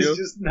traps for you. It is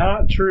just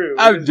not true.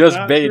 I'm just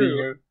baiting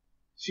you.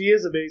 She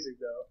is amazing,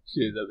 though.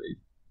 She is amazing.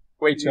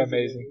 Way too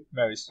amazing.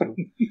 Very true.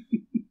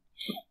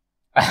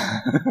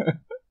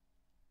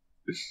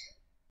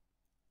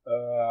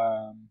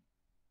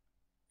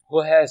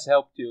 Who has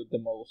helped you the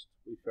most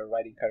with your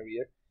writing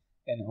career,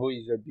 and who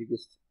is your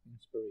biggest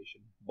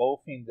inspiration,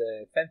 both in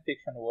the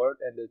fanfiction world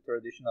and the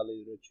traditional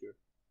literature?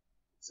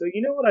 So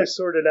you know what I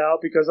sorted out,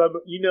 because I'm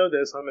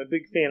a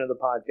big fan of the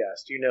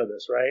podcast. You know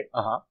this, right?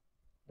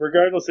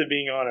 Regardless of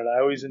being on it, I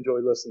always enjoy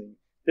listening.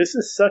 This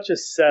is such a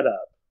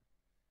setup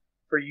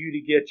for you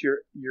to get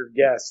your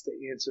guests to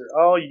answer.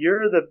 Oh,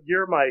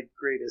 you're my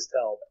greatest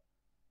help.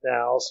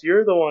 Now, so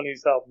you're the one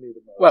who's helped me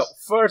the most. Well,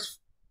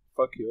 first,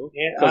 fuck you.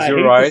 I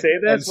hate to say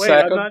this. Wait,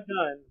 second, I'm not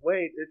done.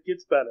 Wait, it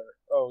gets better.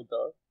 Oh,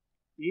 no.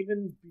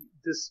 Even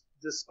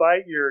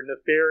despite your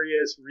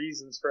nefarious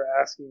reasons for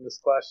asking these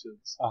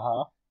questions,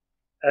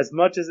 as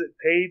much as it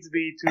pains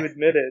me to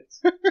admit it,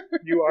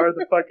 you are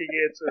the fucking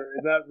answer,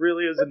 and that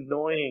really is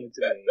annoying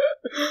to me.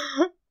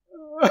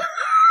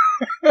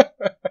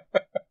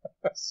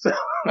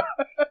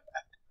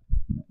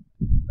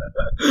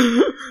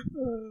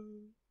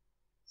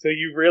 So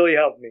you really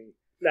helped me.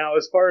 Now,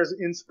 as far as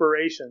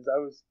inspirations,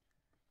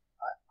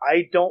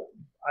 I've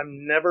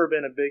never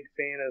been a big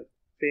fan of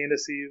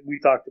fantasy. We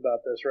talked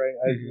about this, right?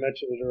 I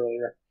mentioned it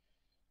earlier.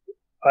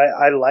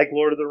 I like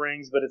Lord of the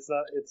Rings, but it's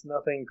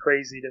nothing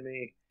crazy to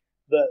me.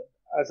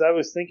 As I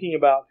was thinking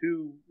about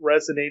who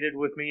resonated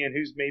with me and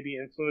who's maybe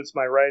influenced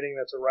my writing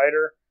that's a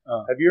writer,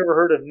 have you ever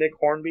heard of Nick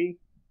Hornby?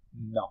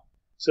 No.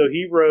 So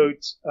he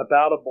wrote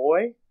About a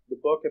Boy, the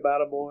book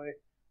About a Boy,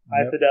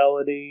 High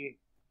Fidelity.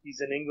 He's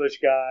an English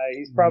guy.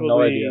 He's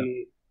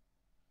probably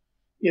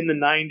in the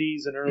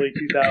 90s and early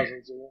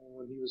 2000s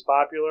when he was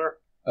popular.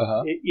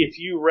 If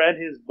you read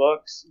his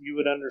books, you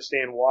would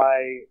understand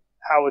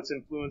how it's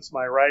influenced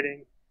my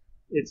writing.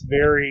 It's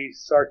very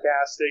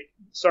sarcastic,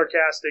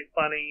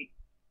 funny,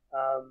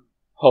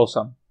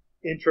 wholesome,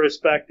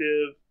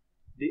 introspective.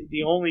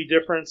 The only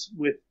difference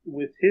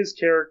with his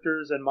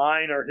characters and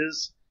mine are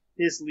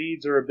his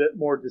leads are a bit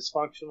more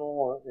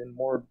dysfunctional and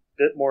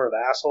bit more of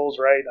assholes,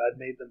 right? I've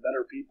made them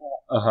better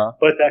people.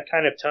 But that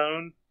kind of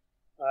tone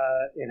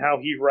in how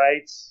he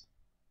writes,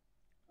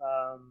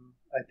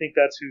 I think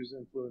that's who's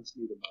influenced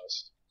me the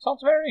most.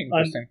 Sounds very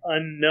interesting.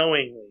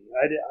 Unknowingly.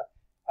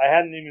 I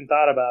hadn't even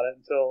thought about it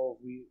until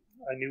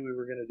I knew we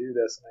were going to do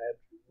this, and I had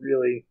to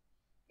really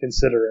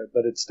consider it,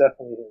 but it's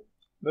definitely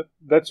him.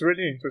 That's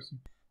really interesting.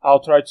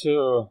 I'll try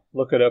to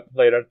look it up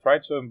later. Try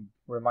to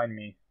remind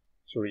me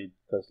to read.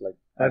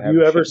 Have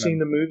you ever seen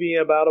the movie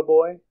About a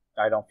Boy?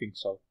 I don't think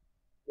so.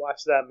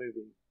 Watch that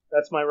movie.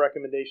 That's my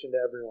recommendation to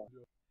everyone.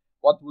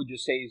 What would you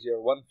say is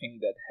your one thing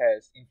that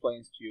has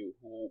influenced you,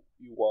 who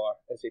you are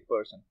as a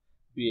person?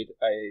 Be it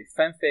a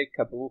fanfic,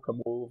 a book, a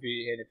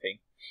movie, anything.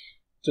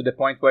 To the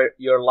point where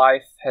your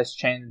life has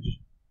changed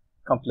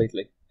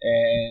completely.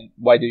 And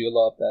why do you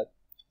love that?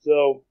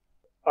 So,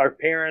 our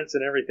parents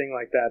and everything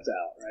like that's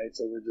out, right?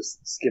 So we're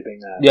just skipping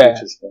that,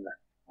 which is fun.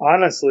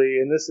 Honestly,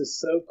 and this is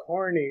so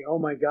corny. Oh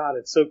my God,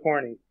 it's so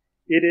corny.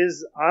 It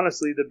is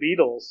honestly the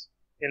Beatles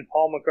and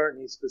Paul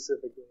McCartney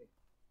specifically.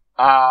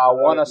 I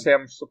want to say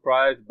I'm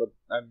surprised, but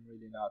I'm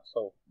really not.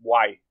 So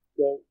why?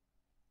 So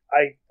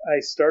I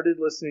started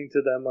listening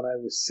to them when I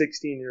was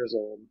 16 years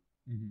old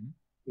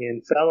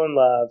and fell in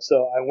love.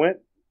 So I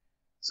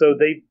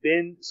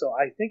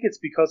think it's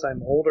because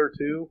I'm older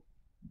too.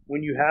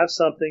 When you have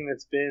something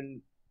that's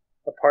been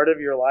a part of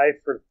your life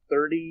for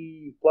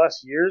 30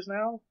 plus years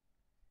now,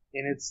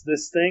 and it's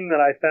this thing that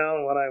I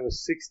found when I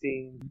was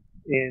 16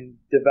 and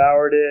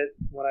devoured it.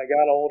 When I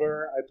got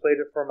older, I played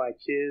it for my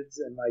kids,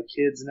 and my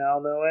kids now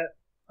know it.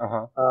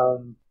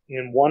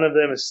 And one of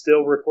them is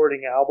still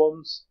recording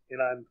albums,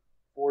 and I'm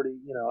 40,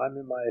 I'm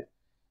in my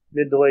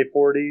mid to late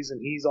 40s,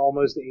 and he's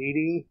almost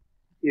 80.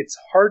 It's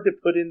hard to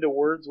put into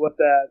words what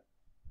that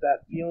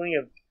feeling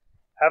of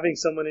having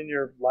someone in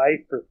your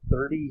life for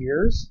 30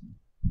 years.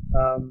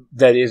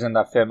 That isn't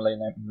a family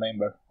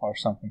member or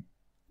something.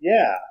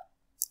 Yeah.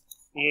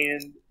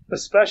 And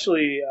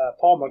especially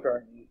Paul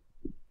McCartney.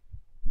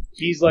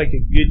 He's like a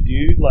good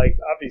dude. Like,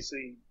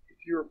 obviously, if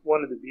you're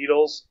one of the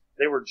Beatles,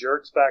 they were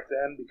jerks back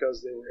then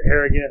because they were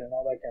arrogant and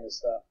all that kind of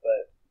stuff.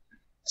 But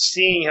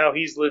seeing how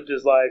he's lived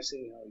his life,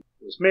 seeing how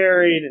he was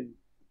married and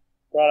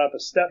brought up a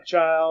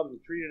stepchild and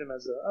treated him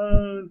as their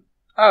own.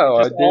 Oh,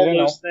 just all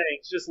those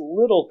things, just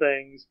little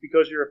things.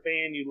 Because you're a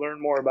fan, you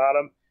learn more about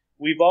them.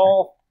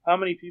 How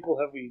many people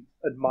have we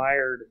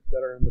admired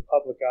that are in the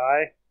public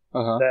eye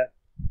that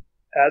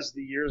as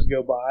the years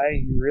go by,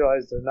 you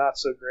realize they're not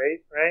so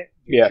great, right?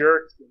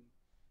 Jerks and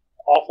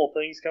awful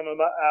things coming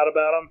out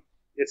about them.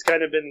 It's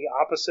kind of been the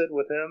opposite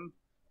with him.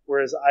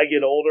 Whereas I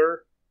get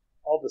older,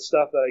 all the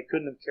stuff that I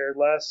couldn't have cared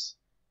less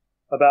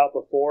about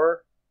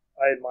before,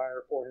 I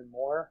admire for him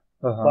more.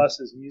 Plus,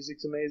 his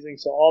music's amazing.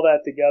 So all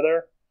that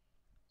together.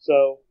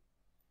 So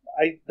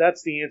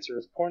that's the answer.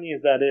 As corny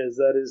as that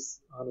is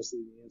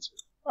honestly the answer.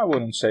 I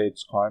wouldn't say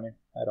it's corny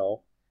at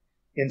all.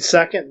 And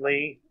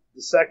secondly,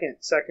 the second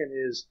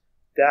is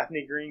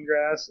Daphne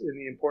Greengrass and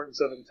the Importance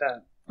of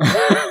Intent.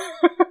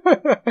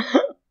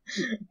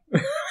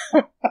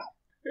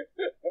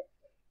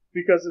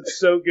 Because it's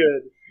so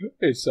good.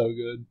 It's so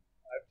good.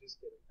 I'm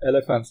just kidding.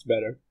 Elephant's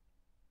better.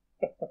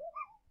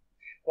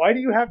 Why do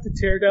you have to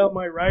tear down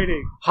my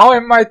writing? How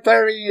am I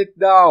tearing it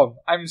down?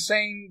 I'm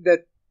saying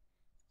that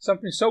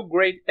something so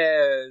great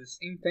as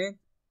Intent,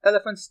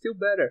 Elephant's still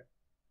better.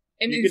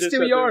 And it's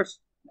still yours.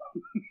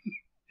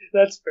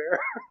 That's fair.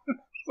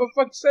 For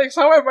fuck's sakes,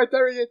 how am I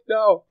tearing it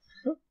down?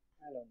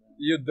 I don't know.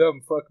 You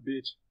dumb fuck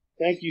bitch.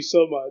 Thank you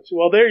so much.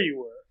 Well, there you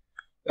were.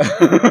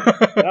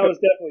 That was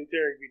definitely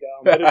tearing me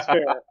down, but it's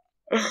fair.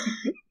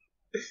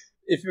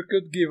 If you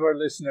could give our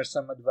listeners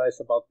some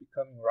advice about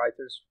becoming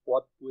writers,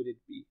 what would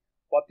it be?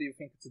 What do you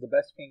think is the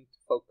best thing to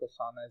focus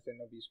on as a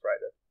novice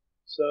writer?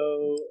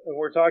 So,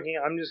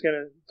 I'm just going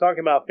to talk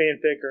about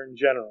fanfic or in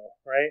general,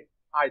 right?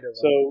 Either one.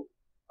 So,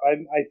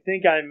 I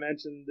think I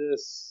mentioned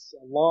this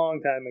a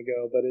long time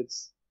ago, but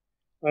it's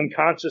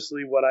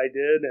unconsciously what I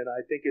did, and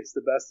I think it's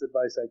the best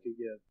advice I could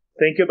give.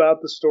 Think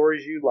about the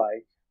stories you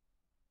like.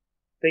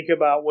 Think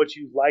about what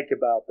you like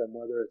about them,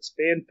 whether it's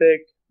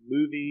fanfic,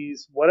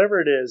 movies,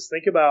 whatever it is.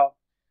 Think about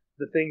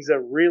the things that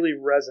really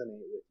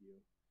resonate with you.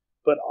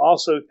 But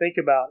also think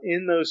about,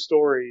 in those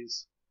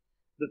stories,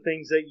 the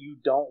things that you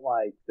don't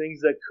like,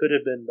 things that could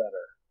have been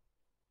better.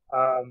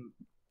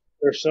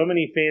 There's so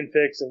many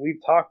fanfics, and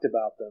we've talked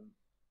about them,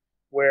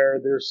 where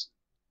there's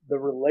the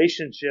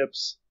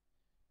relationships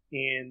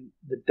and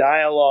the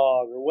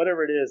dialogue or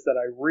whatever it is that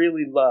I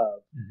really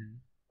love,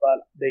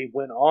 but they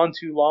went on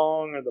too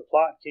long or the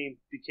plot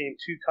became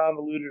too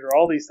convoluted or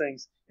all these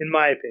things, in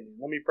my opinion.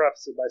 Let me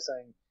preface it by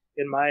saying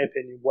in my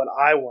opinion, what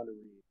I want to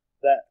read.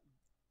 That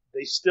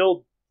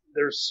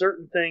there's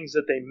certain things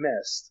that they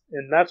missed,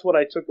 and that's what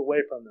I took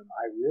away from them.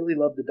 I really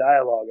love the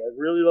dialogue. I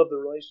really love the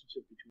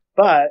relationship between,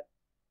 but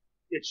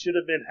it should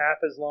have been half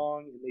as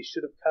long, and they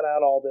should have cut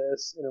out all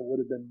this, and it would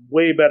have been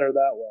way better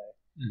that way.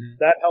 Mm-hmm.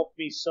 That helped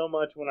me so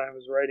much when I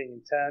was writing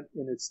intent,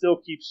 and it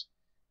still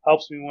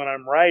helps me when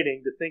I'm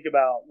writing to think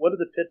about what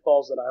are the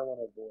pitfalls that I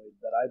want to avoid,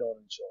 that I don't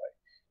enjoy.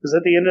 Because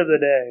at the end of the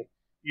day,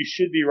 you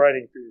should be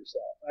writing for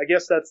yourself. I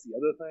guess that's the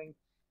other thing.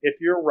 If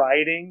you're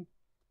writing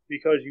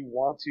because you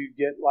want to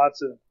get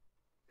lots of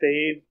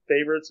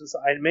favorites, and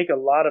I make a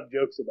lot of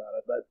jokes about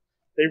it, but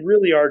they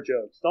really are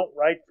jokes. Don't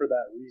write for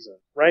that reason.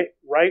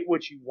 Write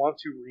what you want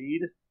to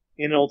read,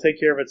 and it'll take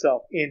care of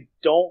itself. And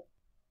don't,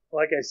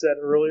 like I said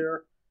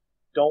earlier,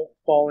 don't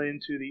fall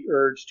into the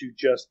urge to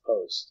just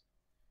post.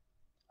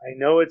 I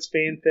know it's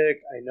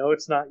fanfic. I know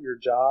it's not your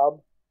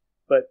job,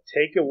 but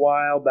take a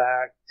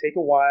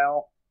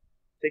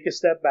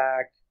step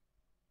back,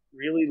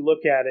 really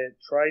look at it,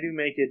 try to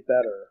make it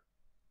better,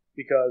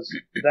 because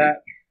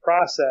that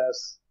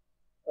process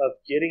of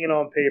getting it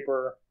on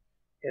paper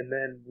and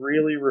then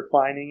really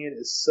refining it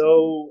it's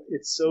so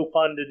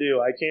fun to do.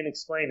 I can't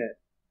explain it.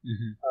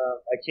 Mm-hmm.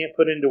 I can't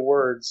put into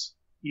words,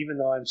 even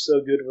though I'm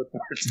so good with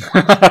words.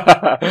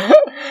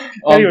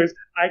 Anyways,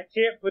 I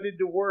can't put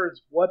into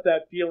words what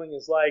that feeling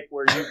is like,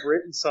 where you've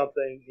written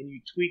something and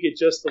you tweak it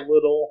just a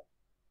little,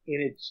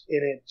 and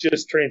it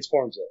just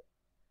transforms it.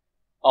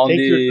 On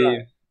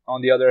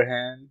the other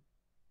hand,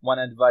 one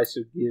advice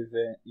you've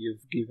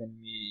given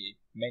me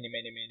many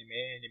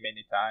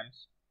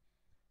times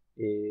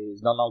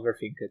is don't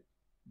overthink it.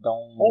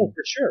 Oh,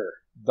 for sure.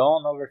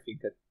 Don't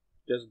overthink it.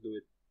 Just do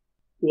it.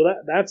 Well,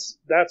 that's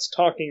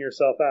talking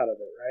yourself out of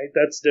it, right?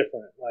 That's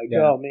different. Like,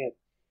 yeah. Oh man,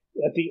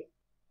 I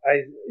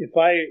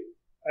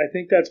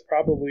think that's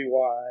probably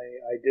why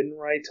I didn't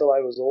write till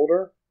I was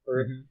older,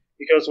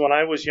 because when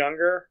I was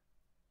younger,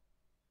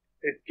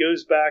 it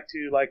goes back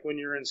to like when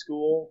you're in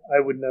school, I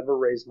would never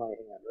raise my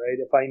hand,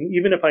 right?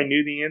 Even if I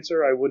knew the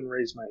answer, I wouldn't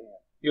raise my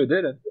hand. You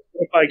didn't.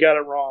 If I got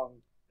it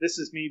wrong, this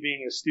is me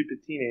being a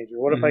stupid teenager.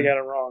 What if I got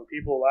it wrong?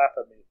 People laugh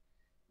at me.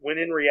 When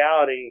in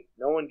reality,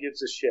 no one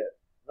gives a shit.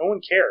 No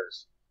one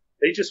cares.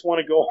 They just want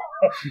to go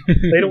home.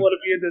 They don't want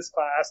to be in this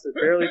class. They're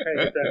barely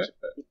paying attention.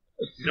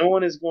 No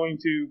one is going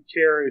to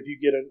care if you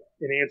get an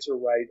answer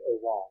right or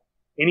wrong.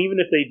 And even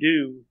if they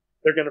do,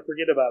 they're going to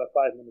forget about it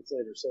 5 minutes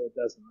later, so it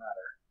doesn't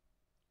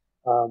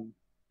matter.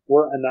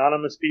 We're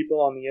anonymous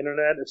people on the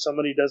internet. If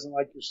somebody doesn't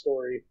like your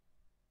story,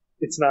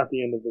 it's not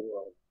the end of the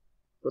world.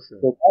 For sure.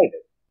 Go write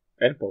it.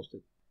 And post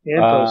it.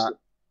 Post it.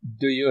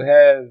 Do you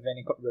have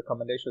any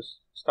recommendations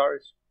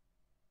stories?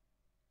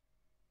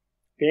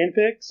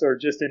 Fanfics or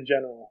just in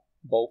general?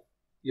 Both.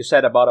 You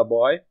said about a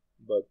boy,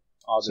 but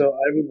so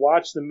I would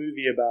watch the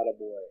movie about a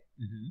boy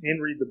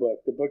and read the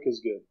book. The book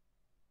is good.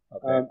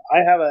 Okay. I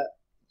have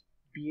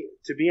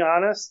to be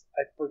honest,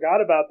 I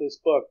forgot about this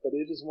book, but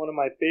it is one of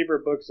my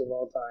favorite books of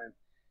all time,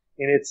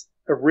 and it's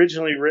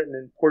originally written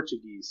in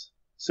Portuguese.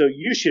 So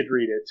you should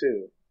read it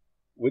too.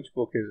 Which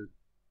book is it?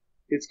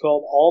 It's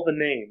called All the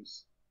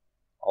Names.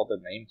 All the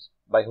Names?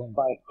 By whom?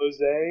 By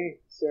Jose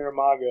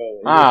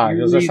Saramago.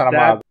 Jose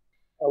Saramago.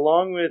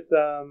 Along with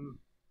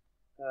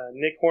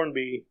Nick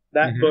Hornby,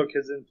 that book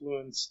has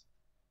influenced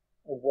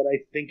what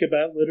I think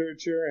about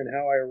literature and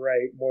how I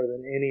write more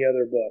than any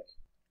other book.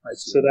 I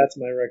see. So that's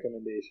my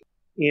recommendation.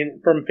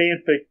 From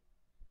fanfic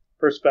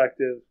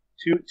perspective,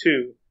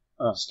 two.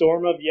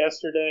 Storm of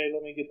Yesterday.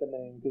 Let me get the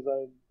name because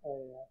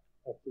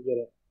I forget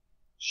it.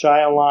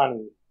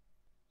 Shyalani.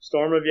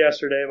 Storm of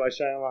Yesterday by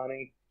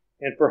Shyalani.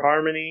 And for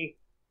Harmony,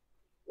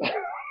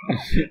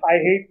 I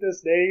hate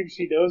this name.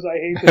 She knows I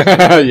hate this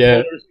name.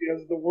 Yeah. She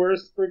has the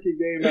worst freaking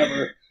name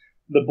ever.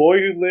 The Boy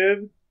Who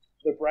Lived,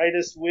 The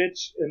Brightest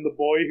Witch, and The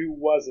Boy Who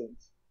Wasn't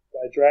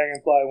by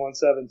Dragonfly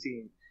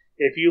 117.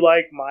 If you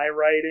like my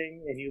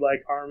writing and you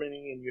like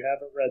Harmony and you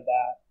haven't read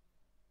that,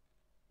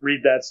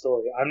 read that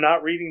story. I'm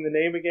not reading the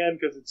name again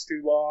because it's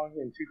too long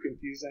and too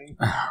confusing.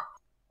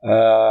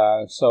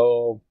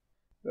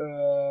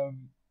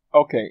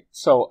 Okay.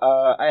 So,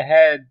 I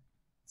had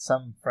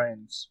some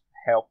friends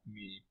help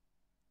me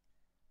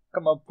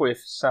come up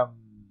with some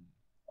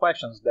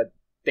questions that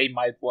they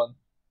might want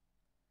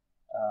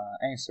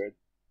answered.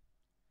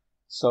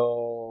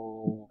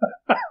 So,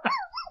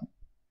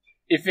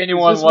 if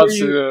anyone wants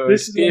to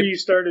this is where you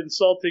start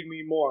insulting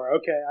me more.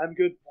 Okay, I'm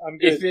good.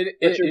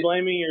 But you're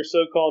blaming your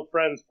so-called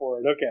friends for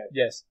it. Okay.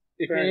 Yes.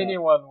 If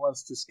anyone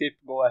wants to skip,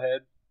 go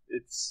ahead.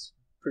 It's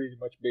pretty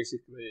much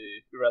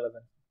basically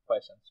irrelevant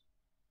questions.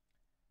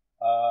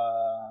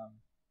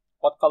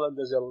 What color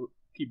does your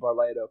keyboard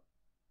light up?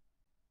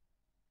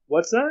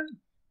 What's that?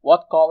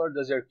 What color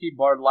does your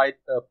keyboard light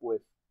up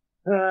with?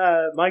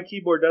 My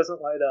keyboard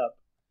doesn't light up.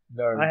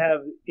 No. I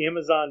have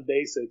Amazon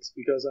Basics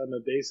because I'm a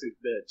basic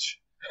bitch.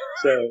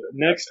 So,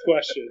 next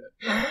question.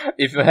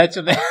 If you had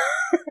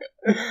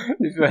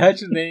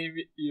to name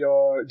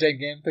your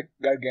gigantic,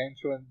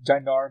 gargantuan,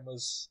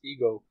 ginormous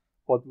ego,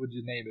 what would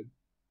you name it?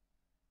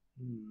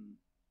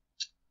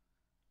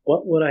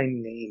 What would I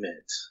name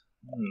it?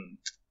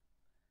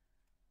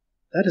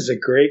 That is a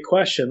great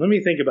question. Let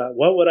me think about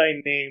what would I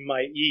name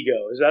my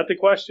ego. Is that the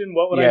question?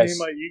 What would I name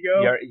my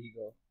ego? Your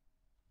ego.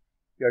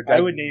 Your I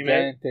would name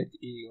it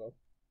ego.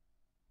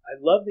 I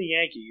love the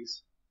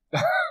Yankees.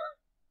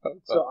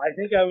 So I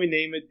think I would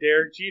name it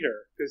Derek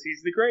Jeter because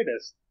he's the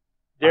greatest.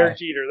 Derek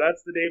Jeter.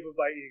 That's the name of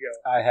my ego.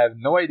 I have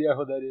no idea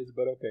who that is,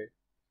 but okay.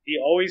 He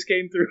always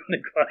came through in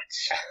the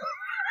clutch.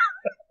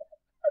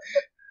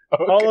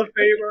 Okay. Hall of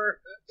Famer,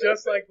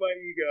 just like my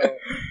ego.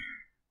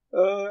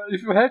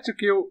 If you had to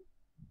kill,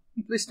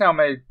 please tell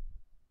me.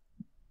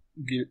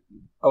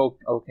 Oh,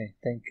 okay.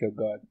 Thank you,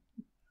 God.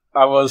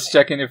 I was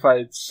checking if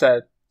I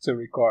set to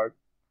record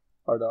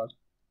or not.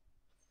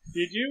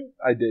 Did you?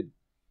 I did.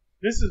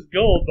 This is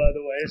gold, by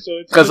the way. So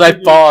it's because I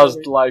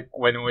paused like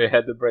when we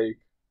had the break.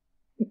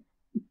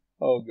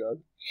 Oh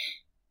God.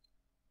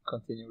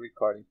 Continue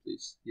recording,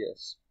 please.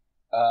 Yes.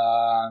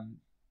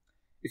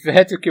 If you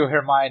had to kill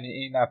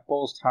Hermione in a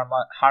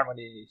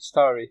post-harmony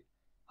story,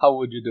 how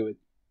would you do it?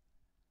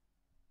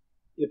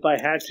 If I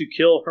had to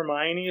kill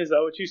Hermione, is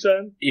that what you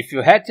said? If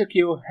you had to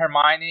kill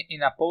Hermione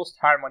in a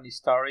post-harmony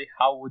story,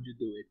 how would you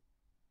do it?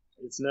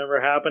 It's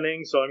never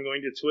happening, so I'm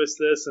going to twist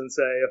this and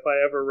say if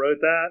I ever wrote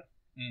that,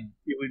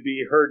 it would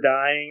be her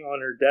dying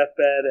on her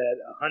deathbed at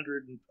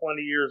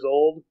 120 years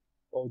old.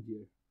 Oh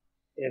dear.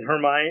 And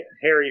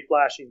Harry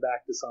flashing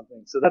back to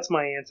something. So that's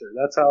my answer.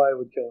 That's how I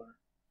would kill her.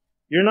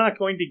 You're not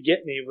going to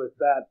get me with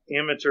that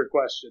amateur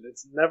question.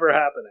 It's never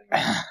happening.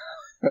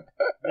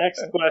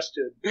 Next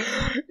question.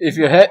 If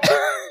you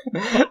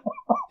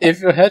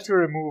had to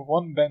remove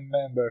one band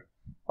member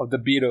of the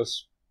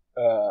Beatles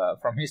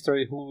from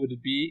history, who would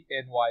it be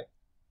and why?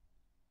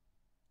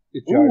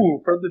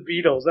 Ooh, from the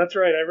Beatles. That's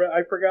right.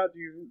 I forgot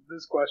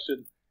this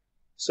question.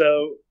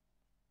 So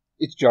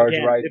it's George,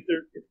 again, right?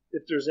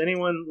 If there's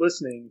anyone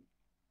listening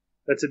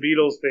that's a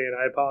Beatles fan,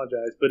 I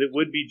apologize, but it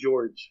would be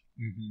George.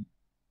 Mm-hmm.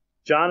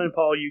 John and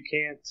Paul, you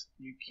can't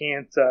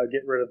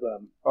get rid of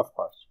them. Of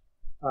course.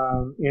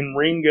 And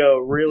Ringo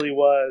really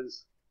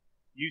was.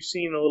 You've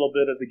seen a little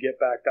bit of the Get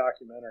Back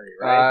documentary,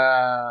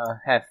 right?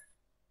 Have.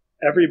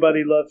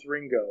 Everybody loves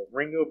Ringo.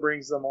 Ringo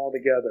brings them all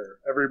together.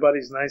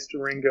 Everybody's nice to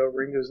Ringo.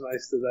 Ringo's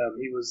nice to them.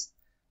 He was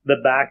the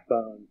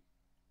backbone.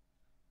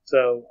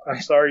 So I'm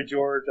sorry,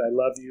 George. I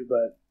love you,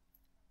 but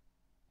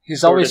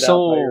he's always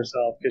so by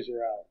yourself because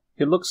you're out.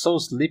 He looks so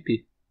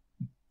sleepy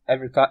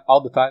every time,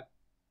 all the time.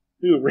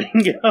 Who,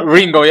 Ringo?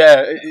 Ringo,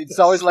 yeah. It's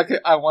always like,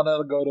 I want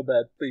to go to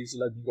bed. Please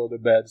let me go to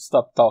bed.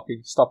 Stop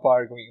talking. Stop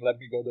arguing. Let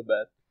me go to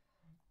bed.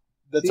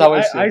 That's how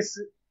I see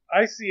it.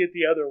 I see it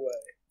the other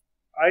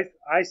way.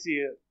 I see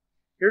it.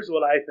 Here's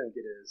what I think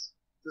it is.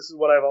 This is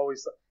what I've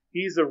always thought.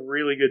 He's a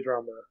really good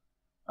drummer.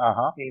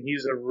 Uh-huh. And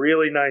he's a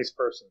really nice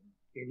person.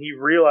 And he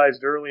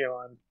realized early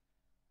on,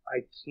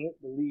 I can't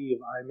believe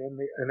I'm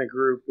in a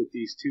group with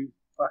these two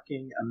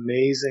fucking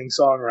amazing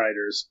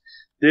songwriters.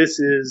 This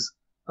is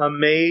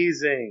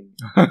amazing.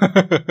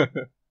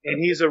 And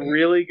he's a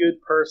really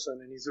good person,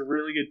 and he's a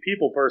really good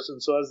people person.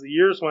 So as the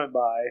years went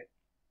by,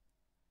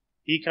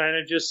 he kind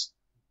of just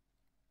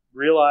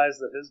realized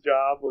that his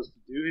job was to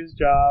do his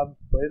job,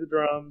 play the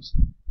drums,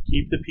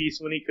 keep the peace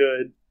when he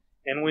could,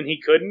 and when he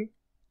couldn't,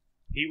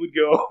 he would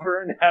go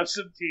over and have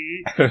some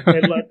tea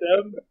and let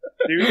them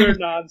do their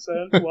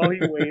nonsense while he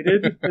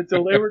waited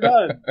until they were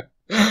done.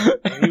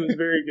 And he was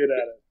very good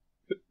at it.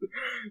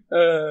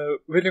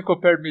 When you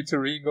compare me to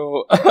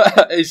Ringo,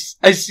 I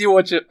see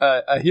what you,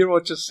 I hear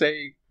what you're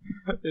saying.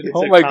 It's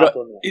oh a my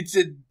compliment. God, it's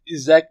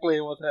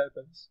exactly what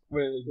happens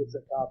when It's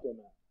a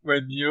compliment.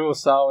 When you,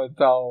 Sal, and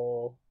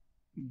Tao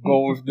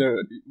go with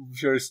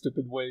your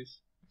stupid ways.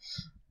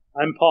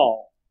 I'm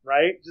Paul,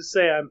 right? Just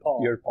say I'm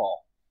Paul. You're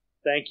Paul.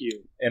 Thank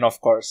you. And of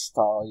course,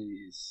 Tao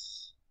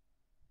is.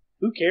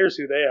 Who cares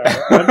who they are?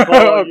 I'm Paul.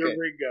 Okay. And you're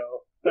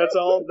Ringo. That's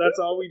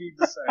all we need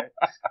to say.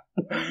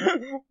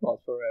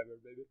 Not forever,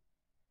 baby.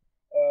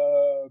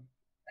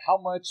 How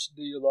much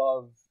do you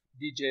love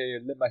DJ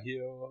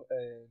LeMahieu,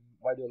 and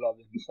why do you love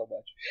him so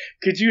much?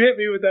 Could you hit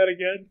me with that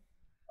again?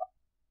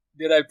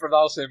 Did I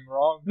pronounce him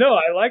wrong? No,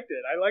 I liked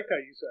it. I liked how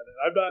you said it.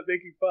 I'm not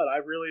making fun. I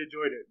really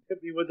enjoyed it.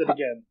 Hit me with it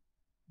again.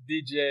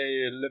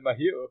 DJ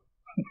LeMahieu.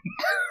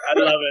 I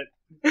love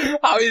it.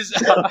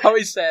 How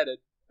he said it.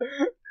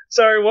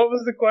 Sorry, what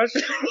was the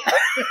question?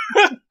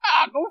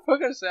 Go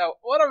fuck yourself.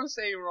 What am I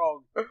saying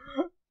wrong?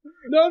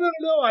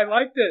 No. I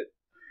liked it.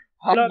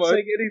 I'm not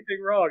saying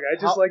anything wrong. I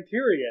just liked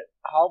hearing it.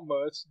 How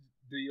much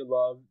do you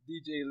love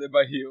DJ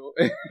LeMahieu,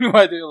 and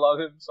why do you love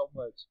him so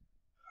much?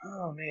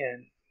 Oh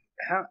man,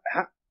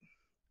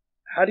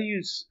 how do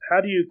you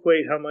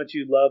equate how much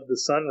you love the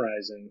sun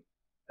rising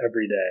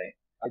every day?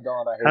 I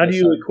don't. How do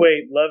you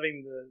equate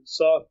loving the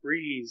soft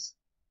breeze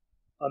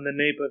on the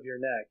nape of your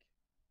neck?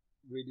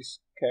 Really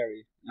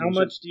scary. How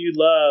much do you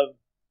love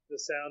the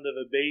sound of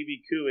a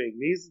baby cooing?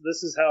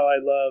 This is how I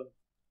love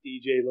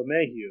DJ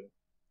LeMahieu.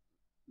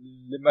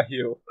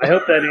 LeMahieu. I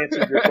hope that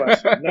answered your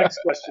question. Next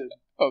question.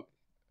 Okay.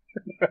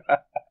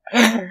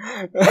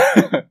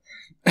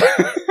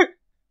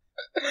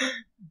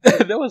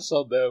 That was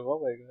so dumb. Oh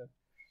my God.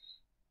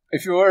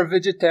 If you were a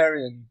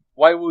vegetarian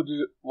Why would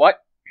you...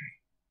 What?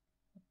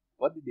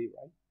 What did they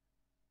write?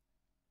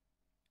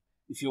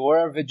 If you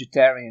were a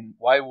vegetarian,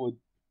 why would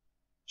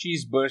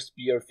cheese burst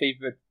be your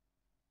favorite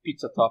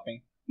pizza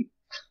topping?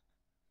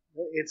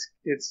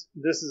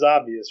 This is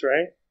obvious,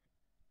 right?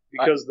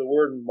 Because the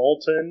word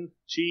molten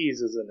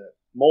cheese is in it.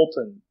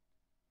 Molten.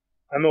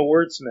 I'm a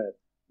wordsmith.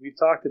 We've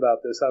talked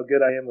about this, how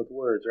good I am with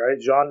words, right?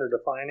 Genre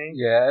defining.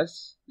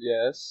 Yes.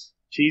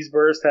 Cheese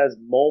burst has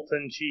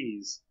molten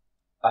cheese.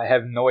 I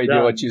have no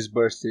idea what cheese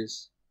burst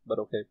is, but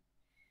okay.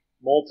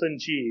 Molten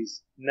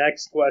cheese.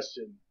 Next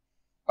question.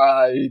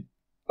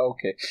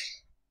 Okay.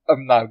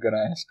 I'm not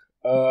gonna ask.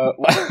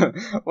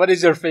 What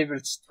is your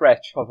favorite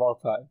stretch of all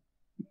time?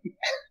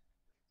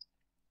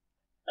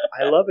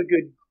 I love a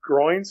good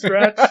groin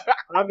stretch.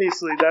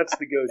 Obviously, that's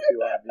the go-to.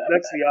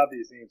 That's the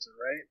obvious answer,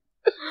 right?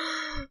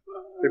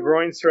 The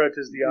groin stretch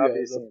is the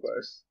obvious answer.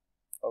 Course.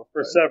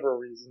 For several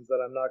reasons that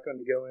I'm not going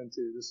to go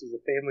into. This is a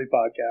family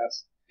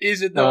podcast.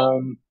 Is it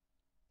though?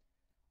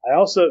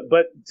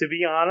 But to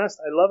be honest,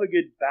 I love a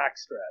good back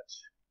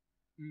stretch.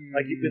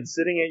 Like you've been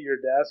sitting at your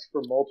desk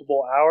for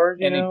multiple hours,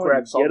 and it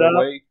cracks all the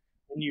way.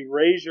 And you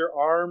raise your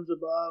arms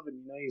above,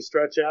 and you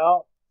stretch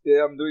out.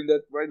 Yeah, I'm doing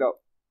that right now.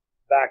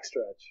 Back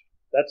stretch.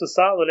 That's a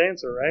solid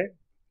answer, right?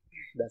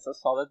 That's a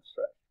solid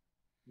stretch.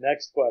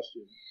 Next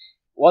question.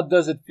 What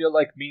does it feel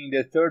like being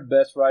the third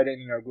best writer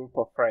in your group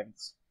of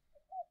friends?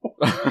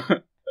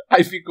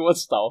 I think it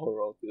was Tal who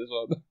wrote this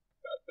one.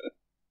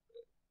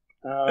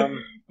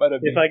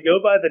 If I go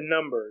by the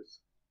numbers,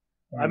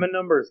 I'm a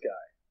numbers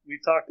guy.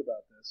 We've talked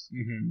about this.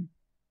 Mm-hmm.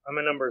 I'm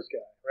a numbers guy,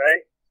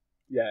 right?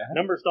 Yeah.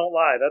 Numbers don't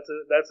lie. That's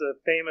a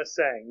famous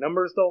saying.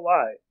 Numbers don't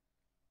lie.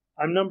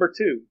 I'm number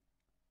 2.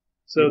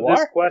 So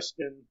this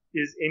question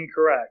is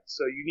incorrect.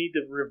 So you need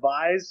to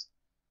revise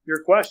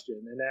your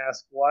question and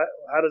ask,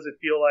 how does it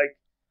feel like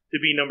to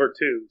be number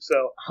 2?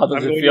 So how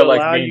does it feel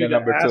like being the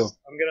number 2? I'm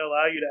going to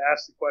allow you to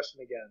ask the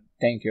question again.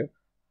 Thank you.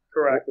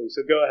 Correctly.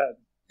 So go ahead.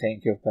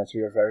 Thank you, Patrick.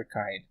 You're very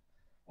kind.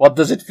 What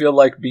does it feel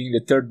like being the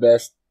third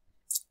best?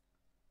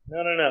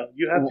 No.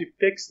 You have to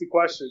fix the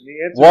question.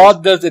 The answer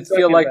what does it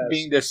feel like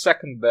being the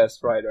second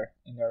best writer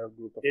in your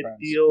group of friends?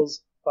 It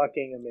feels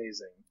fucking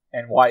amazing.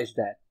 And why is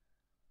that?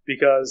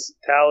 Because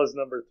Tal is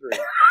number 3.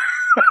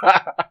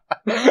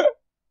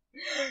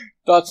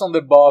 Thoughts on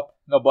the bop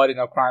 "Nobody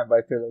No Crime"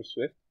 by Taylor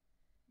Swift?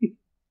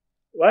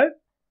 What?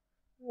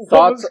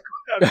 Thoughts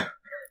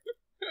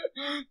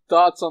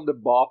on the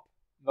bop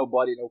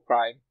 "Nobody No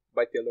Crime"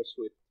 by Taylor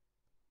Swift?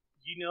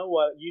 You know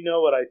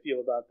what I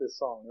feel about this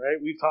song,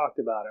 right? We've talked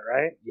about it,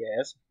 right?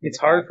 Yes. It's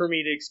hard for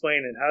me to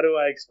explain it. How do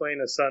I explain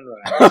a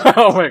sunrise?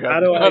 Oh my god. How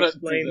do I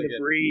explain the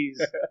breeze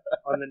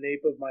on the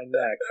nape of my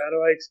neck? How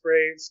do I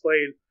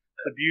explain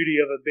the beauty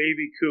of a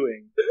baby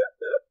cooing?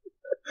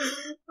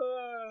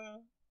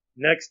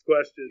 Next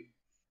question.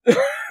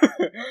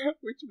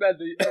 Which man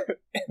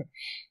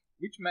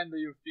do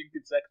you think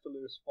is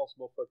actually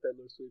responsible for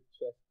Taylor Swift's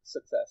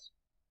success?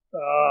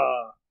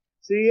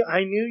 See,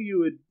 I knew you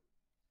would.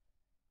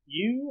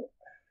 You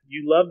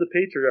love the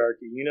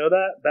patriarchy. You know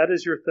that? That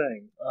is your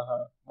thing.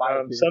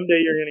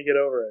 Someday you're going to get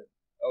over it.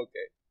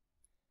 Okay.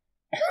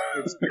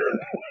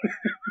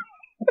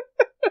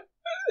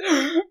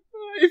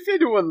 If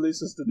anyone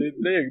listens to this,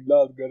 they're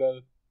not going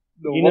to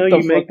know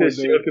you make this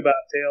joke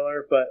about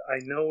Taylor, but I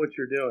know what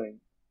you're doing.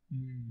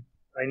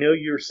 I know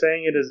you're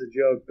saying it as a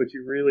joke, but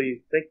you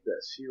really think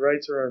this. She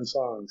writes her own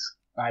songs.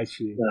 I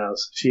see.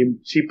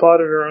 She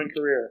plotted her own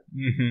career.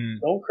 Mm-hmm.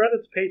 Don't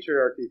credit the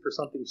patriarchy for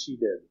something she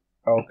did.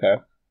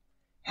 Okay.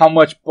 How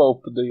much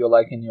Pope do you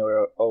like in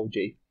your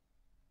OJ?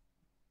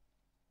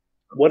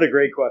 What a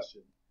great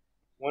question.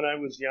 When I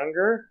was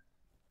younger,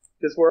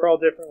 because we're all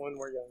different when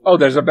we're younger. Oh,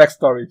 there's a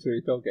backstory to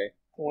it. Okay.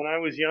 When I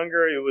was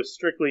younger, it was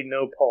strictly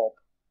no pulp.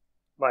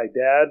 My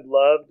dad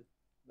loved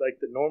like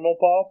the normal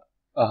pulp,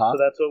 so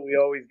that's what we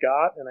always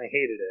got, and I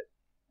hated it.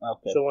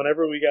 Okay. So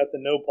whenever we got the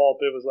no pulp,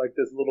 it was like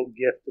this little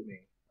gift to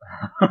me.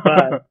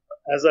 But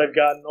as I've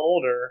gotten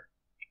older,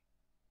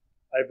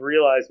 I've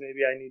realized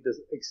maybe I need to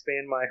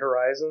expand my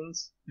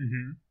horizons.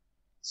 Mm-hmm.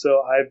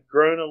 So I've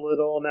grown a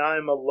little. Now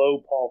I'm a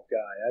low pulp guy.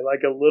 I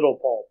like a little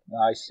pulp.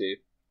 I see.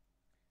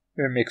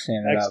 You're mixing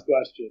it up.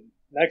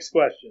 Next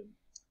question.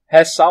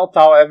 Has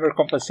Saltao ever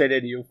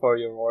compensated you for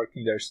your work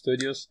in their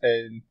studios,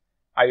 and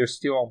are you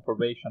still on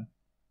probation?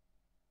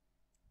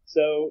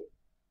 So,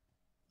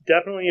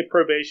 definitely a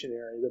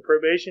probationary. The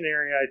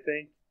probationary, I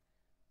think,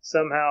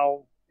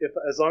 somehow,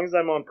 as long as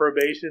I'm on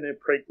probation, it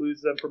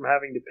precludes them from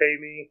having to pay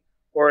me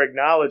or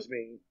acknowledge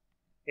me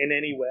in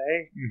any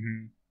way.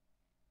 Mm-hmm.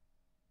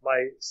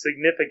 My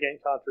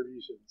significant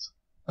contributions.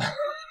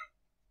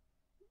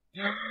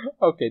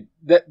 Okay,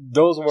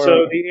 those were.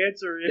 So the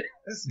answer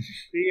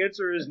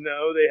is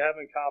no. They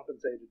haven't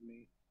compensated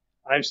me.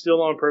 I'm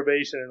still on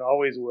probation and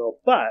always will.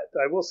 But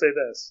I will say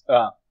this: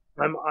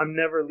 I'm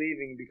never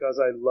leaving because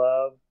I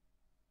love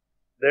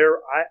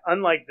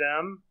unlike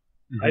them,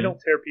 mm-hmm. I don't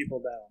tear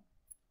people down.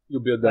 You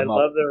build them up.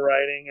 I love their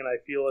writing, and I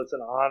feel it's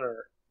an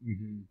honor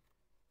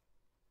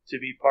to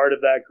be part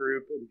of that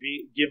group and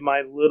give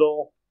my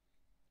little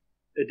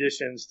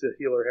additions to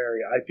Healer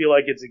Harry. I feel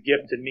like it's a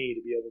gift to me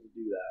to be able to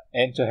do that.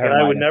 And to Hermione.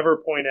 And I would never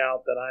point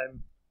out that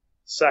I'm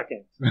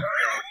second.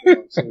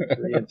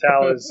 And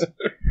Tal is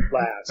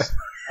last.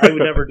 I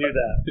would never do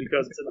that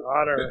because it's an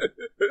honor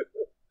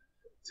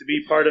to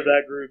be part of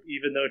that group,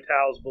 even though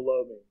Tal's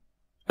below me.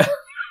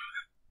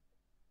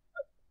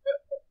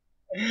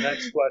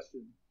 Next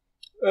question.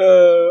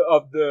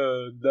 Of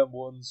the dumb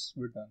ones,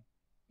 we're done.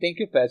 Thank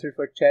you, Patrick,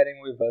 for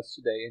chatting with us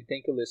today, and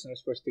thank you,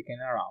 listeners, for sticking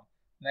around.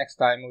 Next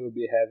time, we will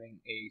be having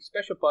a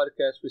special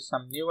podcast with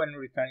some new and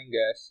returning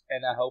guests,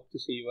 and I hope to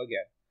see you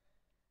again.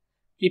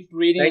 Keep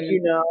reading. Thank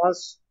you,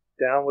 Nauze.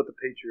 Down with the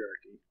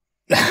patriarchy.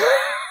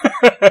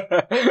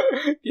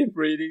 Keep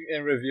reading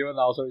and reviewing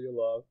author you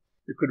love.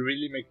 You could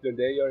really make their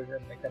day or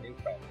even make a new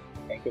friend.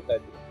 Thank you,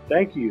 Patrick.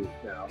 Thank you,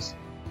 Nauze.